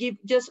panelists, to give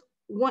just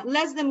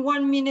less than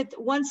 1 minute,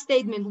 one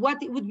statement. What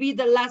would be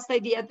the last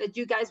idea that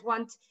you guys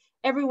want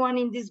everyone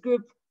in this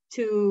group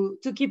to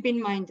keep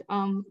in mind?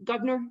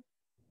 Goknur?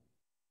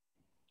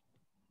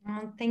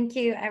 Thank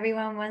you,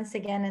 everyone, once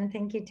again, and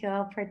thank you to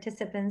all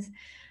participants.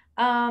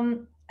 I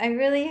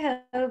really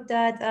hope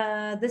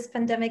that this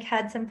pandemic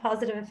had some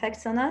positive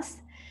effects on us.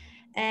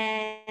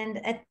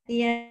 And at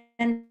the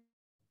end,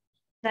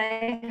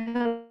 I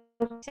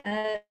hope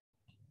to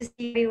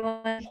see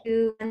everyone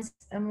who wants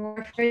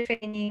more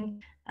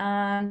training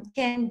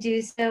can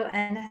do so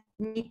and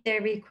meet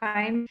their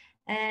requirements.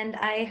 And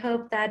I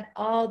hope that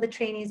all the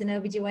trainees in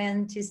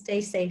OBGYN to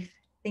stay safe.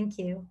 Thank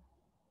you.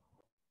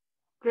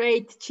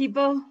 Great.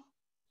 Chipo?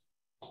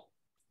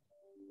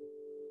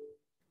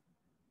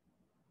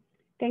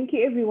 Thank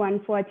you, everyone,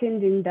 for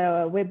attending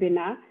the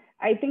webinar.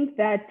 I think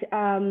that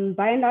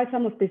by and large,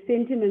 some of the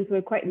sentiments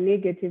were quite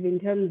negative in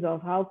terms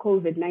of how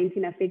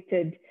COVID-19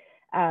 affected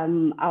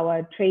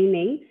our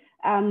training.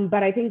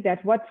 But I think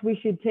that what we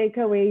should take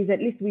away is at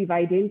least we've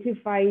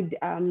identified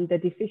the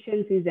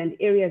deficiencies and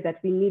areas that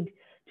we need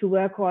to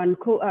work on.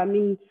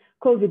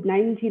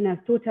 COVID-19 has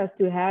taught us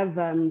to have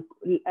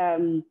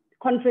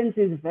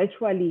conferences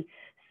virtually.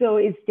 So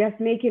it's just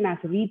making us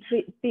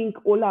rethink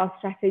all our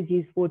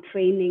strategies for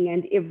training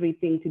and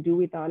everything to do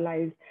with our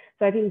lives.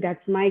 So I think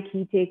that's my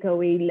key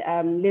takeaway.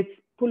 Let's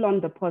pull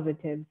on the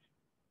positives.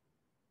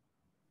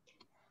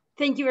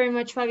 Thank you very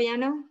much,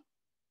 Fabiano.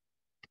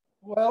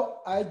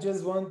 Well, I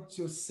just want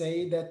to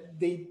say that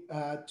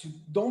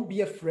don't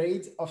be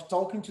afraid of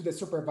talking to the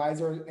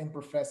supervisor and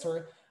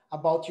professor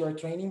about your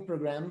training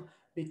program,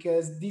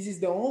 because this is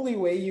the only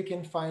way you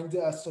can find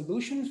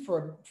solutions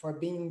for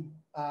being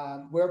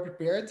well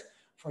prepared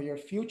for your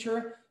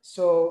future.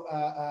 So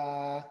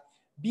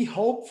be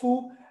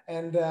hopeful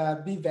and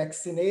be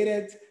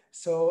vaccinated.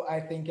 So I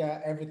think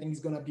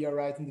everything's going to be all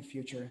right in the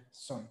future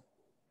soon.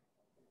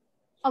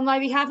 On my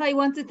behalf, I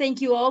want to thank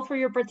you all for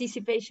your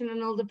participation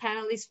and all the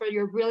panelists for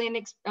your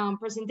brilliant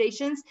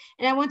presentations.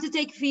 And I want to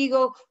thank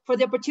FIGO for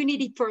the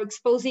opportunity for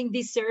exposing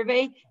this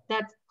survey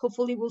that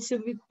hopefully will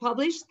soon be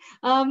published.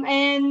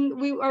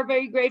 And we are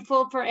very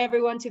grateful for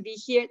everyone to be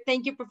here.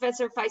 Thank you,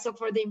 Professor Faysal,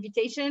 for the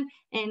invitation.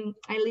 And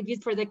I leave you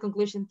for the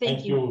conclusion.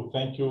 Thank you.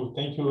 Thank you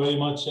very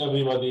much,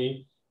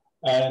 everybody.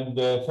 And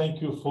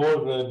thank you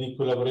for the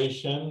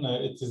collaboration.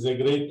 It is a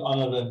great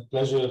honor and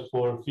pleasure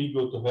for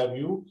FIGO to have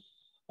you.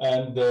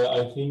 And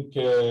I think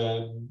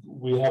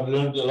we have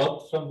learned a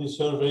lot from the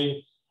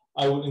survey.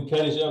 I would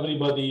encourage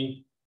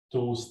everybody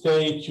to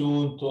stay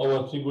tuned to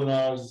our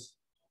webinars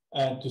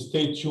and to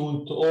stay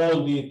tuned to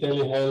all the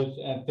telehealth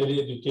and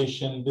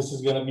teleeducation. This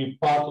is going to be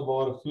part of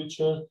our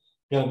future,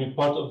 going to be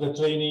part of the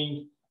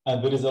training,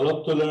 and there is a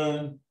lot to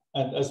learn.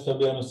 And as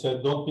Fabiano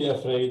said, don't be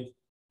afraid.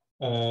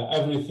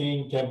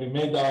 Everything can be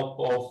made up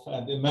of,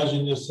 and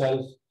imagine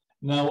yourself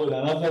now in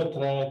another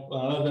track,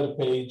 on another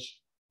page.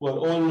 We're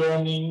all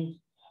learning,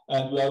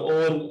 and we are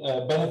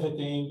all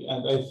benefiting,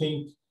 and I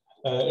think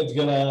it's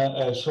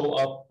gonna show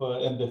up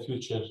in the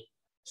future.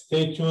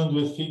 Stay tuned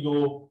with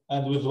FIGO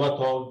and with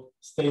WATOG.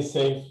 Stay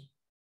safe,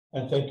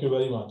 and thank you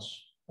very much,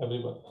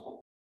 everybody.